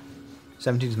 hold on.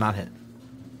 17 does not hit.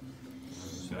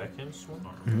 Second swing.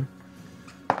 Mm-hmm.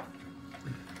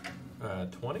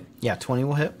 20. Yeah, 20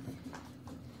 will hit.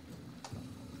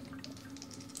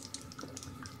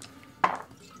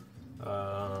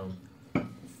 Um,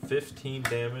 15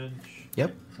 damage.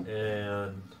 Yep.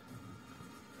 And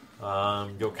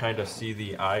you'll kind of see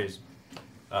the eyes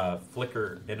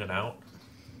flicker in and out.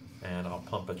 And I'll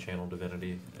pump a channel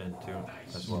divinity into it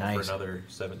as well Nice. for another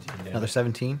 17 damage. Another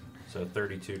 17. So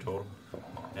 32 total.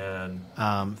 And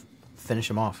Finish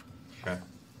him off. okay.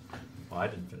 Well, I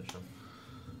didn't finish them.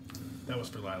 That was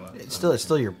for Lila. It's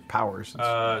still your powers.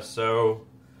 So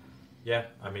yeah,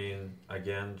 I mean,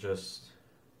 again, just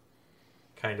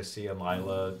kind of seeing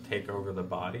Lila take over the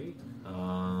body.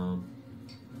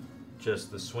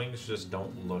 Just the swings just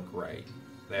don't look right.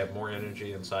 They have more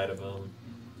energy inside of them.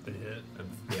 They hit.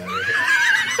 Yeah, they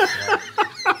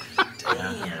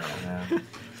hit.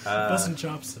 Yeah. Busting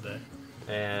chops today.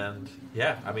 And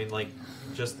yeah, I mean, like,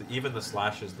 just even the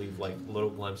slashes leave like little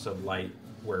glimpse of light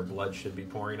where blood should be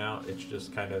pouring out. It's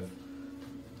just kind of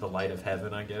the light of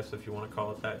heaven, I guess, if you want to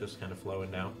call it that, just kind of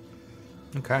flowing down.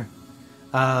 Okay.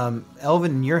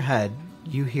 Elvin, in your head,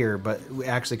 you hear, but it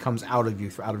actually comes out of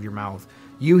you, out of your mouth.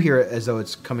 You hear it as though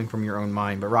it's coming from your own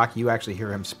mind, but Rocky, you actually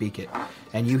hear him speak it.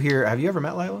 And you hear, have you ever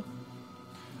met Lila?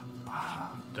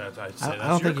 I'd say I that's don't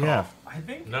your think you call. have. I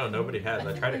think. No, nobody has.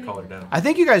 I tried to call her down. I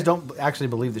think you guys don't actually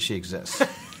believe that she exists.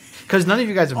 Because none of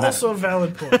you guys have met Also a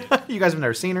valid point. You guys have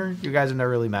never seen her. You guys have never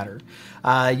really met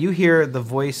her. You hear the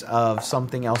voice of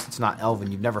something else that's not Elvin.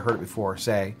 You've never heard it before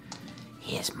say,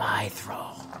 "He is my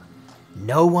thrall.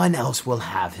 No one else will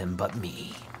have him but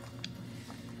me."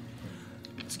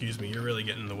 Excuse me, you're really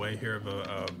getting in the way here of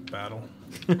a battle.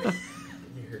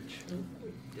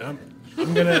 I'm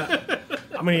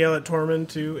gonna yell at Tormund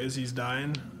too as he's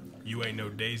dying. You ain't no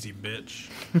Daisy, bitch.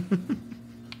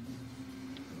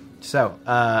 So,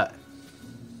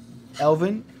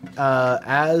 Elvin,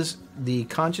 as the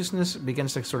consciousness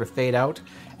begins to sort of fade out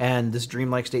and this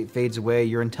dreamlike state fades away,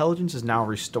 your intelligence is now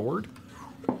restored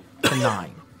to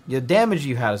 9. The damage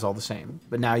you had is all the same,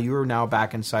 but now you are now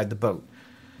back inside the boat.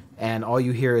 And all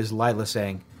you hear is Lila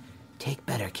saying, "Take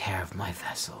better care of my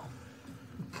vessel."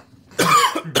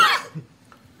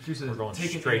 She says, We're going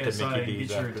 "Take an straight to ASI Mickey and D's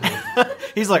get your after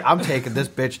He's like, "I'm taking this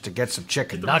bitch to get some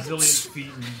chicken the nuggets."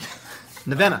 resilient feet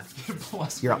Navenna, and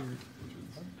plus you're up.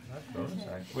 bonus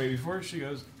action. Wait, before she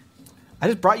goes, I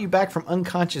just brought you back from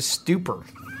unconscious stupor.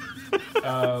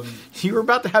 um, You were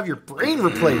about to have your brain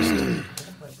replaced.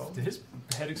 did his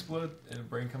head explode and a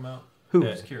brain come out? Who?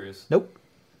 I was curious. Nope.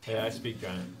 Yeah, I speak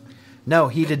giant. No,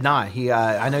 he did not. He,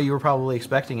 I know you were probably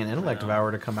expecting an intellect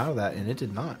devour to come out of that, and it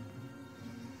did not.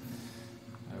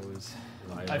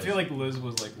 I feel like Liz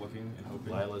was like looking and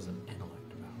hoping. Lila's an intellect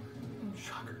devourer.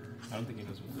 Shocker. I don't think he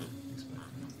knows what to expect.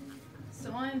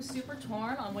 So I'm super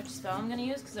torn on which spell I'm going to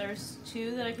use because there's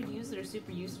 2 that I could use that are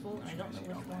super useful, and I don't know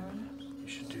which one. You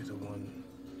should do the one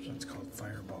that's called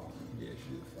Fireball. Yeah,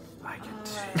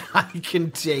 I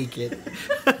can take it.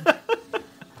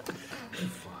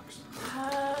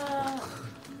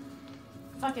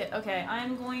 Fuck it. Okay,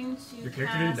 I'm going to. Your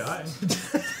character didn't die.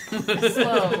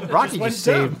 Slow. Rocky went just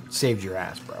down. saved your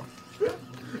ass, bro.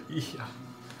 Yeah.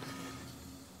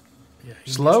 Yeah,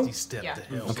 he Slow? misty stepped Yeah. to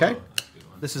hell. Okay.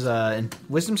 This is a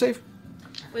wisdom save.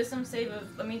 Wisdom save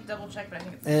of. Let me double check, but I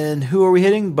think it's And who are we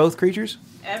hitting? Both creatures?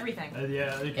 everything.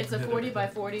 Yeah. I think It's a 40 by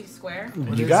 40 square.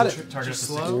 You got it. Target Just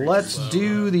the slow? Let's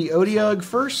do the Odiug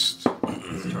first.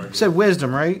 You said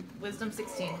wisdom, right? Wisdom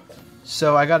 16.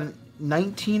 So I got a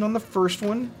 19 on the first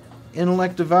one.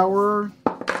 Intellect Devourer.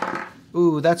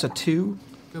 Ooh, that's a 2.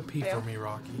 Go pee Fail. for me,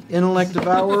 Rocky. Intellect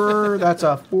Devourer, that's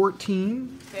a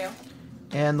 14. Fail.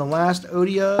 And the last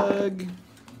Odiug,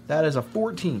 that is a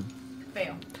 14.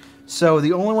 Fail. So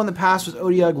the only one that passed was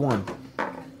Odiug 1.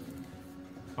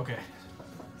 Okay.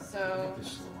 So.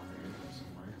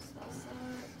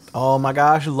 Oh my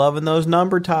gosh, loving those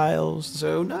number tiles.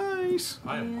 So nice.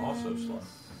 I am also slow.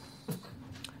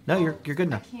 No, you're good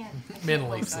now. I can't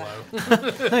Mentally look slow.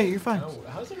 that. No, you're fine. Oh,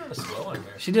 how's there not a spell on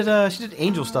there? She did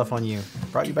angel stuff on you.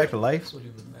 Brought you back to life. This will do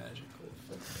the magical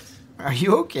effects. Are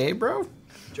you okay, bro?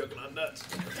 Joking on nuts.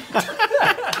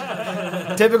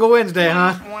 Typical Wednesday,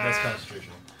 huh? That's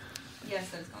concentration. Yes,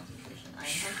 that's concentration. I am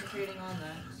concentrating on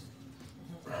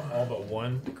that. All but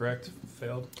one, correct?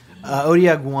 Failed.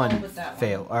 Odiag won. All but that one.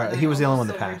 Fail. All right, And he then was the only one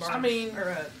also that silver passed. barbs, I mean,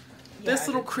 or This I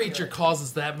little did creature do it.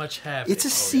 causes that much havoc. It's a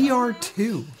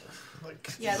CR2.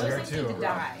 Yeah, those things need to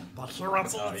die.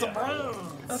 Yeah.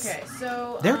 Okay,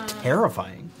 so They're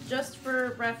terrifying. just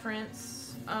for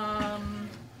reference,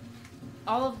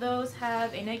 all of those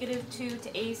have a -2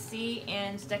 to AC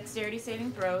and dexterity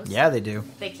saving throws. Yeah, they do.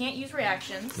 They can't use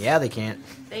reactions. Yeah, they can't.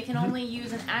 They can only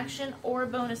use an action or a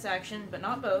bonus action, but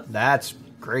not both. That's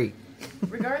great.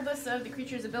 Regardless of the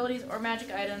creature's abilities or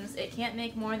magic items, it can't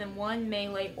make more than one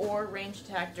melee or ranged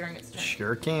attack during its turn.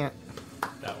 Sure can't.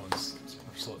 That one's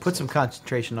slow. Put some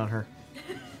concentration on her.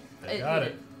 They got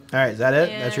it. All right, is that it?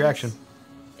 That's your And action.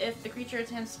 If the creature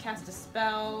attempts to cast a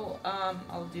spell,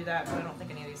 I'll do that, but I don't think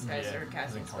any of these guys are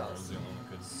casting spells.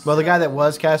 Well, the guy that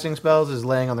was casting spells is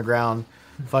laying on the ground,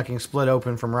 fucking split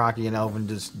open from Rocky and Elvin,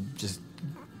 just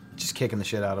kicking the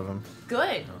shit out of him.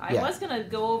 Good. I Yeah. was gonna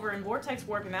go over and vortex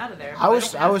warp him out of there. I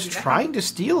was don't have to trying to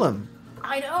steal him. now.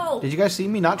 I know. Did you guys see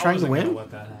me not trying to win? Let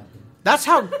that happen. That's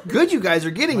how good you guys are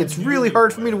getting. It's really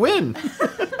hard for me to win.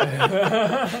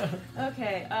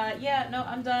 Okay. Yeah. No,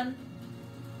 I'm done.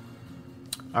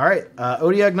 All right,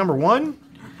 Odiag number 1.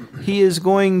 He is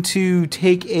going to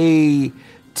take a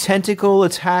tentacle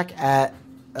attack at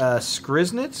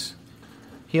Skriznitz.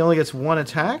 He only gets 1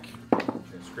 attack.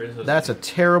 That's a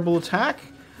terrible attack.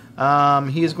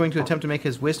 He is going to attempt to make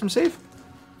his wisdom save.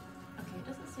 Okay. It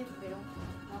doesn't say that they don't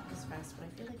walk as fast, but I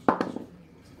feel like she should be able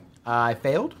to. I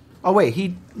failed. Oh wait,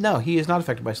 he is not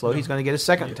affected by slow. He's going to get his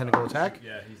second tentacle attack.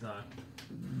 Yeah, he's not.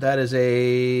 That is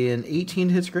an 18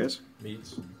 to hit Skriz.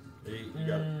 Meets. You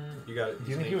got it. You got it.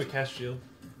 Do you think he would cast shield?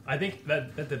 I think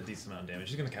that did a decent amount of damage.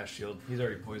 He's gonna cast shield. He's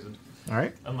already poisoned. All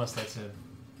right. Unless that's him.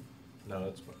 No,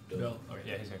 that's Bill. Bill. Okay,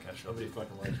 yeah, he's gonna cast shield. Nobody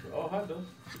fucking likes Bill. Oh, hi, Bill.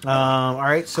 All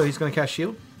right. So he's going to cast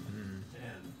shield. And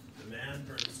the man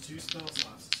burns 2 spell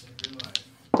slots to save your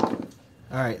life.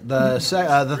 All right.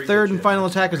 The third and final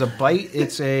attack is a bite.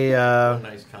 It's a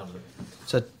Nice counter.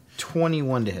 it's a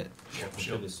 21 to hit.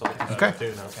 Shield. Okay.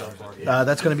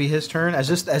 That's going to be his turn. As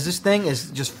this thing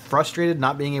is just frustrated,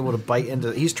 not being able to bite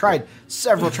into. He's tried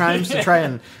several times to try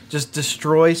and just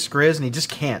destroy Skriz, and he just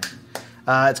can't.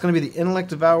 It's going to be the Intellect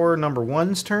Devourer number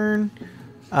 1's turn.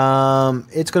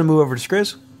 It's going to move over to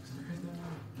Skriz.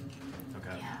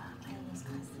 Okay. Yeah. I almost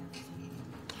cast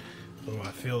that. Oh,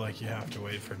 I feel like you have to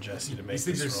wait for Jesse to make These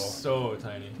things are this roll. so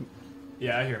tiny.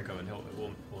 Yeah, I hear him coming.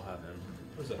 We'll have him.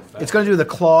 What is that? It's going to do the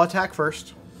claw attack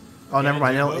first. Oh, Yeah, never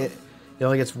mind. do It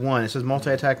only gets 1. It says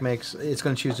multi-attack makes. It's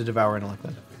going to choose to devour intellect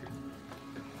then.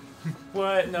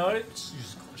 What? No,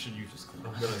 should you just?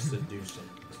 I'm gonna seduce him.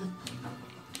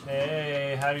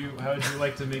 Hey, how would you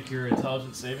like to make your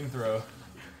intelligence saving throw?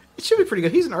 It should be pretty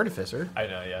good. He's an artificer. I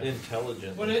know, yeah.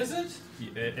 Intelligent. What is it?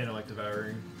 Intellect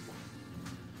devouring.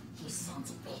 You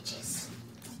sons of bitches.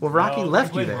 Well, Rocky Oh, left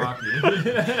you blame there. Rocky.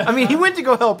 I mean, he went to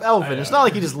go help Elvin. I It's know. not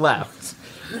like he just left.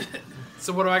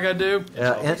 So what do I gotta do?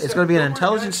 It's going to be an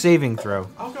intelligence saving throw.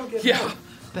 I'll go get Yeah,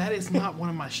 that is not one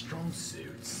of my strong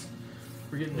suits.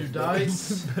 We're getting new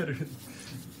dice.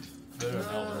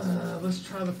 Let's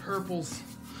try the purples.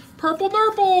 Purple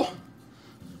nurple.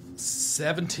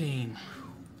 17.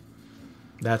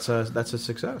 That's a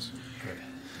success.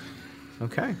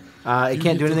 Okay. It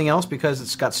can't do anything else because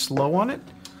it's got slow on it.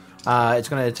 It's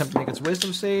going to attempt to make its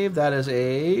wisdom save. That is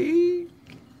a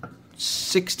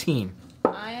 16.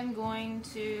 I am going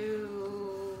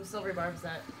to silver barbs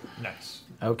that. Nice.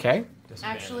 Okay.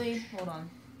 Disadvantage. Actually, hold on.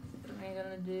 What am I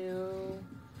gonna do?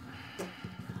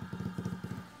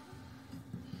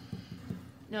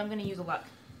 No, I'm gonna use a luck.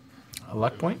 A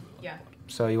luck point. Yeah.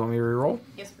 So you want me to reroll?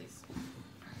 Yes, please.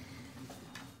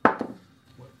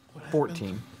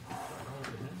 14.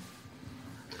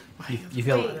 You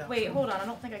feel Wait, hold on. I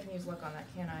don't think I can use luck on that,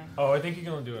 can I? Oh, I think you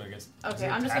can only do it against. Okay, is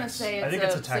it I'm just gonna attacks? say I think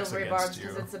it's it's a attacks silvery against barbs you.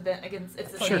 because it's a bit against.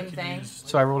 It's the Sure. same thing,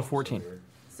 so I rolled a 14.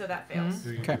 so that fails.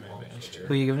 Who you Okay. give advantage to?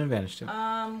 Who you give an advantage to?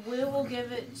 We will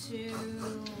give it to.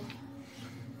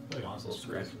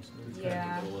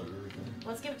 Yeah.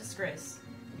 Let's give it to Skriz.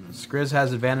 Skriz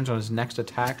has advantage on his next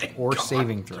attack or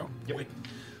saving throw. Yep.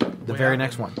 The very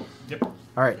next one. Yep. All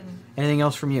right. Anything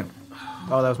else from you?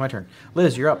 Oh, that was my turn.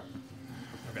 Liz, you're up.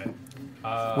 Okay.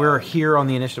 We're here on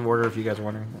the initiative order if you guys are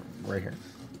wondering. Right here.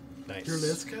 Nice. Your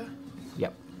Liska?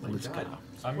 Yep. Let's go.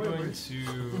 I'm going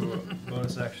to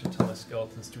bonus action tell my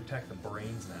skeletons to attack the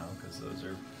brains now because those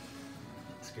are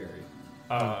scary.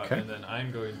 Okay. And then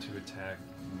I'm going to attack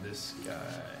this guy.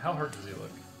 How hurt does he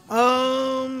look?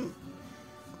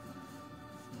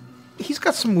 He's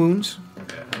got some wounds.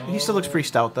 Okay. He still looks pretty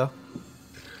stout, though.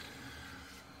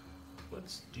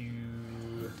 Let's do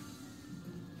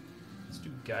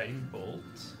guiding bolt,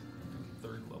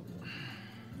 3rd level.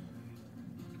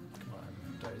 Come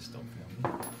on, dice, don't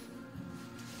fail me.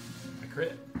 I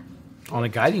crit. On a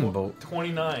guiding bolt.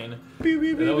 29.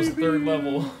 That was 3rd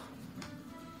level.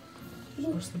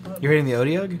 You're hitting the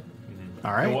Odiug?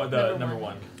 All right. The number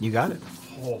 1. You got it.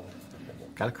 Oh,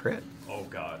 Got a crit. oh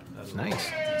God. That's Nice.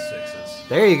 D6s.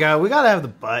 There you go. We gotta have the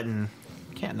button.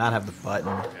 Can't not have the button.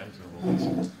 Okay, I'm just gonna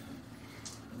roll this.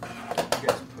 You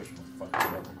guys push my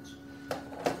fucking buttons.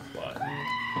 Button.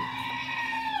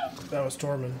 That was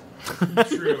Tormund.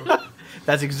 True.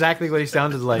 That's exactly what he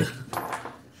sounded like.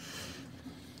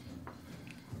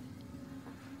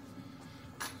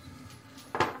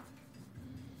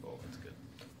 Oh, that's good.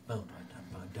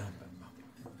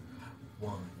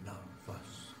 One of us.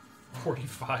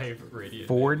 45 radiant.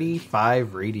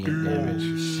 45 radiant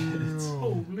damage.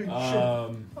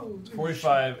 Holy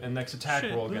 45, and next attack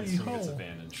Shit, roll against him holy gets hole.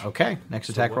 advantage. Okay, next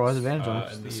attack roll has advantage on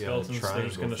it. And the the, skeletons, they're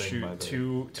just going to triangle thing by shoot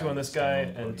the two on this guy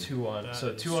and 2 on.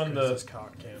 So 2 on the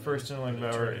first inland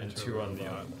devour and 2 on the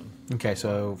other one. Okay,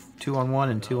 so 2 on 1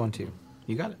 and 2 on 2.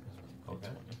 You got it. Okay.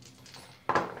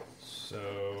 So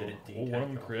Did it one of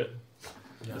them crit.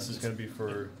 This is going to be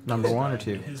for Number 1 or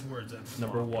 2? His words at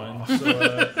number 1.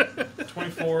 So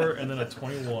 24 and then a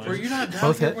 21. Were you not down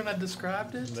Both here hit. when I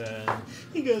described it? Then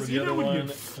He goes, For the you know other when you one,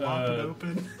 flop it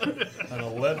open? an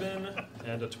 11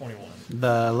 and a 21.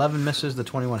 The 11 misses, the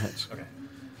 21 hits. Okay.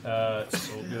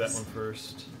 So we'll do that one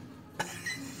first.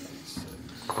 6.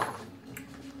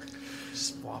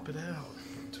 Swap it out.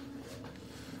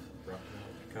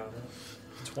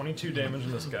 22 damage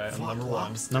on this guy on number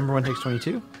 1. Number 1 takes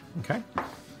 22. Okay.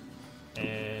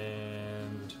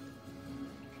 And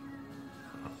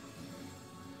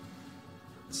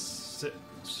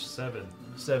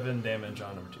 7 damage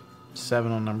on number 2.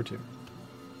 7 on number 2.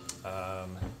 I'm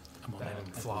on that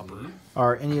flopper.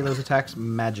 Are any of those attacks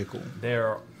magical? They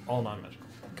are all non-magical.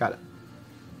 Got it.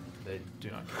 They do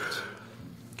not crit.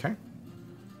 Okay.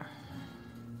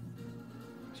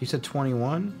 So you said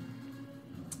 21?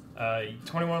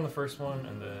 21 on the first one,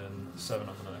 and then 7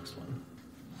 on the next one.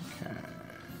 Okay.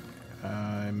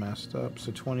 I messed up.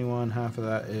 So 21, half of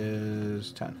that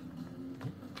is 10.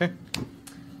 Okay.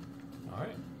 All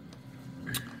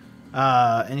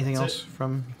right. Anything That's else it.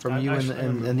 from I'm you actually gonna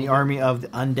and the move army of the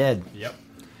undead? Yep.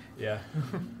 Yeah.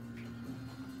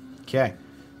 Okay.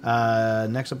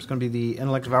 Next up is going to be the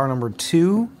Intellect Devour number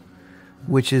 2,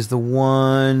 which is the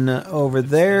one over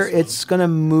there. this one. It's going to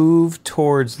move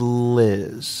towards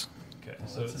Liz. Okay.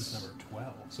 So it's number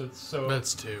 12. so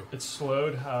That's 2. it's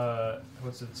slowed.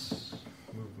 What's its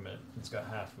movement? It's got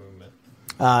half movement.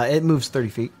 It moves 30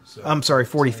 feet. So I'm sorry,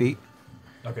 40 feet.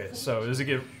 Okay. So does it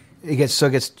get It gets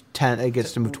 10. It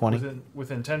gets to move 20.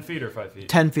 within 10 feet or 5 feet?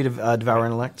 10 feet of Devour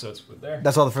Intellect. So it's there.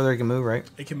 That's all the further it can move, right?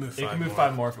 It can move 5 It can move more.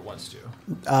 5 more if it wants to.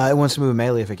 It wants to move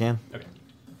melee if it can. Okay.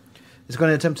 It's going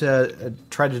to attempt to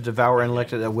try to devour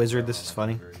intellect at a wizard. This is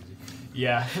funny.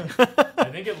 Yeah. I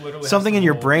think it literally has Something to in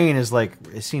your roll- brain is like,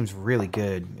 it seems really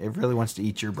good. It really wants to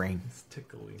eat your brain. It's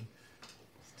tickling.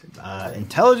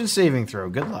 Intelligence saving throw.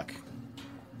 Good luck.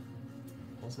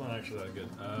 Well, it's not actually that good.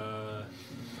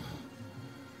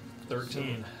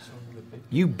 13.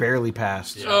 You barely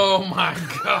passed. Yeah. Oh my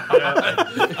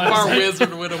god. Our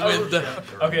wizard would have went down.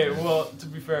 Okay, well, to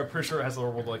be fair, I'm pretty sure it has to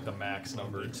roll like the max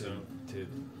number to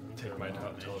take my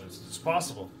intelligence. It's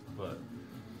possible, but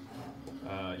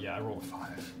yeah, I rolled a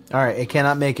 5. All right, it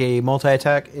cannot make a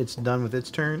multi-attack. It's done with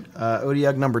its turn.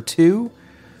 Odiug number 2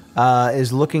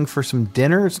 is looking for some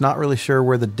dinner. It's not really sure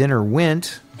where the dinner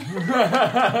went.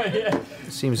 Yeah.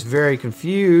 Seems very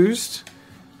confused.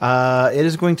 It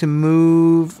is going to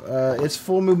move. Its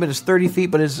full movement is 30 feet,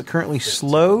 but it is currently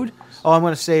slowed. Oh, I'm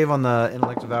going to save on the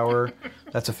Intellect Devourer.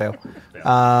 That's a fail.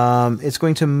 It's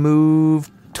going to move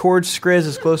towards Skriz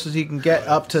as close as he can get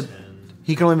up to.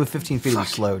 He can only move 15 feet if he's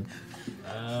slowed.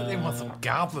 They want some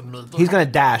goblin meat. He's going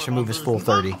to dash and move his full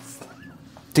 30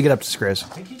 to get up to Skriz. I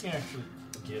think he can actually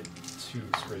get 2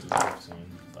 sprays of 15,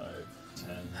 5, 10,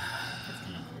 15.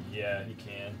 Yeah, he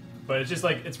can. But it's just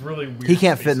like, it's really weird. He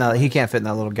can't fit in spacing. that. He can't fit in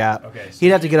that little gap. Okay, so He'd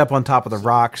have to get up on top of the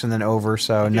rocks and then over.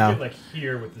 So He can no. get like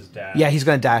here with his dash. Yeah, he's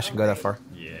going to dash and go that far.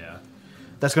 Yeah.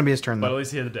 That's going to be his turn But at though.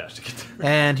 least he had the dash to get there.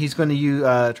 And he's going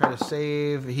to try to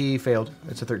save. He failed.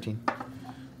 It's a 13.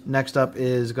 Next up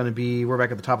is going to be, we're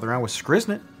back at the top of the round with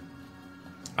Skriznet.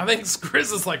 I think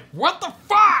Chris is like, what the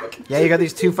fuck? Yeah, you got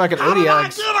these two fucking How did I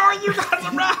Odiogs. get all you guys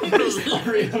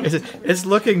around me? It's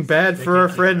looking bad for our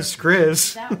friend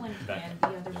Skriz. That one can, the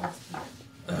other one's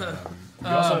cute. You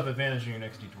also have advantage in your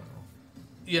next d20 roll.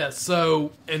 Yeah,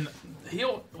 so, and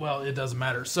well, it doesn't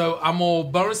matter. So I'm going to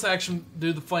bonus action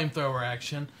do the flamethrower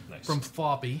action from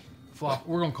Floppy.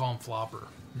 We're going to call him Flopper.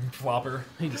 Flopper.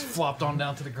 He just flopped on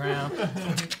down to the ground.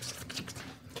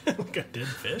 Like a dead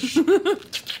fish.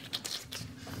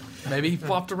 Maybe he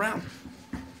flopped around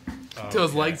until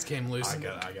his legs came loose. I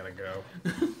gotta go.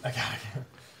 I got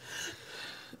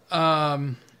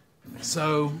it.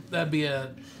 So that'd be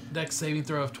a dex saving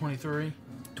throw of 23.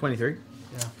 23.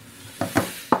 Yeah.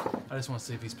 I just want to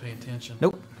see if he's paying attention.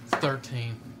 Nope. It's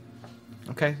 13.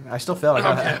 Okay, I still failed.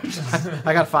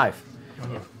 I got 5.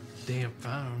 Damn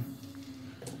phone.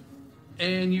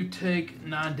 And you take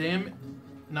 9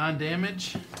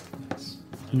 damage.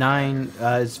 9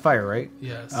 is fire, right?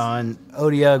 Yes. On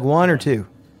Odiug 1 or 2?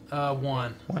 1.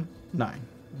 1? 9.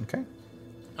 Okay.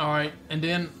 All right, and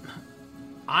then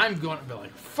I'm going to be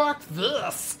like, fuck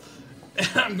this. And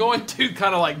I'm going to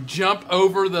kind of like jump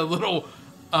over the little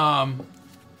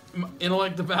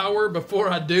intellect devourer. Before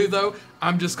I do, though,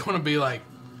 I'm just going to be like,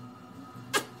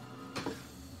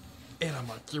 and I'm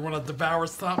like, you want to devour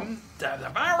something?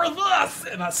 Devour this!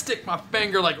 And I stick my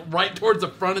finger like right towards the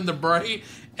front of the brain,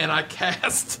 and I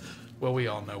cast. Well, we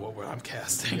all know what I'm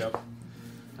casting. Yep.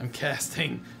 I'm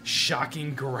casting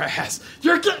Shocking Grass.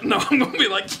 You're getting. No, I'm gonna be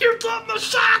like, you're getting the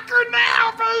shocker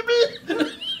now,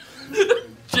 baby.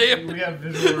 Jam. We have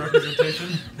visual representation.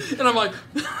 And I'm like,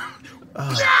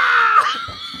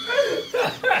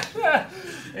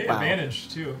 Hey, Wow.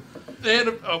 advantage too. and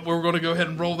we're gonna go ahead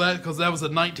and roll that because that was a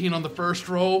 19 on the first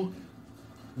roll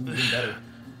Even better.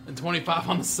 and 25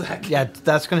 on the second. Yeah,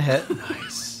 that's going to hit.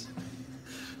 Nice.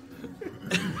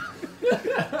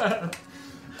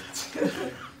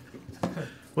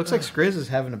 Looks like Skriz is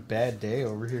having a bad day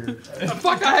over here.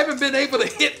 Fuck! I haven't been able to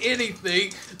hit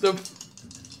anything.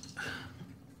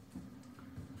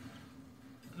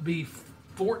 Be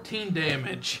 14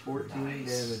 damage. 14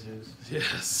 damages.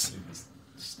 Yes.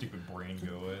 Stupid brain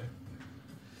go away.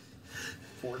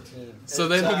 14. So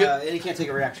then he'll get. And he can't take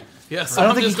a reaction. Yes. I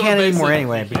don't I'm think he just gonna can anymore basically-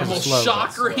 anyway I'm because gonna it's slow.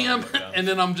 shocker him, and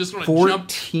then I'm just gonna jump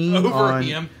 14 over on...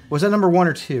 him. Was that number 1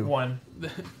 or 2? 1.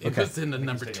 If it's in the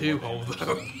number he's 2 taking hole, more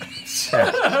though.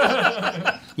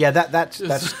 Yeah, that's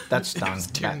stung. It's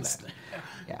too sting.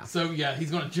 Yeah. So yeah, he's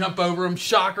gonna jump over him,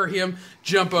 shocker him,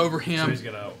 jump over So him. he's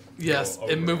gonna Yes, go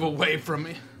and over move him. away from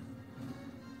me.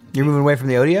 You're moving away from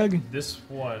the Odiug? This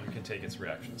one can take its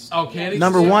reactions. Oh, can he?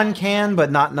 Number still? 1 can,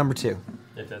 but not number 2.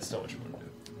 If that's still what you want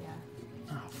to do.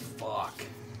 Yeah. Oh fuck.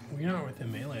 Well, you're not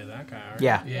within melee of that guy, right?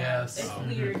 Yeah. Yes. It's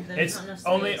weird that It's not enough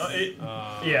only space.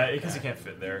 yeah, because he can't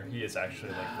fit there. He is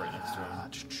actually like right next to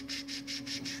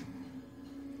him.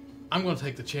 I'm gonna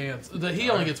take the chance. He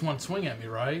only gets one swing at me,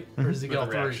 right? Or does he get all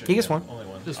With a three? reaction, He gets yeah, one. Only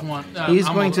one. Just one. He's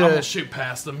I'm going gonna, I'm to- gonna shoot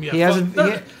past him. Yeah, he has fuck- a-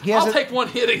 no, he has I'll a- take one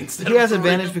hit instead. He has of three.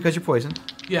 advantage because you're poisoned.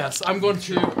 Yes, I'm going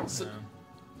to. So,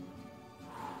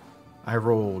 I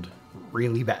rolled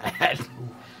really bad.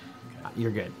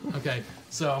 You're good. okay,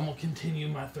 so I'm gonna continue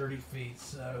my 30 feet.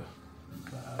 So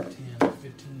 5, 10,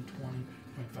 15, 20,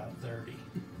 25, 30.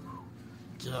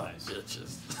 God,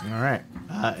 bitches. All right.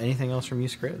 Anything else from you,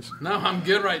 Skriz? No, I'm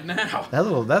good right now. That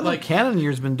little Like- cannon of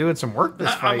yours been doing some work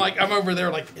this fight. I'm over there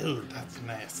like, ew, that's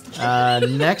nasty.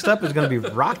 Next up is going to be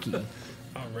Rocky.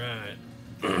 All right.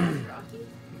 I'm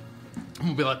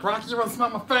gonna be like, Rocky, you wanna smell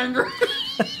my finger?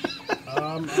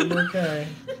 I'm okay.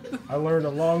 I learned a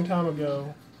long time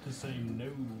ago to say no.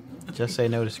 Just say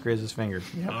no to Skriz's fingers.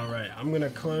 All right, I'm gonna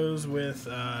close with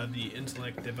the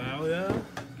intellect devourer,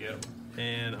 Yep.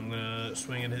 and I'm gonna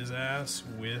swing at his ass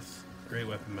with Great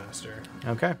Weapon Master.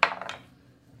 Okay.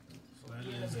 So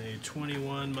that is a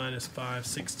 21 minus 5,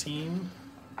 16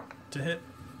 to hit.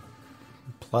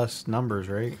 Plus numbers,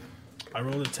 right? I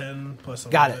rolled a 10 plus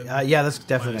 11. Got it. Yeah, that's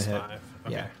definitely minus a hit. 5.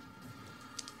 Okay. Yeah.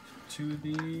 2 of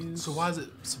these. So why does it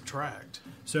subtract?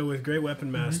 So with Great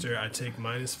Weapon Master, I take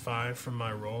minus 5 from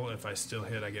my roll. If I still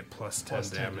hit, I get plus 10 Plus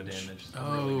 10 damage. damage.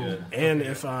 Oh. Really good. And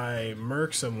if I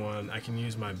murk someone, I can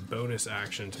use my bonus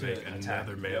action to To make attack.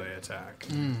 another melee attack.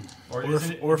 Or, Or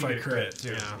isn't if- it- or if you I get a crit, too.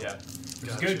 yeah. Yeah. Which is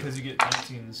Gotcha. good because you get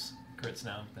 19's crits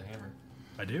now with the hammer.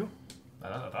 I do? I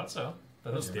thought so.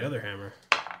 That's the other hammer.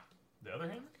 The other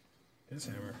hammer? His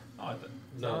hammer. Oh, I thought.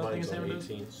 No, I think mine's his hammer only does?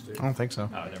 18s, dude. I don't think so.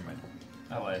 Oh, never mind.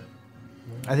 I lied.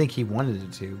 I think he wanted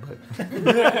it to, but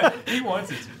He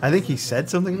wants it to. I think he said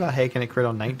something about, hey, can it crit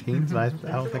on 19s? And I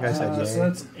don't think I said So yeah.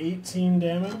 that's 18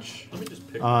 damage. Let me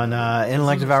just pick On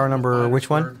Intellect Devour number, which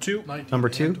one? 2. 19 Number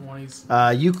and 2?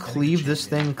 20s. You cleave this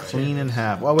thing clean in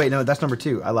half. Oh, wait, no, that's number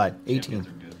 2. I lied. 18.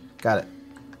 Got it.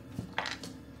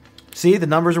 See, the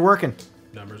numbers are working.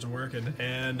 Numbers are working.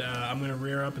 And I'm going to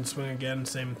rear up and swing again,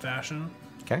 same fashion.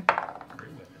 Okay.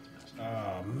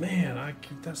 Oh, man.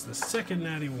 That's the second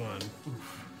natty one.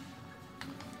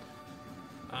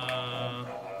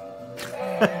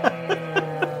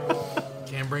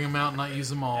 Can't bring them out and not use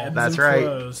them all. Ebbs That's and right.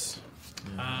 flows.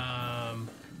 And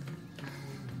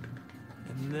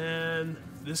then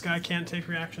this guy can't take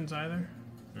reactions either.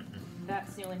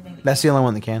 That's the only thing. That's the only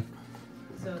one that can.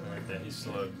 So Like that, he's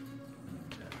slowed.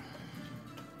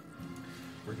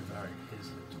 We're devouring his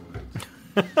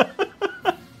toys.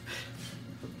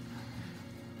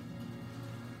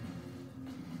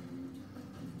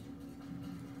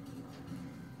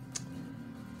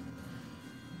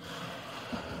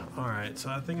 All right, so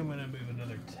I think I'm going to move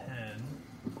another 10.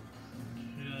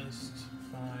 Just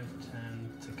 5,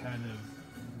 10 to kind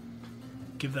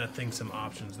of give that thing some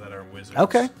options that are wizards.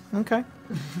 Okay.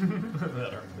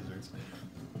 That are wizards.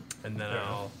 And then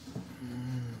I'll.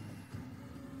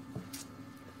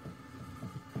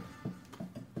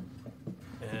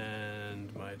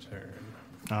 And my turn.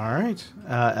 All right.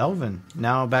 Elvin,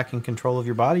 now back in control of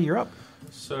your body. You're up.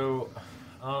 So,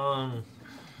 how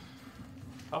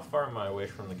far am I away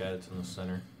from the guy that's in the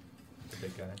center? The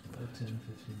big guy. 10, 15,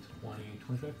 20,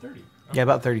 25, 30. Yeah,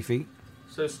 about 30 feet.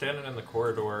 So, standing in the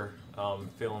corridor,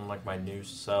 feeling like my new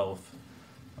self.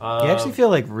 You actually feel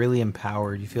like really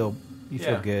empowered. You feel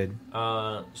Yeah. good.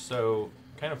 So,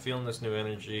 kind of feeling this new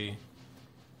energy.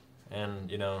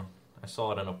 And, I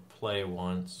saw it in a play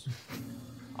once.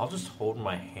 I'll just hold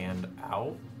my hand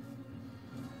out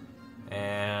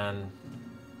and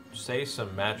say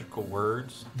some magical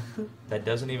words that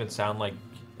doesn't even sound like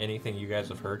anything you guys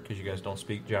have heard because you guys don't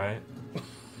speak giant.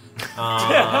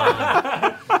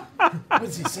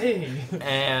 What's he saying?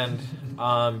 And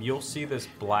you'll see this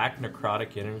black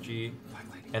necrotic energy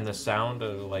and the sound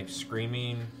of like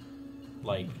screaming,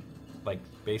 like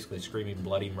basically screaming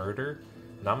bloody murder.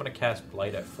 And I'm gonna cast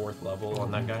Blight at 4th level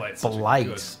on that guy. Blight's such a Blight.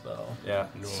 good spell. Yeah.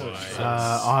 So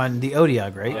On the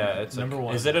Odiog, right? Yeah, it's Number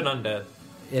one. Is it an undead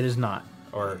It is not.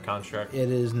 or a construct? It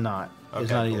is not. It's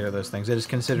Okay, not cool. either of those things. It is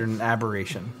considered an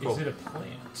aberration. Is it a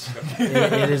plant?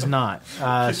 It is not.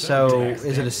 So,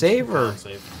 is it a save or Con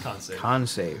save. Con save. con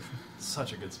save?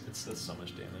 Such a good. It does so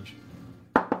much damage.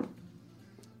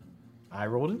 I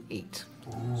rolled an 8.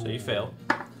 So you fail.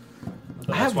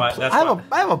 I have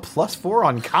a +4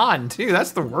 on con too.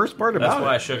 That's the worst part That's about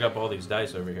why I it. shook up all these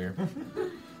dice over here.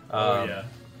 Oh yeah.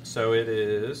 So it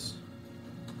is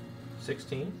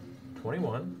 16,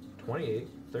 21, 28,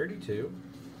 32,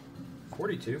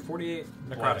 42, 48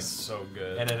 That's necrotic. so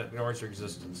good. And it ignores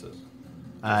resistances.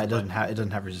 It doesn't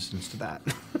have resistance to that.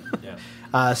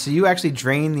 Yeah. So you actually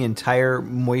drain the entire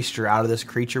moisture out of this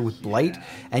creature with blight,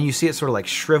 and you see it sort of like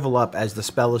shrivel up as the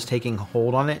spell is taking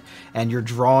hold on it, and you're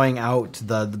drawing out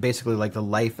the basically like the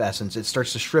life essence. It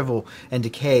starts to shrivel and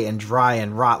decay and dry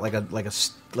and rot like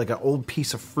an old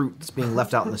piece of fruit that's being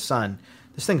left out in the sun.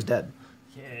 This thing's dead.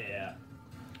 Yeah.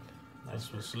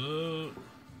 That's what's up.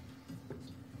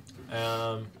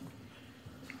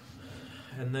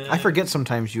 And then I forget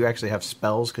sometimes you actually have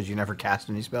spells because you never cast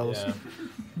any spells.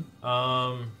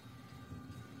 Yeah.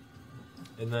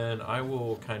 And then I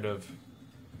will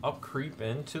I'll creep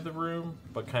into the room,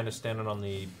 but kind of standing on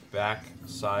the back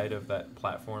side of that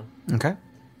platform. Okay. Okay,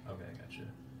 I gotcha.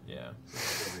 Yeah.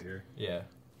 Over here. Yeah.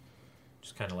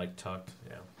 Just kind of like tucked.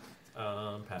 Yeah.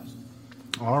 Pass.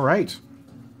 All right.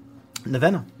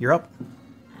 Navenna, you're up.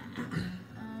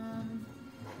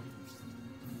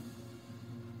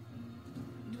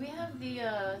 Do we have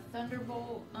the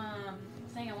Thunderbolt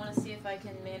thing? I want to see if I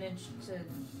can manage to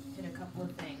hit a couple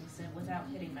of things and without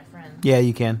hitting my friend. Yeah,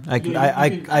 you can. I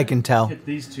can tell. Hit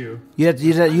these two. You'd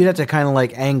have to kind of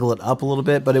like angle it up a little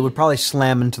bit, but it would probably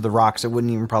slam into the rocks. It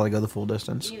wouldn't even probably go the full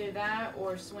distance. Either that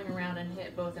or swing around and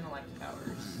hit both intellect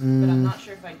powers. But I'm not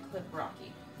sure if I'd clip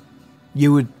Rocky.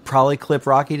 You would probably clip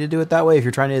Rocky to do it that way if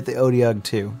you're trying to hit the Odiug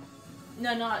too.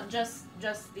 No, not just the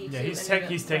Yeah, two. he's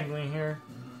individual- technically here.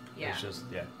 Yeah. It's just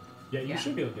Yeah, you Yeah.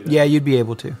 should be able to do that. Yeah, you'd be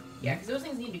able to. Yeah, because those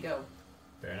things need to go.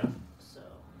 Fair enough. So,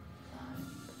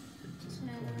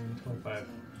 25,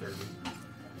 30.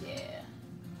 yeah.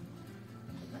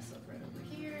 Put myself right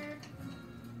over here.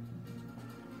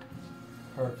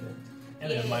 Perfect. And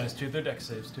they have Yeah. -2 their deck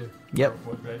saves too. Yep.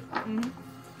 Or what, right?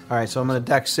 All right, so I'm gonna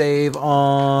deck save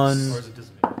on. Or is it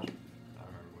disadvantage? I don't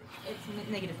remember which. It's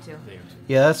 -2.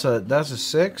 Yeah, that's a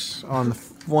 6 on the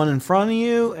one in front of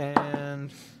you,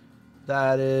 and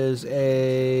that is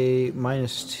a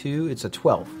 -2. It's a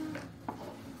 12.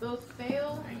 Both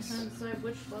fail. I'm trying to decide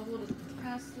which level to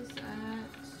cast this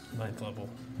at. 9th level.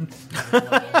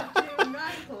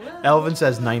 Elvin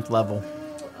says 9th level.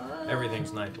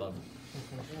 Everything's 9th level.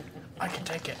 I can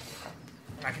take it.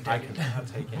 I cannot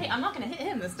take it. Hey, I'm not gonna hit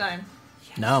him this time.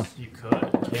 No. You could.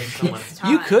 Can someone, It's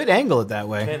You time. could angle it that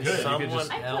way. can could. You someone could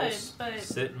just- I could, else but-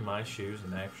 sit in my shoes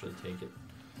and actually take it?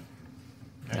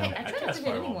 Hey, I try not to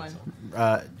hit anyone.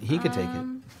 He could take it.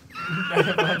 I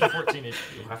have 114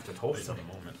 HP. You'll have to toss it in a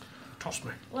moment. Toss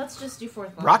me. Let's just do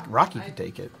 4th level. Rocky could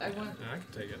take it. I want. Yeah, I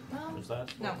can take it. Well, Is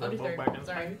that no, what I'll do they're 3rd. back in?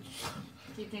 Sorry.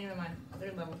 Keep changing my mind.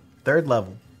 3rd level. 3rd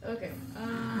level. Okay.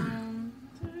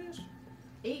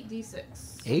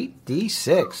 8d6.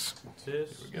 8d6.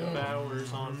 This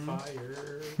devours on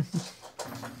fire.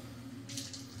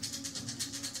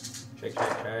 Shake, shake,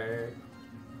 shake.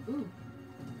 Ooh.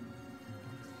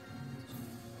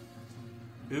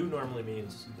 Ooh normally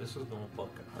means this is gonna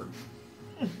fucking hurt.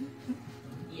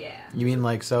 Yeah. You mean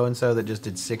like so and so that just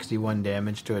did 61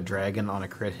 damage to a dragon on a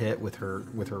crit hit with her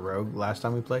rogue last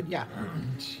time we played? Yeah.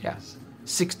 Yeah.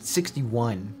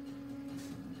 61.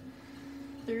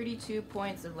 32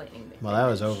 points of lightning damage. Well, that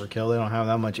was overkill. They don't have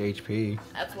that much HP.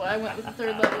 That's why I went with the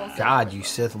 3rd level. instead of God, 4th you level.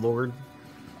 Sith Lord.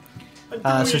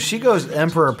 So she goes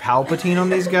Emperor Palpatine on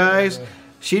these guys.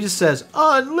 She just says,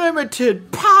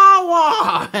 unlimited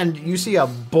power! And you see a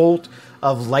bolt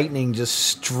of lightning just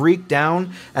streak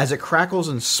down as it crackles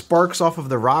and sparks off of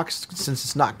the rocks since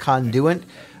it's not conduit,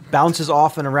 bounces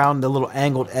off and around the little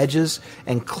angled edges,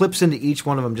 and clips into each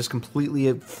one of them, just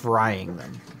completely frying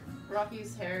them.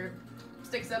 Rocky's hair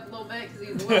sticks up a little bit because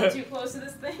he's a little too close to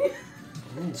this thing.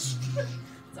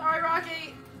 Sorry,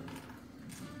 Rocky.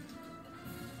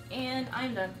 And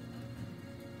I'm done.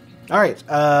 All right,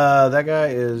 that guy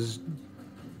is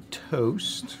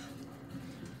toast.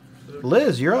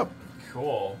 Liz, you're up.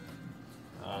 Cool.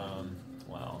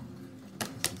 Well,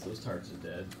 since those targets are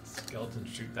dead, skeletons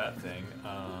shoot that thing.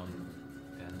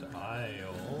 And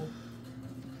I'll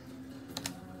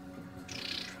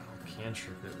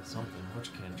cantrip it with something. Which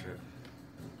cantrip?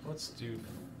 Let's do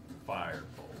Firebolt.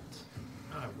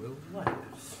 I will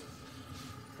laugh.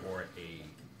 For a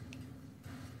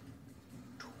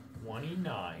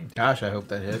 29. Gosh, I hope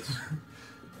that hits.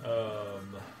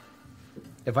 Um,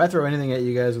 If I throw anything at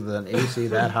you guys with an AC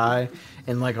that high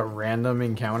in like a random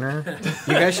encounter,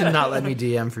 you guys should not let me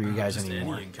DM for you guys Just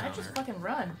anymore. any I encounter. just fucking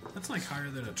run. That's like higher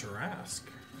than a Tarrasque.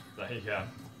 yeah.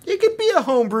 It could be a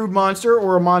homebrewed monster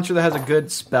or a monster that has a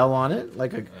good spell on it,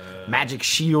 like a magic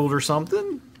shield or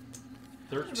something.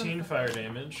 13 fire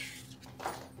damage.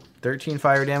 13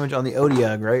 fire damage on the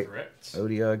Odiug, right? Correct.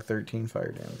 Odiug, 13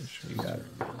 fire damage. You got it.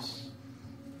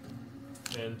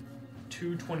 And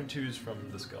two 22s from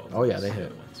the skeleton. Oh, yeah, they The hit.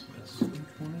 other ones miss.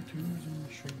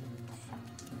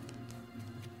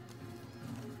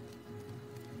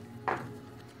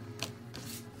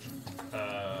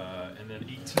 And then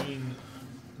 18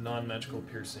 non-magical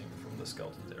piercing from the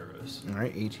skeleton's arrows. All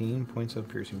right, 18 points of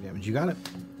piercing damage. You got it.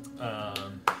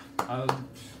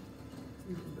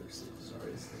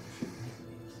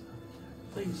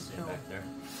 Please stand back there.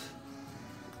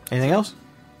 Anything else?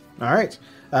 All right.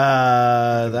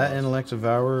 That Intellect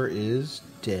Devourer is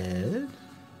dead.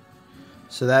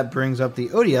 So that brings up the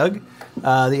Odiug. The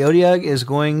Odiug is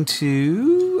going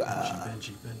to...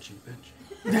 Benji.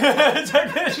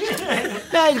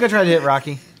 Nah, he's going to try to hit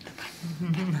Rocky. He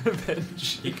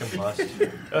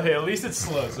combust. Okay, at least it's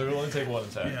slow, so it'll only take one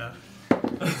attack. Yeah.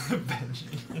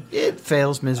 Benji. It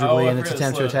fails miserably Oh, I in its forgot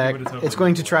attempt to it's slow. attack. You would've It's totally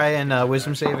going to rolled try it. and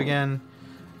wisdom save again.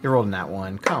 You rolled in that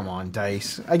one. Come on,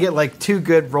 dice. I get like 2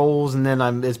 good rolls, and then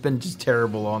it's been just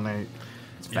terrible all night.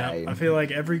 It's Yeah, fine. I feel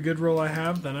like every good roll I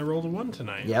have, then I rolled a 1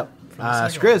 tonight. Yep. For the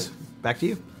second Skriz, back to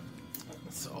you.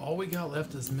 So all we got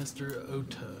left is Mr.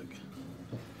 Otug.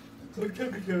 Or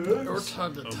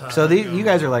Tug. So you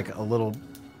guys are like a little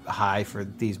high for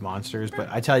these monsters, but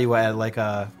I tell you what, at like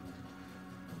a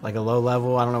low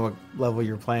level, I don't know what level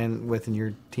you're playing with in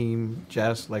your team,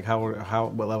 Jess. Like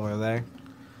what level are they?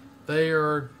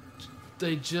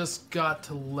 They just got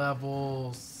to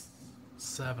level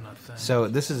 7, I think. So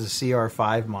this is a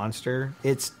CR5 monster.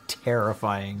 It's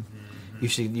terrifying. You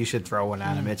should throw one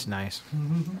at him. It's nice.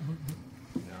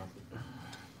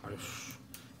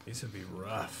 These would be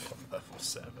rough. Level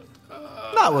 7.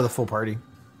 Not with a full party.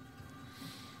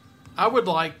 I would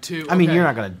like to. I mean, okay, you're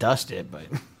not going to dust it, but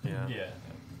Yeah. Yeah.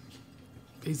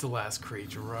 He's the last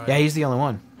creature, right? yeah, he's the only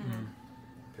one.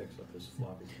 Picks up his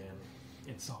floppy cannon.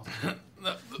 It's all.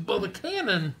 Well, the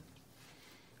cannon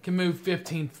can move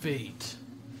 15 feet.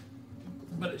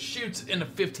 But it shoots in a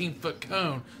 15-foot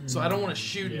cone, so I don't want to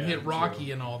shoot and hit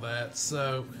Rocky and all that.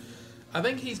 So I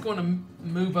think he's going to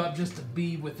move up just to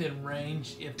be within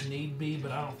range if need be,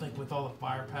 but I don't think with all the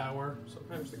firepower.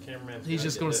 Sometimes the cameraman's He's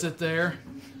just going to sit there.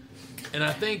 And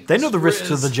I think They know the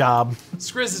risks of the job.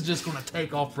 Skriz is just going to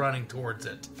take off running towards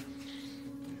it.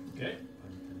 Okay.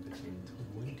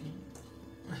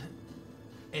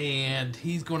 And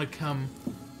he's going to come...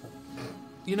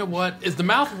 You know what? Is the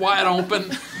mouth wide open?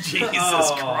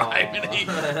 Jesus Christ.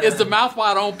 Is the mouth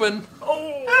wide open?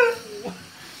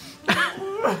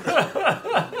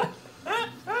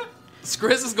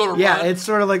 Skriz is going to Yeah, run. it's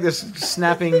sort of like this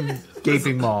snapping,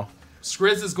 gaping maw.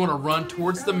 Skriz is going to run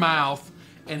towards the mouth,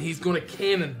 and he's going to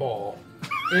cannonball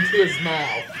into his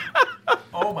mouth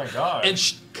Oh my god.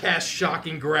 and cast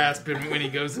Shocking Grasp when he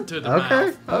goes into the Okay,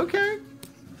 mouth. okay.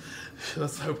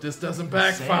 Let's hope this doesn't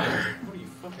backfire. What are you,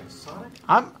 fucking Sonic?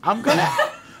 I'm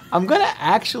gonna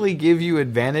actually give you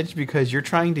advantage because you're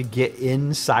trying to get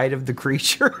inside of the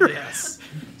creature. Yes.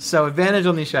 So advantage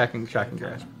on the shocking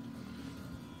grasp.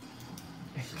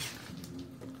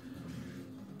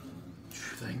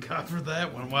 Thank God for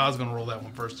that one. Well, I was going to roll that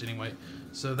one first anyway.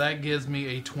 So that gives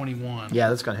me a 21. Yeah,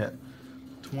 that's gonna hit.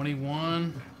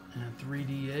 21 and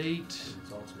 3d8. It's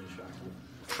ultimately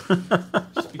shocking.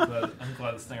 Just because I'm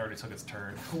glad this thing already took its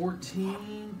turn.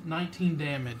 14, 19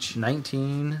 damage.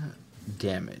 19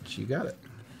 damage. You got it.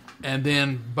 And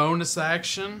then bonus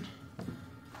action.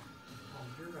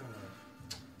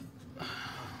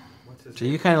 So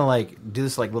you kind of like do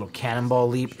this like little cannonball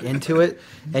leap into it,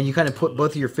 and you kind of put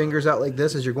both of your fingers out like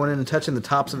this as you're going in and touching the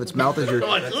tops of its mouth as you're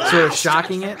sort of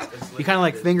shocking it. You kind of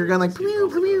like finger gun like, pew,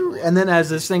 pew, pew. And then as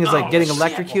this thing is like getting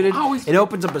electrocuted, it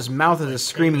opens up its mouth as it's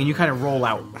screaming, and you kind of roll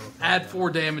out. Add 4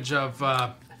 damage of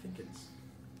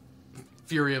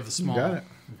Fury of the Small. You got it.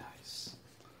 Nice.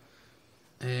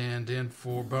 And then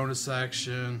for bonus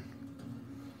action,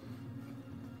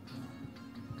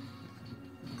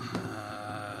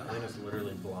 I think it's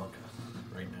literally Blanca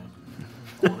right now.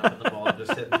 Pulling up in the ball and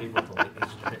just hitting people with the lightning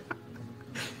strike.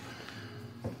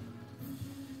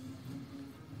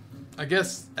 I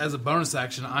guess as a bonus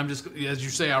action, I'm just, as you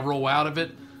say, I roll out of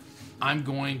it. I'm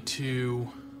going to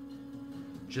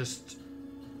just.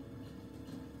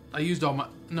 I used all my.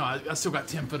 No, I still got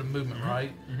 10 foot of movement,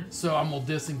 right? So I'm going to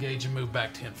disengage and move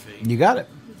back 10 feet. You got it.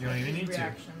 You don't even need to.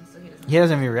 Reactions, so he doesn't. He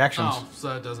doesn't have any reactions. Oh,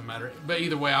 so it doesn't matter. But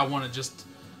either way, I want to just.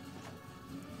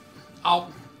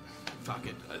 I'll. Fuck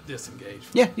it. Disengage.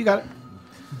 Yeah, you got it.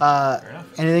 Fair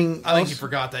enough. Anything I think he else?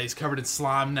 forgot that he's covered in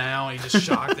slime now. He just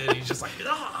shocked it. He's just like,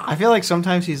 ah, I feel like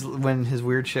sometimes when his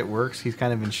weird shit works, he's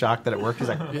kind of in shock that it worked. He's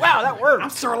like, wow, that I'm worked.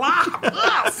 still alive.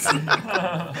 Yes.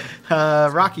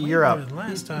 Rocky, you're up. Good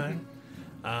last time.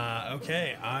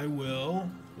 Okay, I will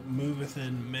move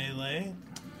within melee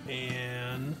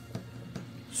and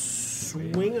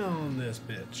swing on this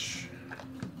bitch.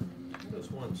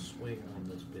 This one swing on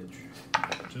this bitch.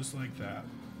 Just like that.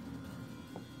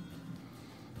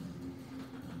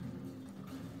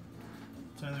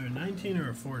 It's either a 19 or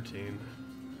a 14.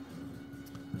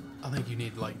 I think you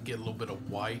need to like get a little bit of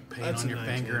white paint That's on a your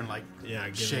 19. finger and like Yeah,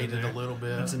 get shade in it there. a little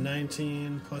bit. That's a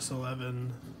 19 plus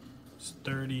 11. It's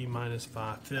 30 minus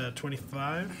 5.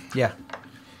 25. Yeah.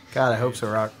 God, I hope so,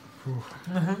 Rock.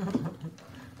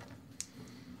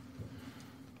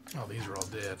 Oh, these are all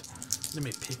dead. Let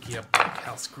me pick you up like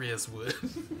how Skriz would.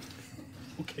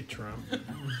 Okay, Trump.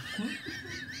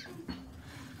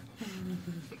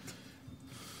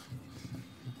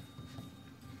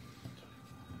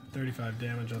 $35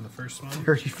 damage on the first one.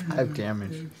 35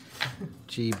 damage.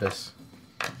 Jeebus.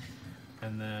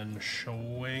 And then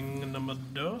swing number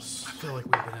dos. I feel like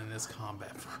we've been in this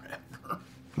combat forever.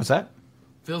 What's that?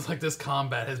 Feels like this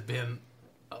combat has been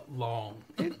long.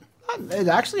 It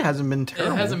actually hasn't been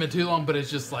terrible. It hasn't been too long, but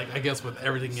it's just like, I guess with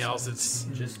everything else, it's...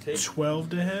 Just take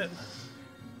 12 to hit.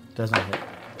 Does not hit.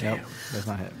 Nope, does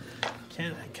not hit.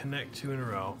 Can't connect 2 in a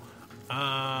row.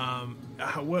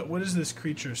 What is this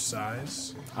creature's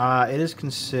size? It is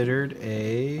considered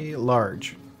a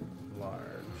large. Large.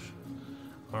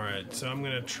 All right, so I'm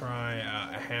gonna try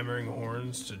hammering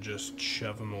horns to just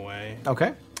shove him away.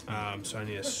 Okay. So I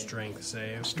need a strength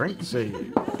save. Strength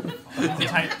save.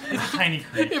 It's a tiny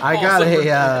creature. I got a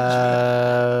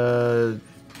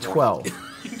 12.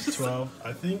 12.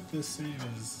 I think this save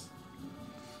is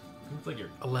It's like you're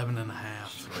 11 and a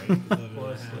half. 11 and a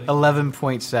Plus, half. like-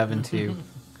 11.72.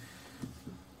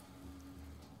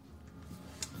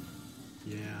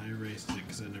 Yeah, I erased it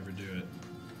because I never do it.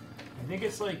 I think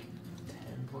it's like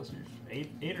 10 plus your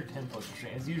 8 or 10 plus your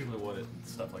strength. It's usually what it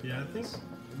stuff like Yeah, that I think. is.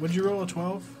 Would you roll a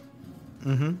 12?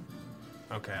 Mm-hmm.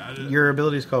 Okay. I did, Your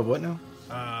ability is called what now?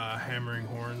 Hammering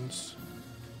Horns.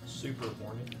 Super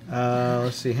horny.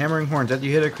 Let's see. Hammering Horns. After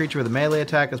you hit a creature with a melee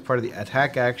attack as part of the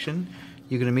attack action,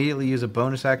 you can immediately use a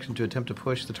bonus action to attempt to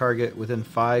push the target within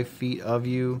 5 feet of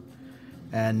you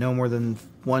and no more than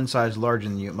one size larger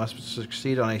than you. It must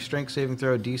succeed on a strength saving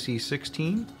throw DC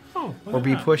 16 or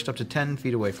be pushed up to 10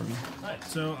 feet away from you. Nice.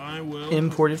 So I will...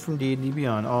 Imported from D&D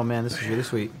Beyond. Oh man, this is really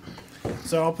sweet.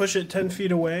 So I'll push it 10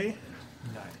 feet away,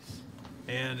 Nice.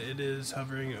 and it is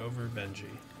hovering over Benji.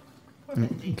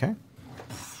 Okay.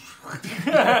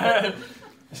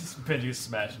 Benji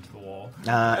smashed into the wall.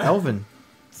 Elvin.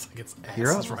 It's like its ass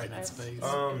You're is up. right in its face. You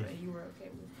were okay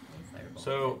with fireball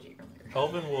So- Benji earlier.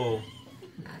 Elvin will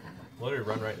literally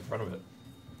run right in front of it.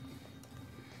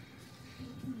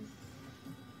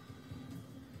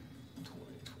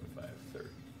 25, 30.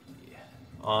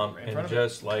 Um, Right in and front of it.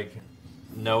 just like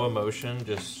no emotion,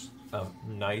 just a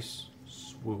nice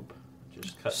swoop,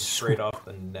 just cut straight off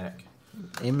the neck.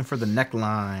 Aiming for the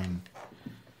neckline.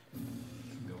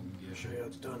 Go get Show you how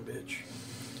it's done, bitch.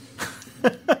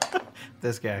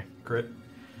 This guy. Crit?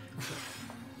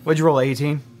 What'd you roll,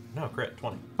 18? No, crit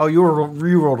 20. Oh, you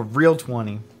rolled a real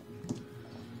 20.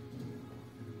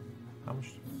 How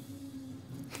much?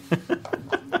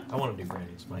 I want to do Granny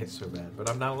Smite so bad, but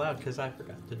I'm not allowed because I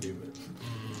forgot to do it.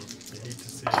 You hate to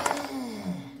see it.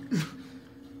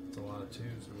 It's a lot of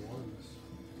 2s and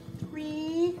 1s.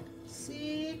 3,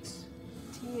 6,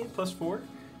 10 plus 4,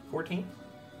 14.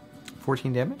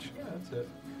 14 damage? Yeah, that's it.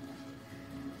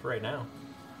 For right now.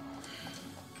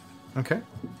 Okay.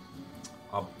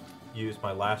 I'll use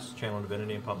my last channel of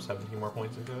divinity and pump 17 more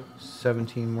points into it.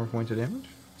 17 more points of damage.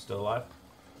 Still alive?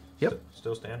 Yep.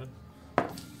 Still standing?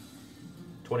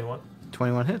 21?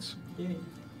 21 hits. Yay.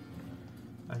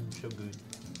 I'm so good.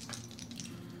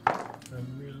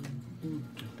 I'm real good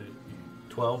today.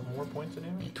 12 more points of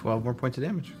damage? 12 more points of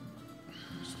damage.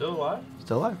 Still alive?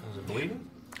 Still alive. Is it bleeding?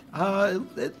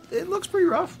 It looks pretty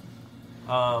rough.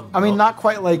 I mean, well, not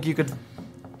quite like you could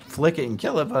flick it and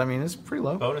kill it, but I mean, it's pretty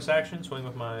low. Bonus action, swing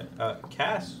with my,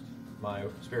 cast my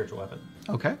spiritual weapon,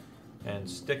 Okay. and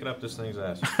stick it up this thing's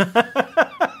ass.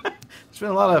 There's been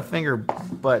a lot of finger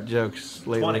butt jokes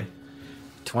lately. 20.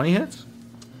 20 hits?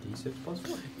 D6 plus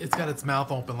 4. It's got its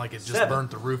mouth open like it just 7.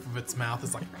 burnt the roof of its mouth.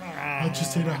 It's like, I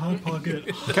just ate a Hot Pocket.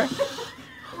 Okay.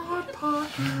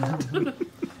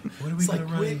 What are we it's going like to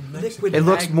run liquid, next? liquid It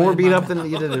looks magma more in beat my up than mouth.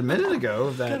 you did a minute ago,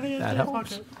 if that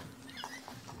helps.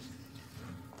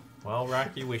 Well,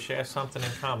 Rocky, we share something in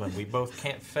common. We both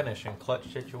can't finish in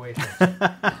clutch situations.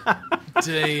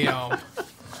 Damn.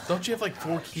 Don't you have like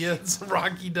 4 kids?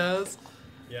 Rocky does.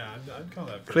 Yeah, I'd call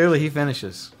that. Clearly, he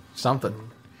finishes something.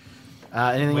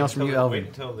 Anything else from you, Wait Elvin?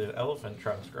 until the elephant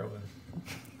trunks grow in.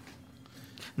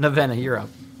 Navenna, you're up.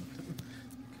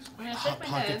 I'm gonna Hot shake my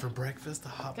pocket head. for breakfast, a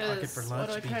hot pocket Because for what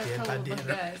do I lunch, be try to dead tell by a bunch of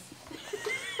dinner.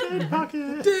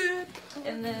 guys?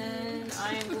 And then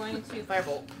I am going to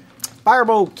firebolt.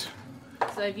 Firebolt.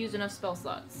 So I've used enough spell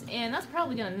slots. And that's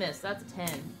probably gonna miss. That's a 10.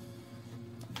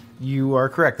 You are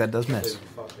correct. That does miss.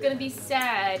 It's gonna be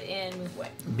sad and move away.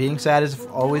 Being sad is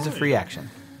always a free action.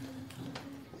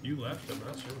 You left him.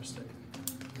 That's your mistake.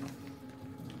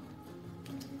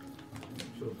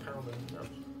 There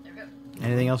we go.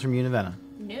 Anything else from you, Navenna?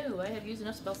 No, I have used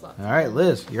enough spell slots. All right,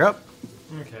 Liz, you're up.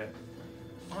 Okay.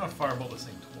 I'm gonna firebolt this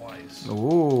thing twice.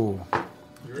 Ooh.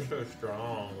 You're so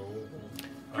strong.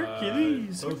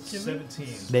 Hercules, Both Hercules. 17.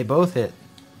 They both hit.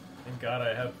 Thank God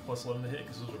I have plus 11 to hit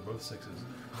because those are both 6s.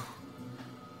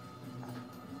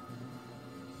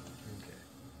 Okay.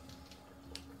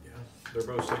 Yeah, they're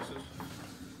both 6s.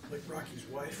 Like Rocky's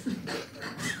wife.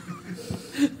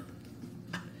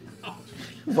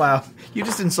 Wow, you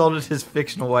just insulted his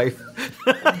fictional wife.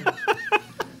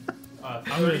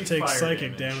 I'm going to take fire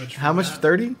psychic damage. How much?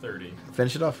 30? 30.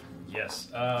 Finish it off. Yes.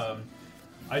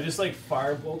 I just like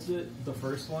firebolt it, the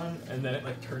first one, and then it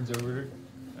like turns over.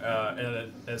 And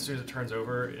then as soon as it turns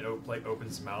over, it like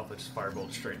opens its mouth. I just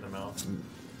firebolt straight in the mouth.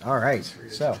 All right,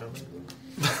 so.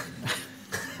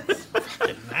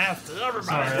 Nasty, everybody.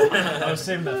 Sorry, I was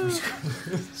saving that for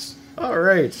screws. All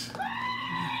right.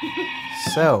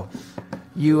 So,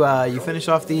 you finish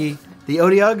off the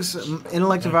Odiug's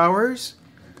Intellect of Hours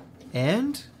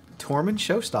and Tormund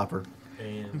Showstopper.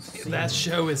 And That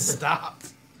show is stopped.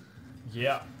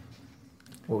 Yeah.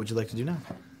 What would you like to do now?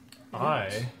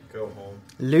 I go home.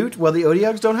 Loot. Well, the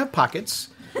Odiugs don't have pockets.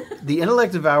 The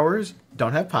Intellect of Hours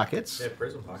don't have pockets. They have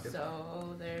prison pockets.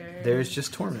 So There's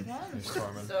just Tormund. There's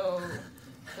Tormund. So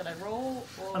should I roll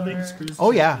or? I think screws.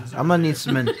 Oh yeah, I'm gonna need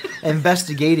some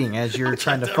investigating as you're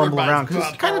trying to fumble around because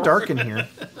it's kind of dark in here.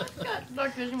 Got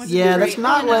dark vision. Which Yeah, is that's great.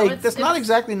 not Oh, no, that's not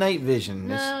exactly night vision.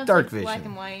 No, it's it's dark like vision. black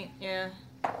and white. Yeah.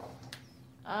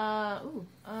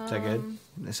 Is that good?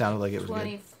 It sounded like it was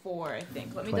 24, I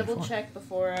think. Let me 24. double check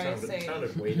before I say.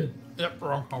 Sounded weighted. Yep,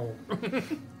 wrong hole. good.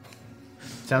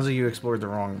 Sounds like you explored the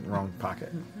wrong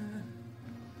pocket.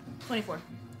 24.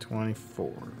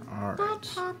 24. All right.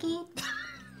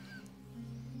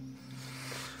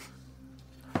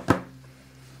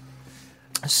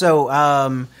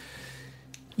 So,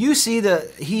 you see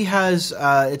that he has.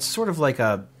 It's sort of like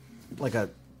a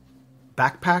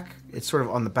backpack. It's sort of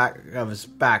on the back of his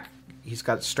back. He's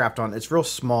got it strapped on. It's real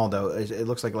small though. It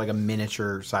looks like a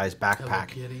miniature sized backpack.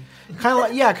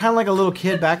 Kind of like a little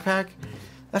kid backpack.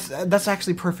 That's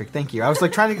actually perfect. Thank you. I was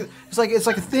like trying to. It's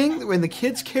like a thing when the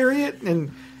kids carry it,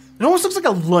 and it almost looks like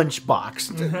a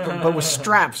lunchbox, but with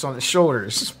straps on its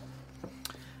shoulders.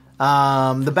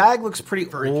 The bag looks pretty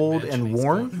old and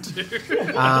worn.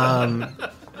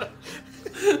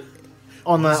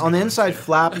 On the inside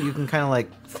flap, you can kind of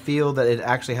like feel that it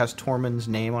actually has Tormund's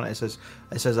name on it. It says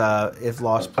if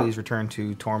lost, please return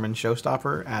to Tormund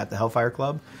Showstopper at the Hellfire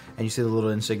Club. And you see the little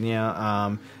insignia.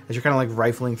 As you're kind of like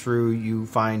rifling through, you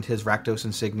find his Rakdos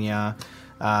insignia,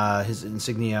 his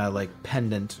insignia like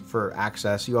pendant for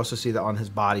access. You also see that on his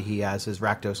body he has his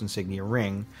Rakdos insignia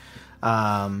ring.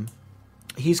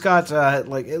 He's got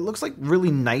it looks like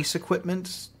really nice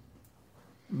equipment,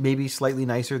 maybe slightly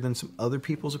nicer than some other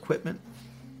people's equipment.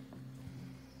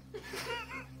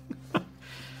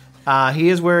 He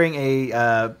is wearing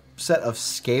a set of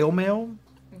scale mail,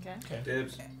 Okay.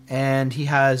 Dibs. and he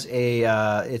has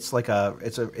it's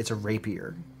a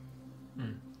rapier.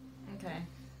 Okay.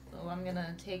 So I'm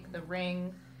gonna take the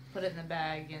ring, put it in the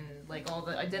bag, and like all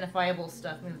the identifiable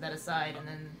stuff, move that aside, and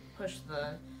then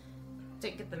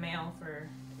get the mail for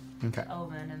Okay.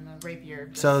 Elvin and the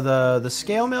rapier. So the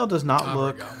scale mail does not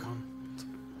look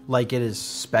like it is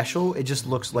special. It just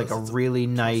looks like a really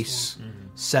nice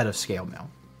set of scale mail.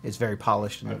 It's very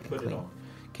polished and Put it clean. on.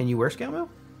 Can you wear scale mail?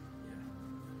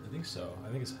 I think so.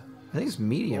 I think it's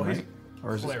medium, well, right?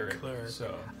 Or is it? cleric. Cleric.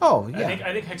 So Oh yeah.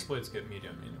 I think hexblade's get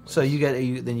medium. So you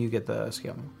get the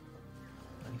scale mail.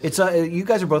 It's you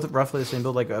guys are both roughly the same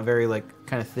build, like a very like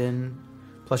kind of thin.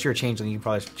 Plus you're a changeling. You can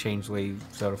probably change the way you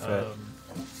sort of fit.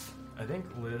 I think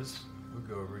Liz would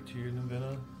go over to you,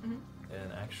 Navina,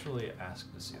 and actually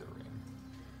ask to see the ring.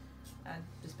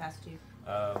 Just pass it to you.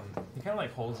 He kind of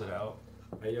like holds it out.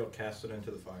 Hey, yo, cast it into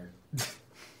the fire.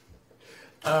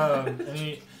 And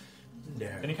he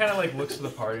kind of like looks at the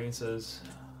party and says,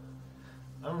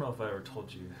 I don't know if I ever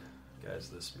told you guys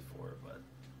this before, but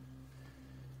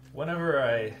whenever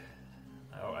I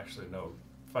don't actually know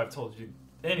if I've told you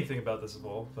anything about this at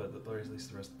all, but at least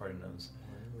the rest of the party knows.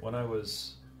 When I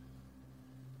was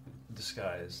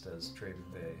disguised as Draven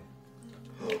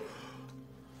Bay,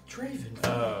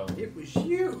 Draven, it was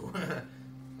you.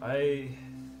 I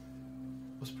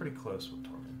was pretty close with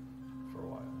Tormund for a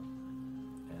while,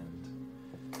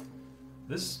 and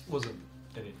this wasn't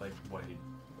any like what he.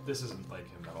 This isn't like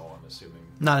him at all. I'm assuming.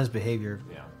 Not his behavior.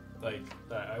 Yeah, like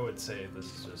I would say this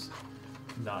is just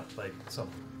not like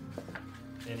something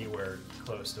anywhere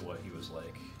close to what he was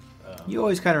like. You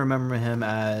always kind of remember him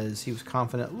as he was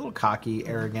confident, a little cocky,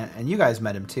 arrogant, and you guys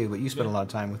met him too, but you spent a lot of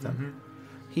time with him.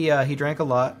 He drank a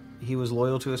lot. He was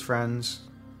loyal to his friends.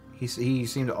 He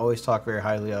seemed to always talk very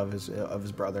highly of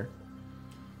his brother.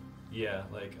 Yeah,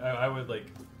 like I would like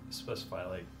specify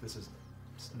like this is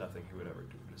nothing he would ever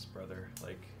do to his brother.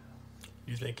 Like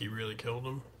You think he really killed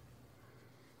him?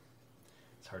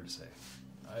 it's hard to say.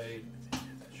 I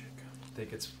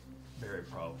think it's very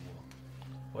probable.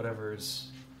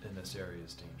 Whatever's in this area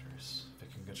is dangerous. If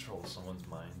it can control someone's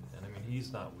mind, and I mean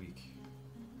he's not weak.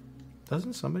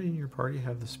 Doesn't somebody in your party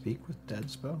have the speak with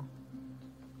dead spell?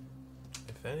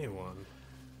 If anyone.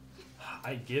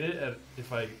 I get it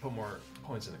if I put more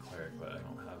points in the cleric, but I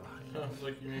don't have a high Sounds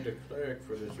like you need a cleric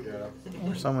for this job.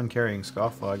 Or someone carrying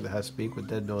Scofflog that has speak with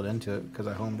dead built into it because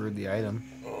I homebrewed the item.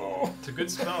 It's a good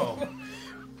spell.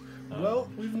 Well,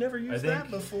 we've never used that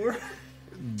before.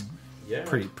 Yeah.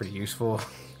 Pretty useful.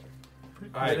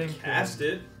 I cast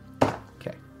it.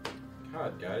 Okay.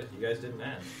 God, guys, you guys didn't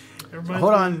ask.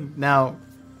 Hold on. Now,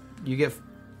 you've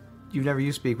never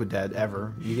used speak with dead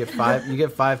ever. You get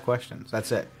 5 questions.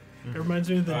 That's it. It reminds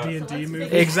me of the D&D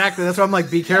movie. Exactly. That's why I'm like,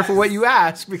 be careful what you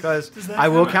ask because I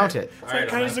will count it. Is that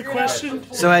kind of a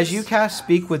question? So as you cast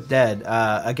Speak with Dead,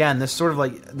 again, this sort of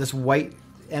like this white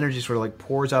energy sort of like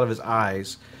pours out of his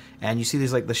eyes, and you see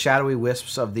these like the shadowy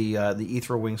wisps of the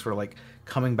ethereal wings sort of like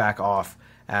coming back off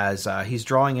as he's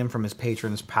drawing in from his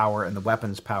patron's power and the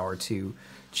weapon's power to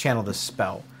channel this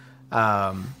spell.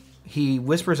 he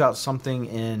whispers out something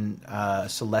in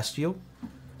Celestial.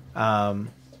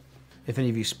 If any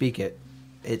of you speak it,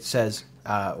 it says,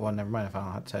 well, never mind if I don't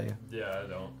know how to tell you. Yeah, I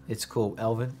don't. It's cool.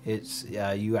 Elvin, it's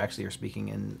you actually are speaking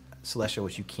in Celestial,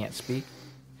 which you can't speak.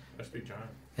 I speak giant.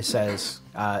 It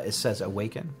says,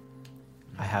 awaken.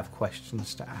 I have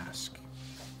questions to ask.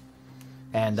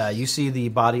 And you see the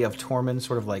body of Tormund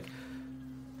sort of like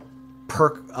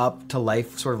perk up to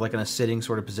life, sort of like in a sitting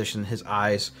sort of position. His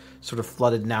eyes sort of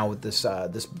flooded now with this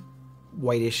this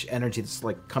whitish energy that's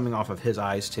like coming off of his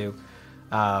eyes too.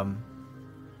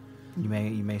 You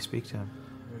may speak to him.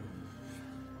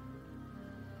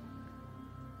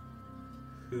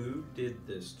 Who did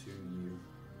this to you?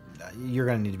 You're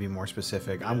going to need to be more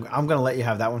specific. I'm going to let you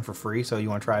have that one for free, so you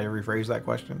want to try to rephrase that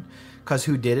question? Because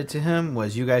who did it to him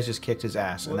was you guys just kicked his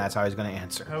ass, and that's how he's going to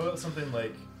answer. How about something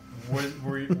like,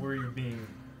 were you being,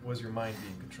 was your mind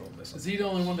being controlled by something? Is he the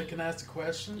only one that can ask the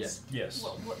questions? Yes.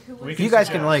 Who We was can You guys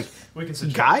suggest- can, like, we can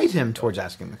suggest. guide him towards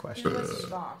asking the who question. was his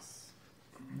boss?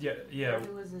 Yeah.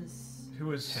 Who was his? Who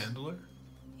was? Handler?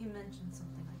 He mentioned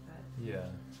something like that. Yeah.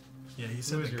 Yeah, he Who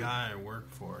said was the your- guy I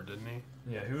worked for, didn't he?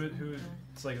 Yeah. Who?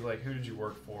 It's like who did you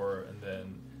work for? And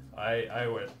then I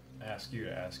would ask you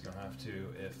to ask. You don't have to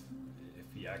if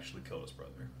he actually killed his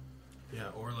brother. Yeah,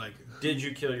 or like... Did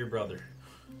you kill your brother?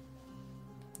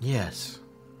 Yes.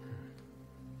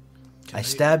 Can I they-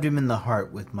 stabbed him in the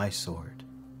heart with my sword.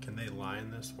 Can they lie in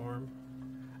this form?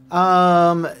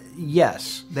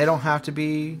 Yes. They don't have to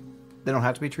be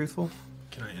truthful.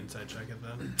 Can I insight check it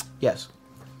then? Yes.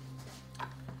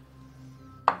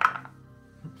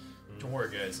 Don't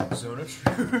worry, guys. Zone of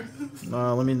truth.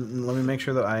 Let me make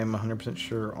sure that I am 100%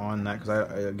 sure on that,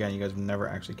 because again, you guys have never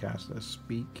actually cast this.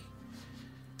 Speak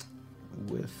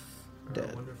with Or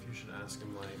dead. I wonder if you should ask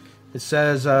him, like... It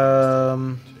says,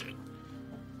 Ooh,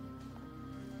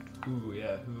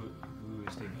 yeah. Who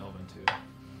is taking Elvin to?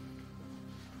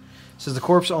 says the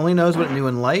corpse only knows what it knew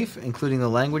in life, including the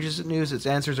languages it knew. Its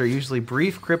answers are usually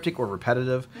brief, cryptic, or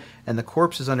repetitive, and the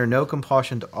corpse is under no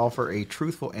compulsion to offer a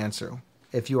truthful answer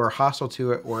if you are hostile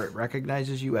to it or it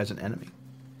recognizes you as an enemy.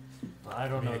 I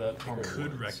don't know that. I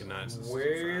could recognize this.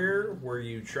 Where were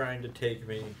you trying to take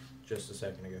me just a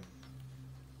second ago?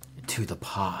 To the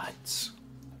pods.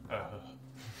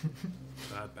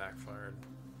 That backfired.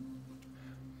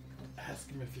 Ask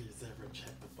him if he's ever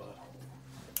checked the butthole.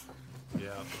 Yeah,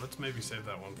 let's maybe save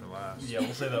that one for last. Yeah,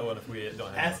 we'll say that one if we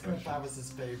don't have. Ask him more if I was his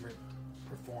favorite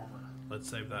performer. Let's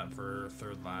save that for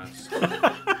third last.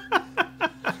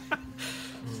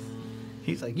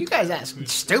 He's like, you guys ask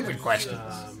stupid questions.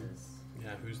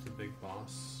 Yeah, who's the big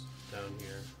boss down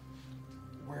here?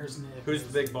 Where's Nick? Who's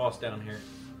the big boss down here?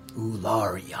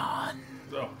 Ularion.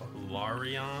 Oh,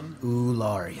 Larion?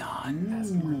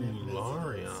 Ularion. Ooh,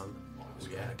 Larion.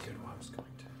 yeah, good one. I was going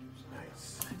to.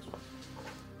 Nice.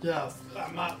 Yes,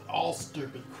 not all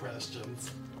stupid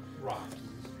questions, Rocky.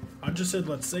 I just said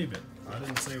let's save it. I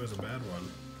didn't say it was a bad one.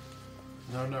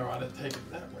 No, I didn't take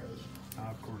it that way.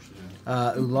 Of course you did.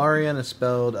 Ularion is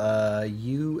spelled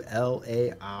Ularion.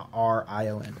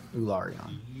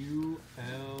 Ularion.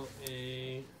 U-L-A-R...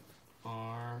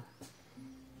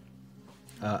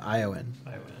 Ion.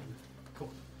 I win.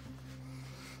 Cool.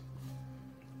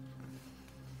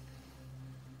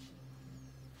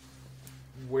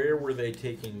 Where were they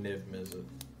taking Niv Mizzet?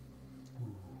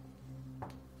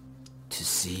 To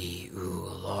see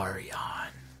Ularion.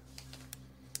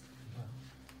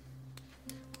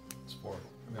 It's 4.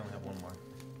 We only have one more.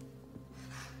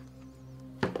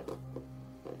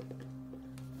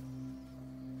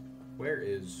 Where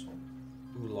is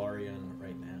Ularion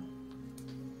right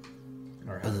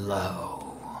now? Or how- Below.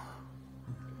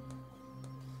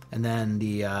 And then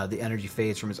the energy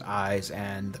fades from his eyes,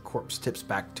 and the corpse tips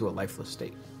back to a lifeless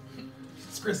state.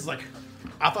 Chris is like,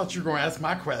 I thought you were going to ask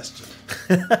my question.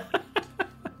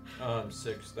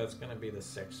 6. That's going to be the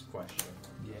 6th question.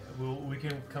 Yeah, we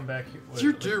can come back.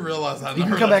 You do realize I You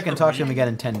can come back and talk to him again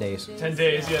in 10 days. 10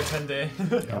 days, yeah, 10 days. Don't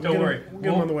Get him- worry.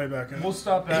 Get him on the way back. We'll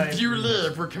stop by. If you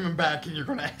live, we're coming back and you're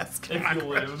going to ask him If my you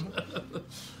question. live.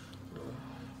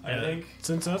 I think.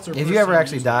 Since that's our If you ever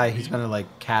actually die, he's going to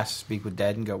like cast Speak with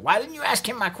Dead and go, why didn't you ask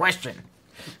him my question?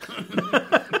 I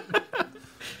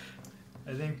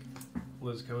think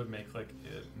Lizco would make like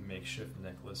a makeshift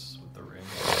necklace with the ring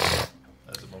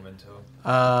as a memento.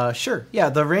 Sure. Yeah,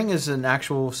 the ring is an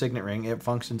actual signet ring. It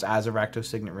functions as a Rakdos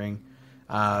signet ring.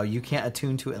 You can't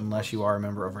attune to it unless you are a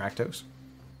member of Rakdos.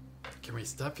 Can we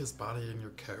stuff his body in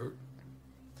your coat?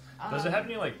 Does it have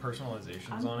any like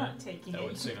personalizations I'm on not it taking that it.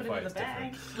 would You put it signify in the it's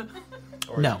bag. different?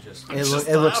 Or No, is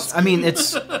it looks. I mean,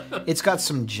 it's got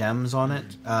some gems on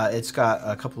it. It's got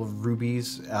a couple of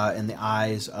rubies in the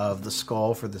eyes of the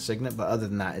skull for the signet, but other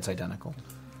than that, it's identical.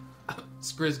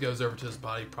 Skriz goes over to his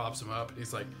body, props him up, and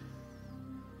he's like,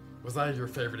 "Was I your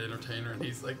favorite entertainer?" And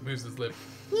he's like, moves his lip.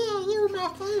 Yeah, you were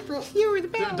my favorite. You were the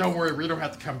best. Don't worry, we don't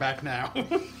have to come back now. Do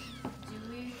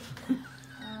we?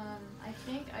 I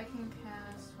think I can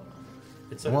cast. Hold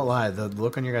on. I won't lie, the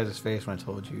look on your guys' face when I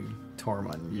told you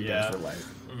Tormund, you guys Yeah. were like,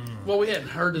 Well, we hadn't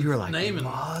heard his you were like, name in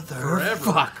forever.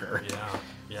 motherfucker.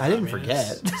 Yeah. I didn't mean,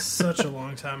 forget. it's such a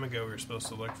long time ago we were supposed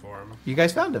to look for him. You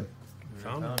guys found him.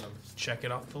 Found him. Check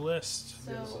it off the list.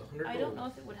 So Yes, 100 I don't gold. know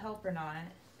if it would help or not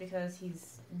because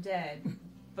he's dead,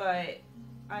 but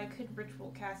I could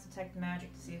ritual cast detect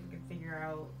magic to see if we could figure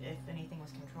out if anything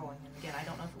was controlling him. Again, I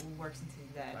don't know if it will work since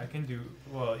he's dead. I can do.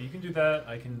 Well, you can do that.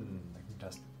 I can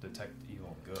just detect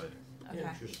evil and good. Okay.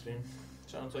 Interesting.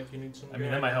 Sounds like you need some. I mean,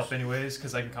 that might help anyways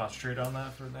because I can concentrate on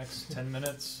that for the next 10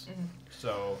 minutes. Mhm.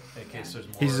 So in case there's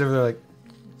more He's over there like,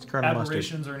 it's Colonel Mustard.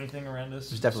 aberrations or anything around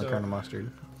us. It's definitely so, Colonel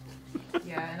Mustard.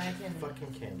 Yeah, and I can,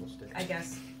 Fucking candlestick. I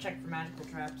guess, check for magical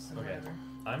traps and Okay. whatever.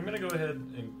 I'm gonna go ahead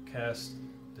and cast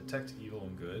detect evil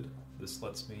and good. This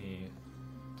lets me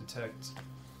detect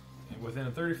within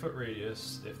a 30-foot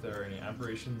radius if there are any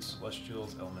aberrations,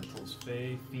 celestials, elementals,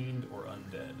 fae, fiend, or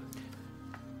undead.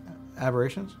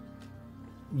 Aberrations?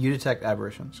 You detect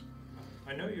aberrations.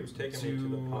 I know you was taking me to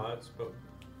the pods, but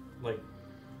like,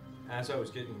 as I was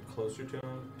getting closer to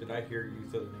him, did I hear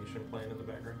Youth of the Nation playing in the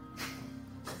background?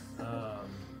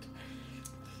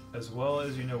 As well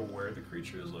as you know where the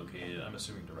creature is located, I'm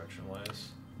assuming direction-wise.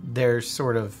 They're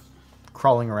sort of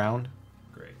crawling around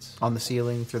Great. on the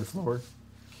ceiling, through the floor.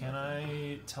 Can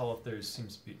I tell if there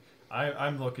seems to be...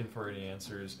 I'm looking for any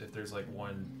answers. If there's like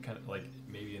one kind of like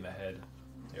maybe in the head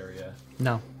area.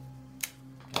 No.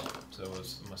 So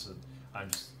it must have...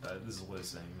 I'm just... this is Liz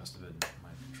saying. It must have been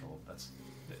mind control. That's...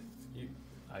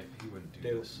 He wouldn't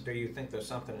do this. Do you think there's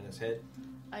something in his head?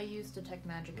 I used detect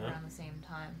magic No? around the same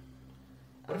time.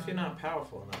 What if you're not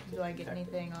powerful enough to Do I get detect it?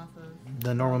 anything off of?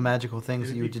 The normal magical things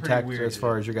that It'd you would be pretty detect weird as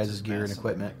far as your to guys' just gear mass and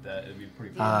something equipment. Like that. It'd be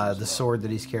pretty Yeah. as The well. sword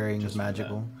that he's carrying Just is for that.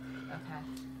 magical. Okay.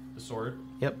 The sword?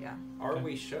 Yep. Yeah. Are Okay.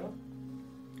 we sure?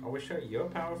 Are we sure you're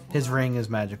powerful? His enough? ring is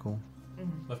magical.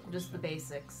 Mm-hmm. Of course. Just the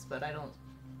basics, but I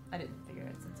didn't figure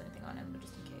it since anything on him, but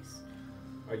just in case.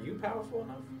 Are you powerful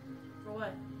enough For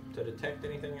what? to detect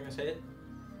anything in his head?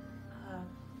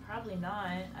 Probably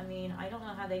not. I mean, I don't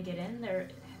know how they get in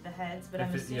the heads, but If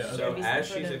I'm it- assuming yeah, So there'd be as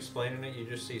some she's sort of explaining it, you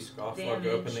just see Scofflaw go up in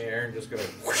damage. the air and just go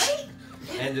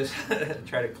and just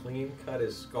try to clean cut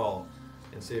his skull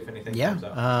and see if anything comes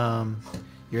out. Yeah.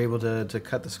 You're able to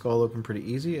cut the skull open pretty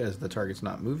easy as the target's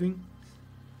not moving.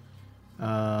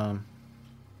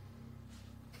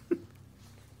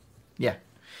 Yeah.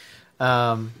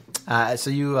 So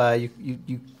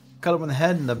you cut open the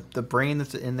head, and the brain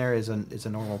that's in there is a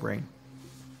normal brain.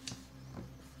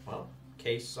 Well,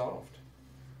 case solved.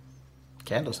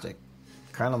 Candlestick.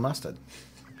 Colonel Mustard.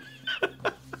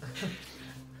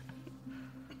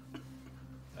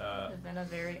 Ravenna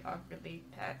very awkwardly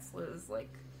pats Liz like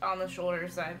on the shoulder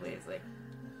sideways, like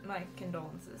my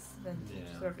condolences. Then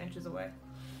Yeah. sort of inches away.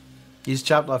 He's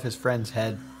chopped off his friend's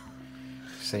head.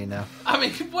 So you know. I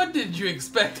mean, what did you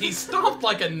expect? He stomped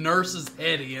like a nurse's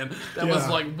head in. That was Yeah.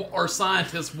 like our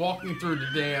scientists walking through the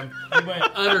damn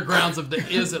undergrounds of the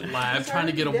Izzet lab trying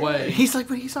to get away. He's like,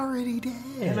 but he's already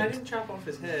And I dead. didn't chop off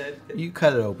his head. You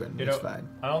cut it open. You It's know, fine.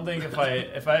 I don't think if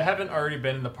I haven't already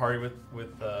been in the party with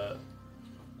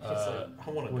Just like, I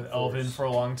want a with divorce. Elvin for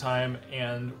a long time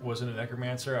and wasn't a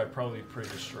necromancer, I'd probably be pretty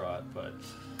distraught, but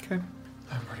Okay.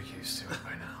 I'm pretty used to it by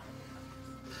now.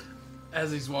 As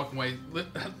he's walking away,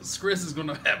 Skriz is going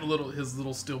to have his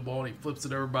little steel ball, and he flips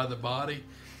it over by the body,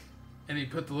 and he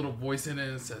put the little voice in it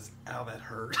and says, "Ow, that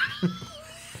hurt."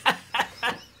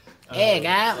 Hey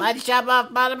guy, why'd you chop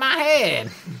off part of my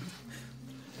head?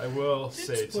 I will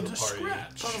say to but the a party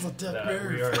scratch. That was a dead that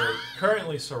nerve. we are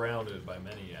currently surrounded by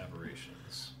many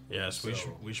aberrations. Yes, we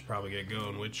So- should probably get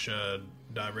going. Which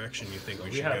direction you think we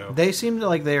we should have- go? They seem to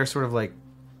like they are sort of like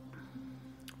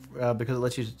because it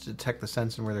lets you detect the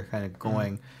sense and where they're kind of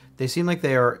going. They seem like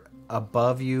they are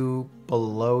above you,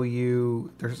 below you.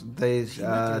 They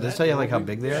tell you like how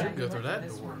big they Yeah. are. Should go through that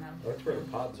This door. one, That's where the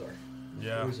pods are.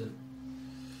 Yeah.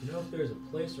 You know if there's a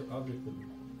place or object within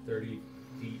 30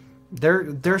 feet?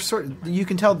 They're sort. You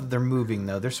can tell that they're moving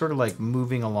though. They're sort of like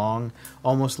moving along,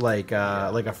 almost like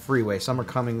a freeway. Some are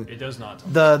coming. It does not.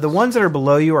 The ones that are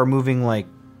below you are moving like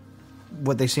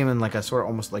what they seem in like a sort of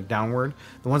almost like downward.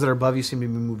 The ones that are above you seem to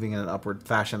be moving in an upward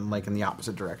fashion, like in the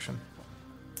opposite direction.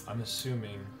 I'm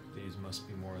assuming these must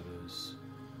be more of those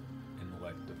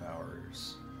intellect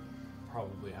devourers.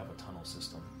 Probably have a tunnel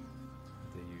system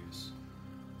that they use.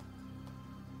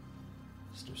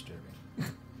 It's disturbing. Yeah,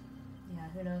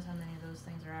 who knows how many of those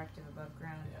things are active above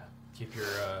ground. Yeah. Keep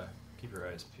your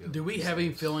eyes peeled. Do we have any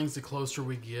feelings the closer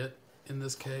we get in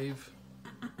this cave?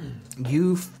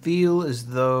 You feel as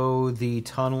though the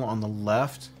tunnel on the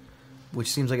left,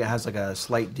 which seems like it has like a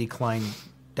slight decline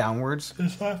downwards.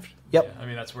 This left. Yep. Yeah, I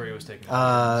mean, that's where he was taking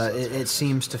It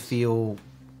seems to feel.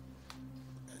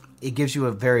 It gives you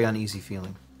a very uneasy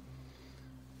feeling.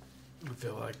 I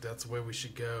feel like that's the way we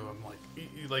should go. I'm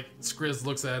like Skriz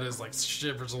looks at it, is like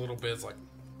shivers a little bit. It's like,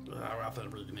 I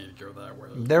think we need to go that way.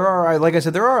 There are, like I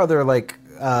said, there are other like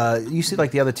you see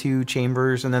like the other two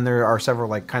chambers, and then there are several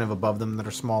like kind of above them that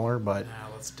are smaller. But Now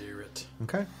let's do it.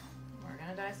 okay, We're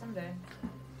gonna die someday.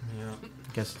 Yeah.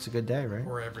 I guess it's a good day, right?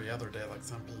 Or every other day, like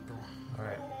some people. All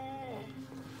right.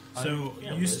 So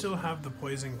Yeah, you but- still have the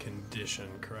poison condition,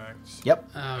 correct? Yep.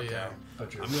 Oh yeah. I'm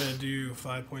gonna do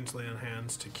 5 points lay on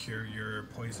hands to cure your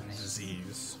poison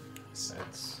disease.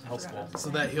 That's helpful. So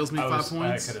that heals me 5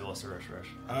 points, I could have lost a rush.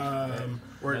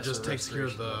 or it That's just a takes care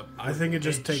of the. restoration. I think it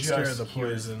just It takes care of just the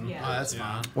cures- poison. Yeah. Oh, that's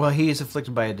Yeah. fine. Well, he is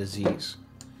afflicted by a disease.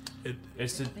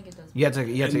 It's to, I think it does. You have to.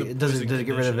 In the Does poison it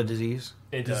get rid of a condition. disease?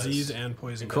 it Disease does, and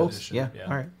poison Cool. condition. Yeah. Yeah.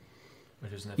 All right.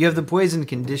 which is You have the poison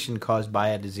condition caused by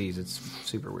a disease. It's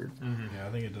super weird. Yeah, I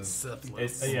think it does.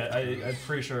 Syphilis. I'm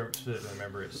pretty sure I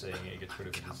remember it saying it gets rid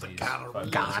of the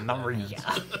disease.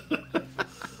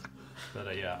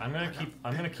 But yeah, I'm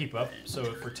gonna keep up.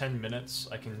 So for 10 minutes,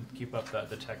 I can keep up that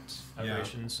detect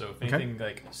vibration. So if Okay. anything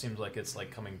like seems like it's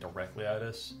like coming directly at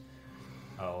us,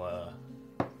 I'll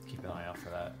keep an eye out for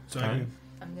that. So Okay.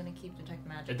 I'm gonna keep detect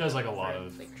magic. It does, like, a for, lot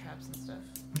of- like traps and stuff.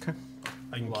 Okay.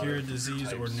 I can A lot cure a of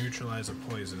disease or types. neutralize a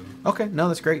poison. Okay. No,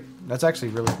 that's great. That's actually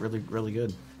really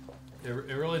good. It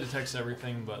really detects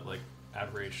everything but like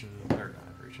aberration or not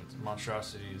aberrations,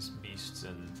 monstrosities, beasts,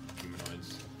 and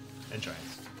humanoids and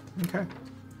giants. Okay.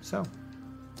 So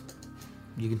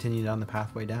you continue down the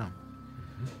pathway down.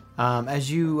 As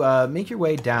you make your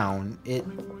way down,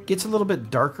 it gets a little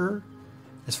bit darker.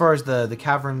 As far as the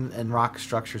cavern and rock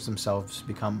structures themselves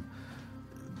become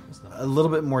a little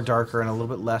bit more darker and a little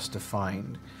bit less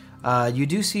defined. You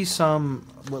do see some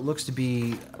what looks to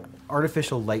be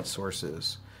artificial light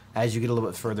sources as you get a little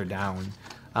bit further down.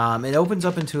 It opens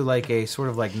up into like a sort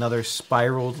of like another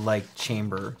spiraled like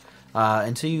chamber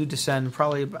until you descend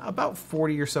probably about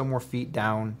 40 or so more feet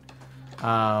down.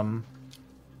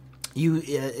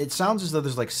 It sounds as though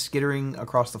there's like skittering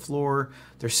across the floor.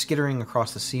 There's skittering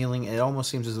across the ceiling. It almost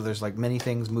seems as though there's like many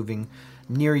things moving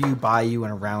near you, by you,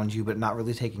 and around you, but not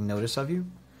really taking notice of you.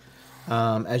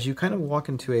 As you kind of walk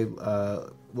into a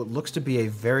what looks to be a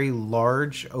very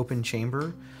large open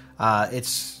chamber,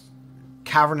 it's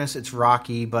cavernous, it's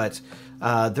rocky, but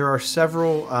there are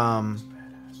several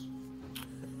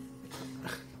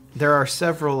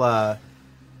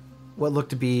what look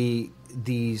to be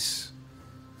these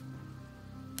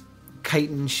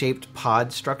chitin-shaped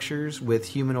pod structures with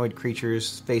humanoid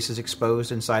creatures' faces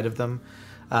exposed inside of them.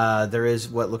 There is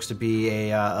what looks to be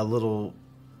a little.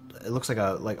 It looks like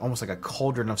almost like a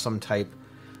cauldron of some type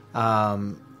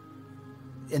in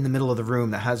the middle of the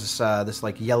room that has this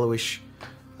like yellowish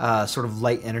sort of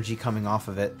light energy coming off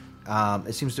of it.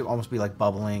 It seems to almost be like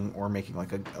bubbling or making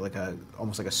like a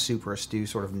almost like a soup or a stew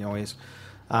sort of noise.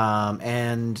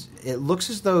 And it looks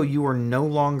as though you are no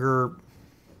longer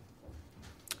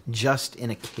just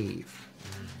in a cave.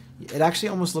 It actually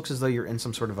almost looks as though you're in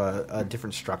some sort of a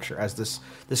different structure, as this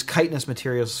chitinous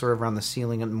material is sort of around the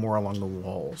ceiling and more along the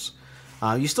walls.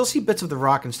 You still see bits of the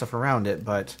rock and stuff around it,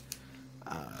 but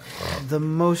the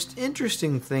most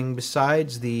interesting thing,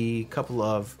 besides the couple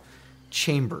of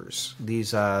chambers,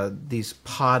 these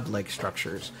pod-like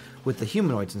structures with the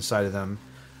humanoids inside of them,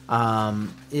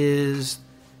 is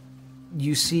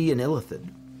you see an illithid.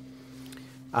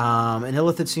 And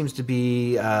illithid seems to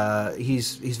be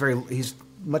he's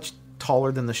much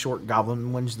taller than the short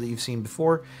goblin ones that you've seen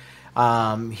before.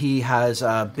 He has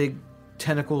big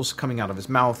tentacles coming out of his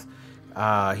mouth.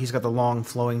 He's got the long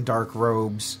flowing dark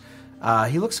robes.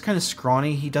 He looks kind of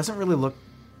scrawny. He doesn't really look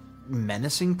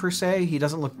menacing per se. He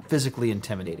doesn't look physically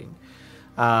intimidating.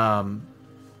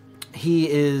 He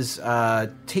is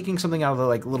taking something out of the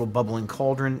like little bubbling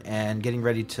cauldron and getting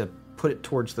ready to put it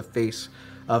towards the face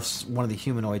of one of the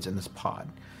humanoids in this pod.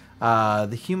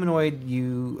 The humanoid,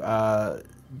 you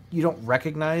don't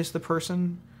recognize the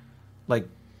person, like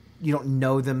you don't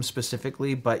know them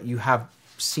specifically, but you have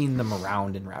seen them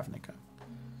around in Ravnica.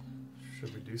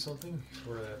 Should we do something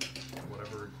for that?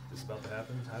 Whatever is about to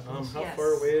happen happens. How Yes.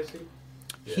 far away is he?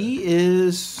 Yeah. He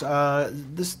is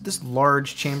this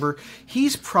large chamber.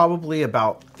 He's probably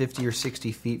about 50 or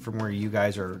 60 feet from where you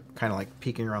guys are, kind of like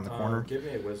peeking around the corner. Give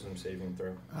me a wisdom saving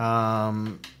throw.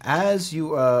 As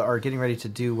you are getting ready to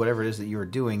do whatever it is that you are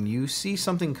doing, you see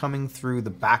something coming through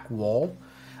the back wall.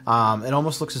 It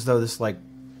almost looks as though this like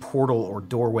portal or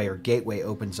doorway or gateway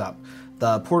opens up.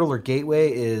 The portal or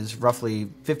gateway is roughly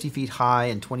 50 feet high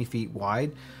and 20 feet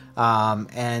wide.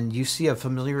 And you see a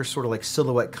familiar sort of like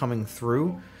silhouette coming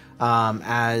through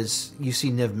as you see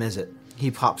Niv Mizzet.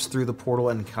 He pops through the portal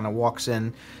and kind of walks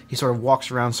in. He sort of walks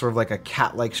around sort of like a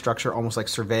cat-like structure, almost like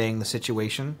surveying the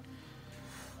situation.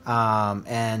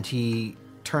 And he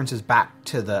turns his back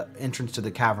to the entrance to the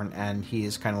cavern, and he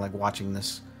is kind of like watching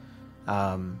this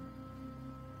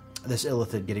this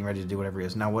illithid getting ready to do whatever he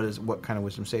is. Now, what kind of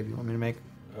wisdom save you want me to make?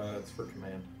 It's for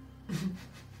command.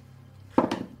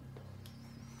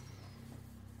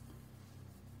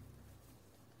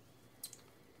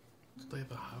 Do they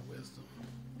have a high wisdom?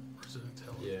 Or is it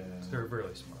intelligence? Yeah. They're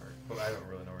really smart, but I don't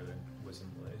really know where their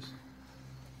wisdom lays.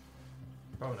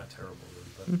 Probably not terrible,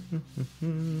 but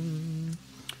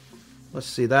Let's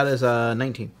see. That is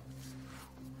 19.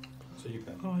 So you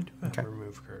can. Oh, I do have Okay.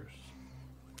 remove curse.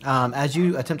 As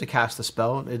you attempt to cast the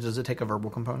spell, does it take a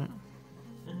verbal component?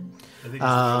 I think it's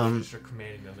really just you're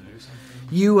commanding them to do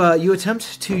something. You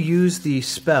attempt to use the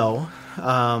spell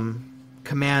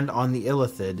command on the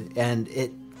illithid, and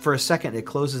it for a second it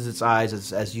closes its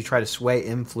eyes as you try to sway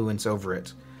influence over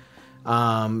it.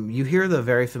 You hear the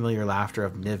very familiar laughter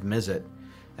of Niv Mizzet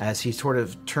as he sort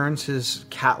of turns his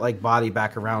cat-like body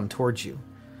back around towards you.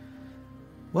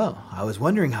 Well, I was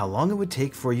wondering how long it would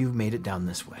take before you made it down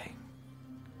this way.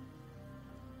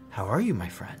 How are you, my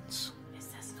friends? Is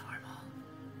this normal?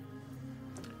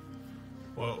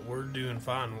 Well, we're doing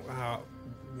fine.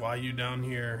 Why you down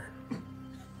here?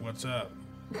 What's up?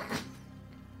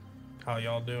 How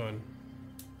y'all doing?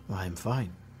 I'm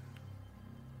fine.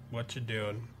 What you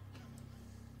doing?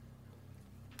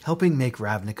 Helping make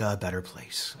Ravnica a better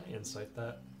place. Can I insight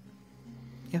that?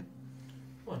 Yeah.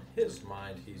 Well, in his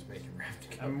mind, he's making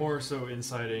Ravnica. I'm more so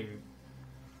inciting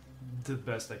the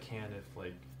best I can if,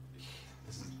 like,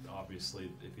 this is obviously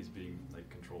if he's being, like,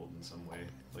 controlled in some way.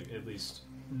 Like, at least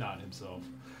not himself.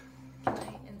 Can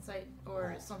I insight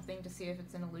or something to see if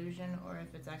it's an illusion or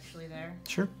if it's actually there?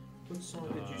 Sure. What song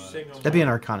did you sing on That'd be an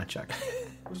Arcana check.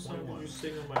 What song did you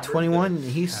sing on my birthday? 21,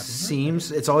 he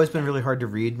seems... It's always been really hard to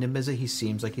read Nimiza. He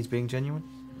seems like he's being genuine.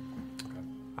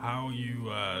 How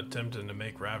you attempting to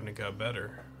make Ravnica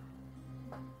better?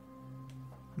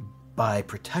 By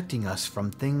protecting us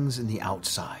from things in the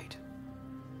outside.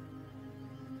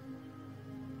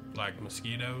 Like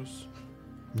mosquitoes?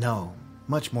 No,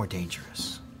 much more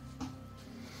dangerous.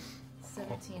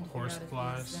 17 to figure Horse out if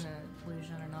flies? it's an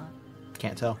illusion or not.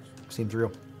 Can't tell. Seems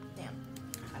real. Damn.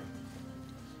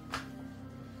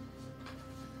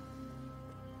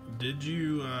 Did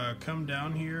you come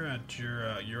down here at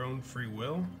your own free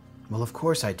will? Well, of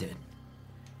course I did.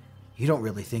 You don't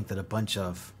really think that a bunch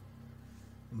of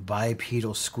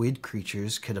bipedal squid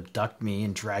creatures could abduct me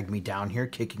and drag me down here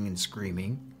kicking and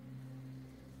screaming?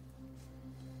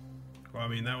 Well, I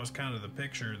mean, that was kind of the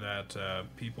picture that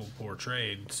people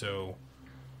portrayed, so,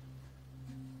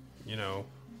 you know,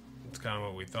 it's kind of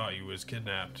what we thought. You was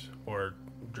kidnapped or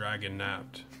dragon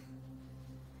napped.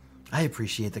 I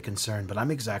appreciate the concern, but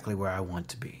I'm exactly where I want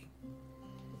to be.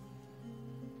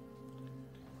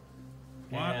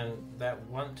 What? And that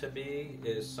want to be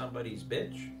is somebody's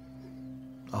bitch?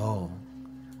 Oh,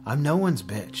 I'm no one's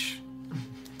bitch.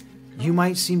 You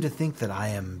might seem to think that I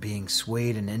am being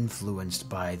swayed and influenced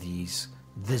by these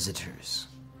visitors,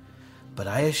 but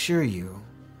I assure you,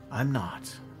 I'm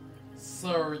not.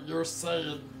 So you're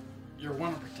saying you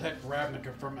want to protect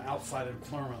Ravnica from outside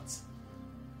influence.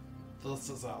 This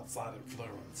is outside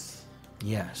influence.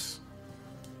 Yes.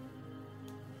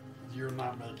 You're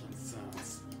not making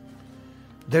sense.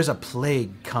 There's a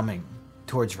plague coming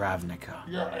towards Ravnica.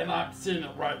 Yeah, and I'm seeing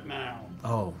it right now.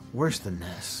 Oh, worse than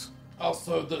this.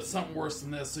 Also, there's something worse than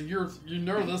this. So you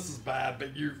know this is bad,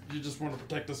 but you just want to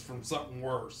protect us from something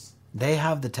worse. They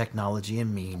have the technology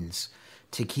and means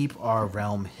to keep our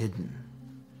realm hidden.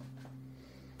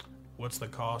 What's the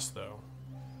cost, though?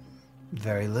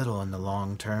 Very little in the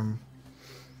long term.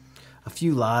 A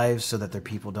few lives so that their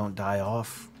people don't die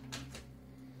off.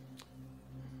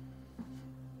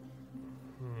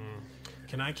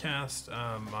 Can I cast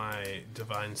my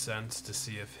Divine Sense to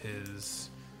see if his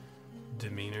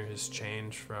demeanor has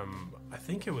changed from, I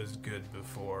think it was good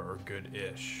before, or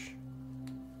good-ish?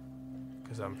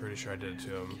 Because I'm pretty sure I did it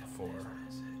to him before.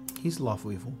 He's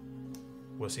lawful evil.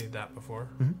 Was he that before?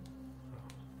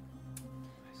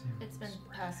 It's been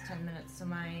past 10 minutes, so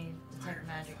my detect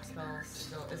magic spell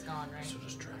still is gone, right? So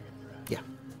just dragon breath. Yeah.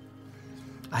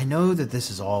 I know that this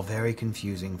is all very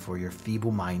confusing for your feeble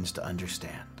minds to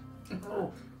understand.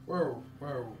 Oh, whoa.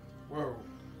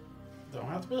 Don't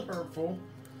have to be hurtful.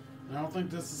 I don't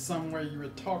think this is some way you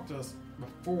would talk to us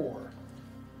before.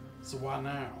 So why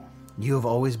now? You have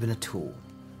always been a tool.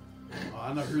 Well,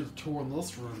 I know who the tool in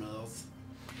this room is.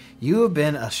 You have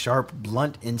been a sharp,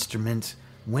 blunt instrument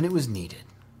when it was needed.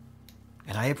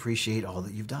 And I appreciate all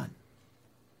that you've done.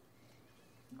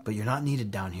 But you're not needed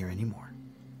down here anymore.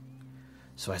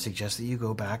 So I suggest that you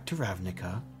go back to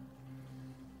Ravnica.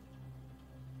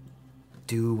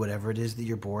 Do whatever it is that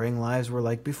your boring lives were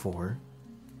like before.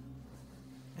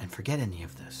 And forget any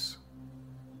of this.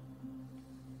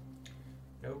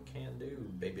 No can do,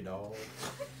 baby doll.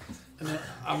 And then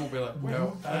I'm gonna be like,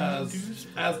 well, as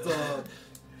the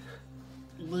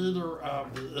leader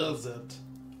of the Izzet,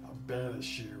 I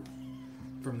banish you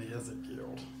from the Izzet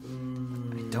Guild.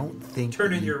 I don't think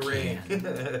Turn in you your ring.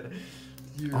 can.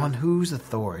 You, On whose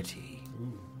authority?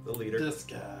 The leader. this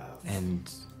guy.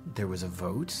 And there was a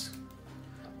vote.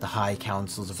 The High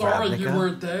Councils of Sorry, Ravnica you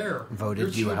weren't there.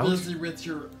 voted You're you too out. busy with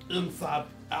your inside,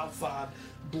 outside,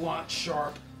 blunt,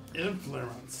 sharp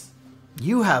influence.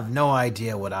 You have no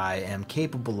idea what I am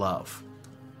capable of.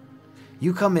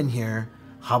 You come in here,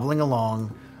 hobbling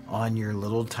along on your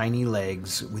little tiny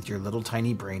legs with your little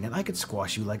tiny brain, and I could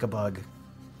squash you like a bug.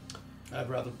 I'd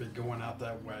rather be going out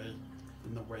that way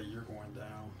than the way you're going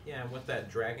down. Yeah, and with that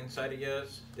dragon sight of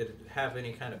yours, did it have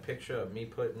any kind of picture of me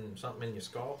putting something in your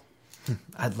skull?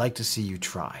 I'd like to see you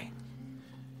try.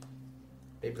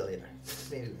 Maybe later.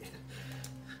 Maybe later.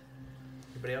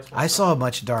 Anybody else? I saw a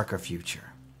much darker future.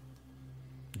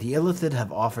 The Illithid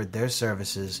have offered their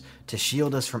services to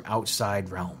shield us from outside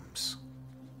realms.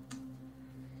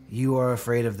 You are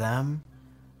afraid of them.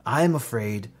 I am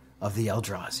afraid of the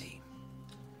Eldrazi.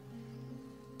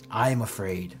 I am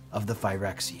afraid of the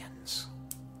Phyrexians.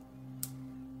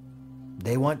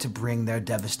 They want to bring their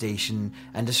devastation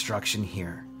and destruction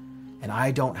here, and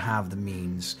I don't have the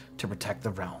means to protect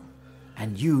the realm,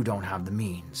 and you don't have the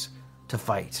means to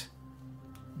fight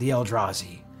the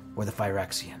Eldrazi or the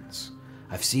Phyrexians.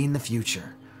 I've seen the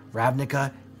future.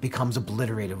 Ravnica becomes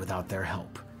obliterated without their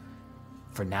help.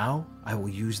 For now, I will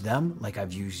use them like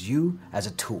I've used you as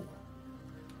a tool.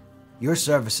 Your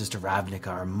services to Ravnica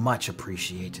are much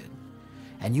appreciated,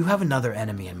 and you have another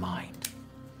enemy in mind.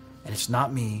 And it's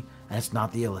not me, and it's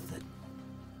not the Illithid.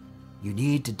 You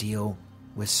need to deal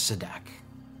with Sadek.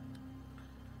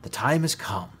 The time has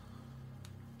come.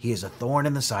 He is a thorn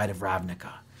in the side of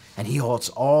Ravnica, and he halts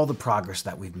all the progress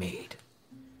that we've made.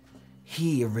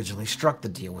 He originally struck the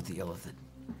deal with the Illithid.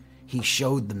 He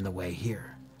showed them the way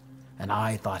here, and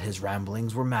I thought his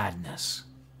ramblings were madness.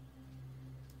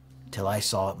 Till I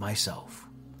saw it myself.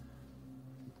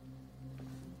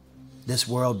 This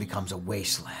world becomes a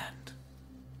wasteland.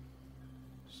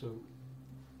 So,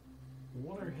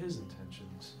 what are his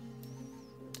intentions?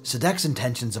 Sadek's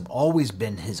intentions have always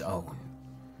been his own.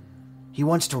 He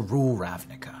wants to rule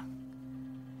Ravnica.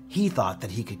 He thought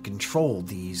that he could control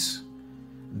these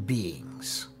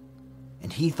beings,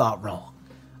 and he thought wrong.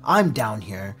 I'm down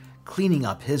here cleaning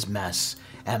up his mess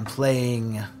and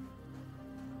playing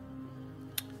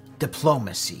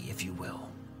diplomacy, if you will.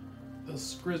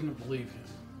 Does Skrizna believe him?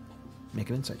 Make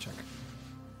an insight check.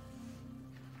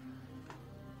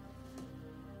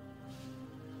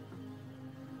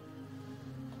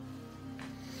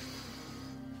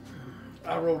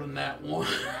 I rolled a nat 1.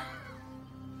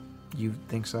 You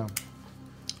think so?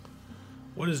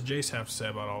 What does Jace have to say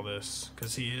about all this?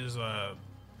 Because he is, I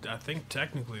think,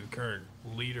 technically the current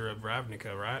leader of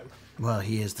Ravnica, right? Well,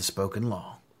 he is the spoken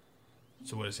law.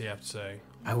 So what does he have to say?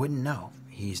 I wouldn't know.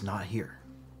 He's not here.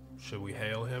 Should we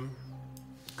hail him?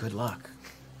 Good luck.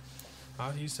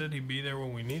 He said he'd be there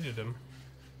when we needed him.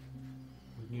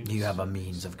 Do you have a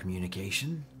means of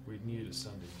communication? We'd need a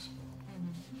sending spell.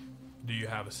 Do you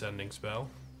have a sending spell?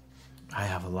 I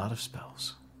have a lot of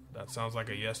spells. That sounds like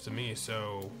a yes to me.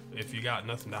 So if you got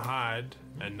nothing to hide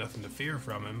and nothing to fear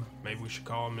from him, maybe we should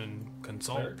call him and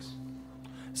consult. Clerics.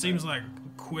 Seems like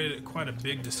quite a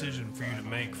big decision for you to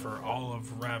make for all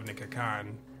of Ravnica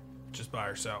kind just by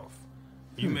yourself.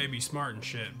 You may be smart and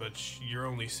shit, but you're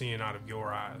only seeing out of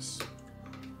your eyes.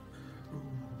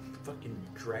 Fucking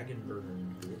dragon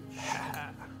burn,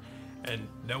 bitch. And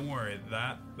don't worry,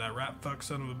 that rat fuck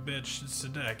son of a bitch,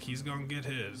 Sadek, he's gonna get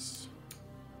his.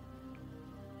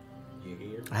 You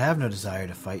hear? I have no desire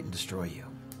to fight and destroy you.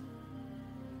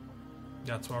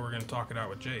 That's why we're gonna talk it out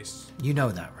with Jace. You know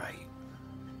that, right?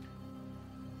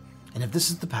 And if this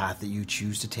is the path that you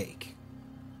choose to take,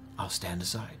 I'll stand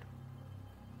aside.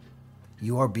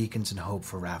 You are beacons and hope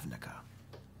for Ravnica.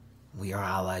 We are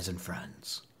allies and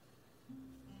friends.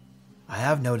 I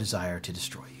have no desire to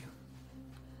destroy you.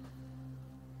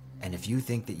 And if you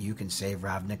think that you can save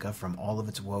Ravnica from all of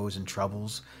its woes and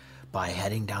troubles by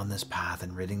heading down this path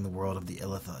and ridding the world of the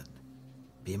Illithid,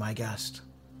 be my guest.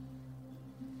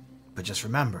 But just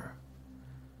remember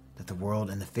that the world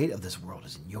and the fate of this world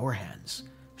is in your hands,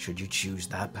 should you choose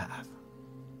that path.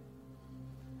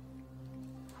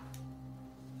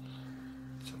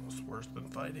 It's almost worse than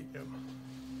fighting him.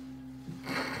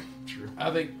 True.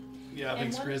 I think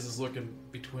And what- Skriz is looking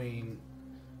between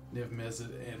Niv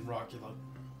Mizzet and Rockula.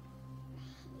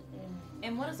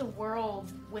 And what is a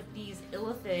world with these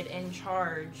Illithid in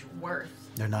charge worth?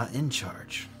 They're not in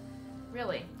charge.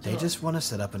 Really? They just want to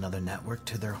set up another network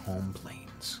to their home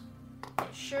planes. It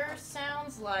sure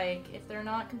sounds like if they're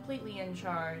not completely in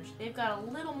charge, they've got a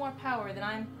little more power than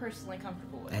I'm personally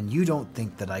comfortable with. And you don't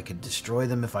think that I could destroy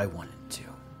them if I wanted to.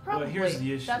 Probably. Well, here's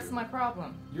the issue. That's my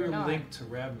problem. You're not. linked to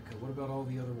Ravnica. What about all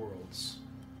the other worlds?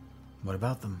 What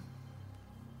about them?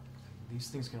 These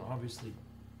things can obviously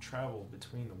travel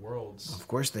between the worlds. Of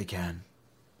course they can.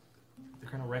 They're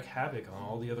going to wreak havoc on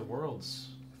all the other worlds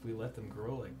if we let them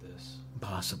grow like this.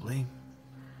 Possibly.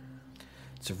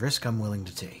 It's a risk I'm willing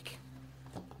to take.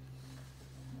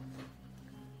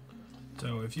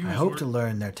 So if you I hope to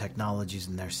learn their technologies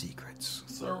and their secrets.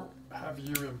 So, have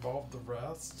you involved the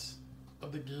rest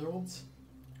of the guilds?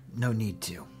 No need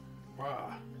to.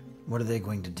 Why? What are they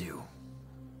going to do?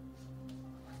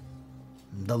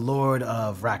 The Lord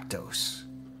of Rakdos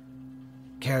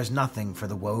cares nothing for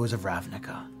the woes of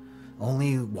Ravnica,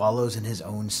 only wallows in his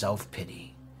own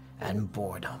self-pity and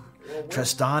boredom.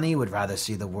 Tristani would rather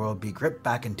see the world be gripped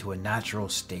back into a natural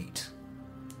state.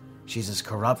 She's as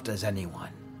corrupt as anyone.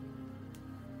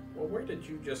 Well, where did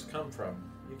you just come from?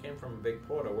 You came from a big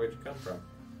portal. Where'd you come from?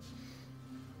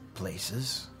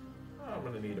 Places. Oh, I'm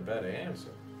gonna need a better answer.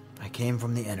 I came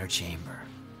from the inner chamber,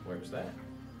 Where's that?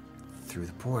 through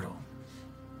the portal.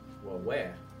 Well,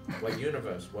 where? What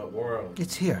universe? What world?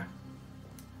 It's here.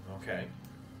 Okay.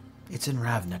 It's in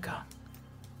Ravnica.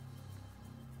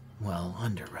 Well,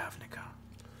 under Ravnica.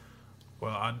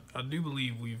 Well, I do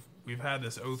believe we've had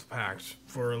this oath pact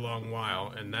for a long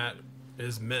while, and that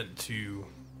is meant to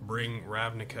bring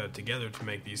Ravnica together to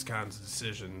make these kinds of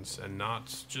decisions, and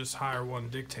not just hire one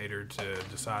dictator to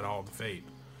decide all the fate.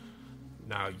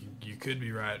 Now, you could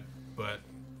be right, but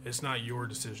it's not your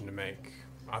decision to make.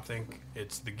 I think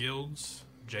it's the guilds.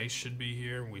 Jace should be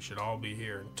here. We should all be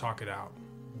here and talk it out.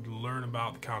 Learn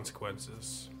about the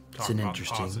consequences. Talk an about the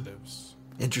interesting- positives.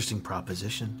 Interesting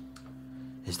proposition.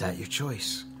 Is that your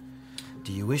choice?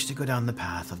 Do you wish to go down the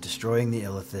path of destroying the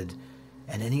Illithid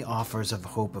and any offers of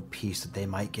hope of peace that they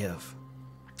might give?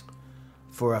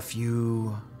 For a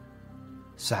few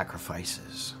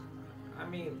sacrifices. I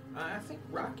mean, I think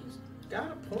Rocky's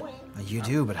got a point. You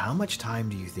do, but how much time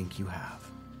do you think you have?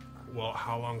 Well,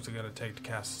 how long is it going to take to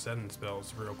cast a sending spell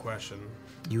is the real question.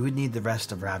 You would need the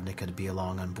rest of Ravnica to be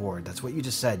along on board. That's what you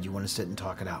just said. You want to sit and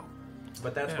talk it out.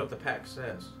 But that's Yeah. what the pact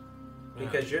says.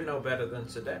 Because you're no better than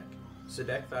Sadek.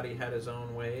 Sadek thought he had his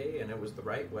own way, and it was the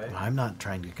right way. I'm not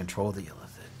trying to control the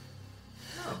Illithid.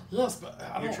 No. Yes, but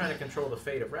I You're don't. trying to control the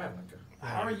fate of Ravnica.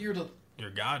 How are you You're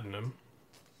guiding them.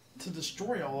 to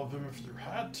destroy all of them if you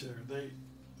had to? They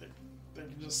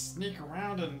can just sneak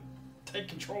around and take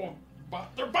control of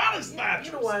their body snatchers.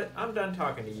 You know what? I'm done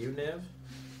talking to you, Niv.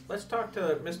 Let's talk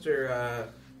to Mr.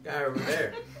 Guy over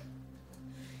there.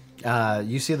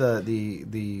 You see the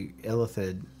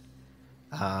Illithid.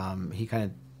 He kind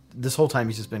of this whole time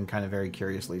he's just been kind of very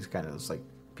curiously. He's kind of just like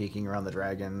peeking around the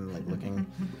dragon, like looking.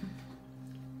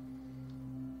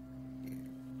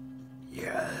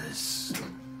 Yes.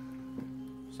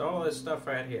 So all this stuff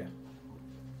right here.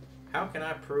 How can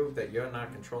I prove that you're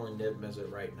not controlling Niv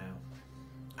Mizzet right now?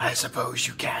 I suppose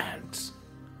you can't.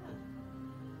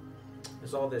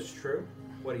 Is all this true?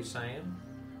 What he's saying?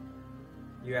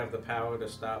 You have the power to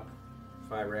stop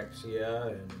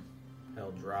Phyrexia and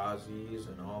Eldrazi's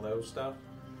and all those stuff?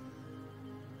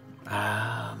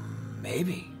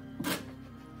 Maybe. We're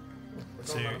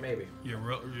So talking about maybe. you're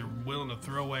willing to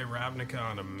throw away Ravnica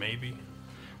on a maybe?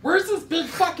 Where's this big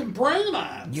fucking brain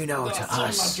at? You know, that to I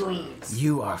us, see in my dreams?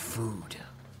 you are food.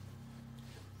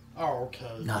 Oh,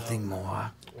 okay. Nothing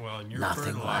more, Well, and you're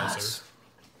nothing fertilizer. less.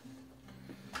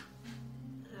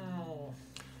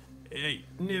 Hey,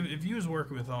 Niv, if you was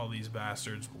working with all these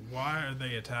bastards, why are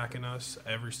they attacking us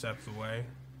every step of the way?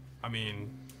 I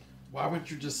mean, Why wouldn't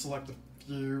you just select a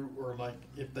few, or like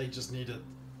if they just needed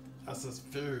us as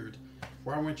food,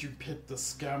 why wouldn't you pick the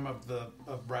scum of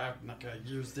Ravnica,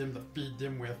 use them to feed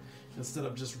them with, instead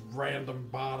of just random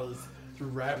bodies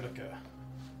through Ravnica?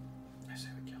 I say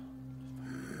we kill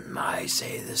him. I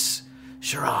say this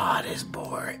charade is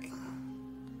boring.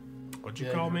 What'd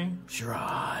you call me?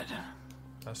 Charade.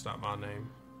 That's not my name.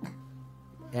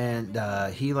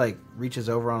 And he like reaches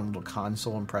over on a little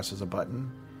console and presses a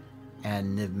button,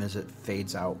 and Niv Mizzet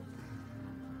fades out.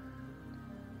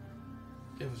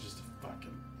 It was just a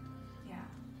fucking... Yeah.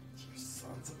 You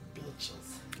sons of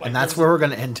bitches. And that's where we're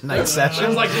going to end tonight's It was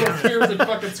session. like little tears and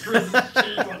fucking screams and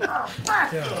cheese. Like, oh,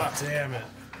 fuck! God damn it.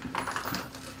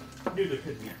 I knew there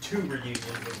could be 2 reunions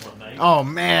in one night. Oh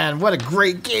man, what a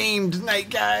great game tonight,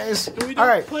 guys! We don't All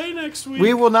right, play next week.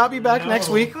 we will not be back No. next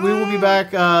week. We will be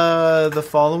back the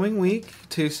following week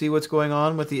to see what's going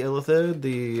on with the Illithid,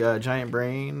 the giant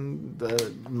brain,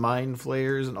 the mind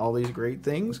flayers, and all these great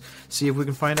things. See if we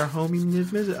can find our homie Niv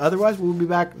Mizzet. Otherwise, we'll be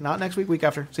back not next week, week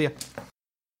after. See ya.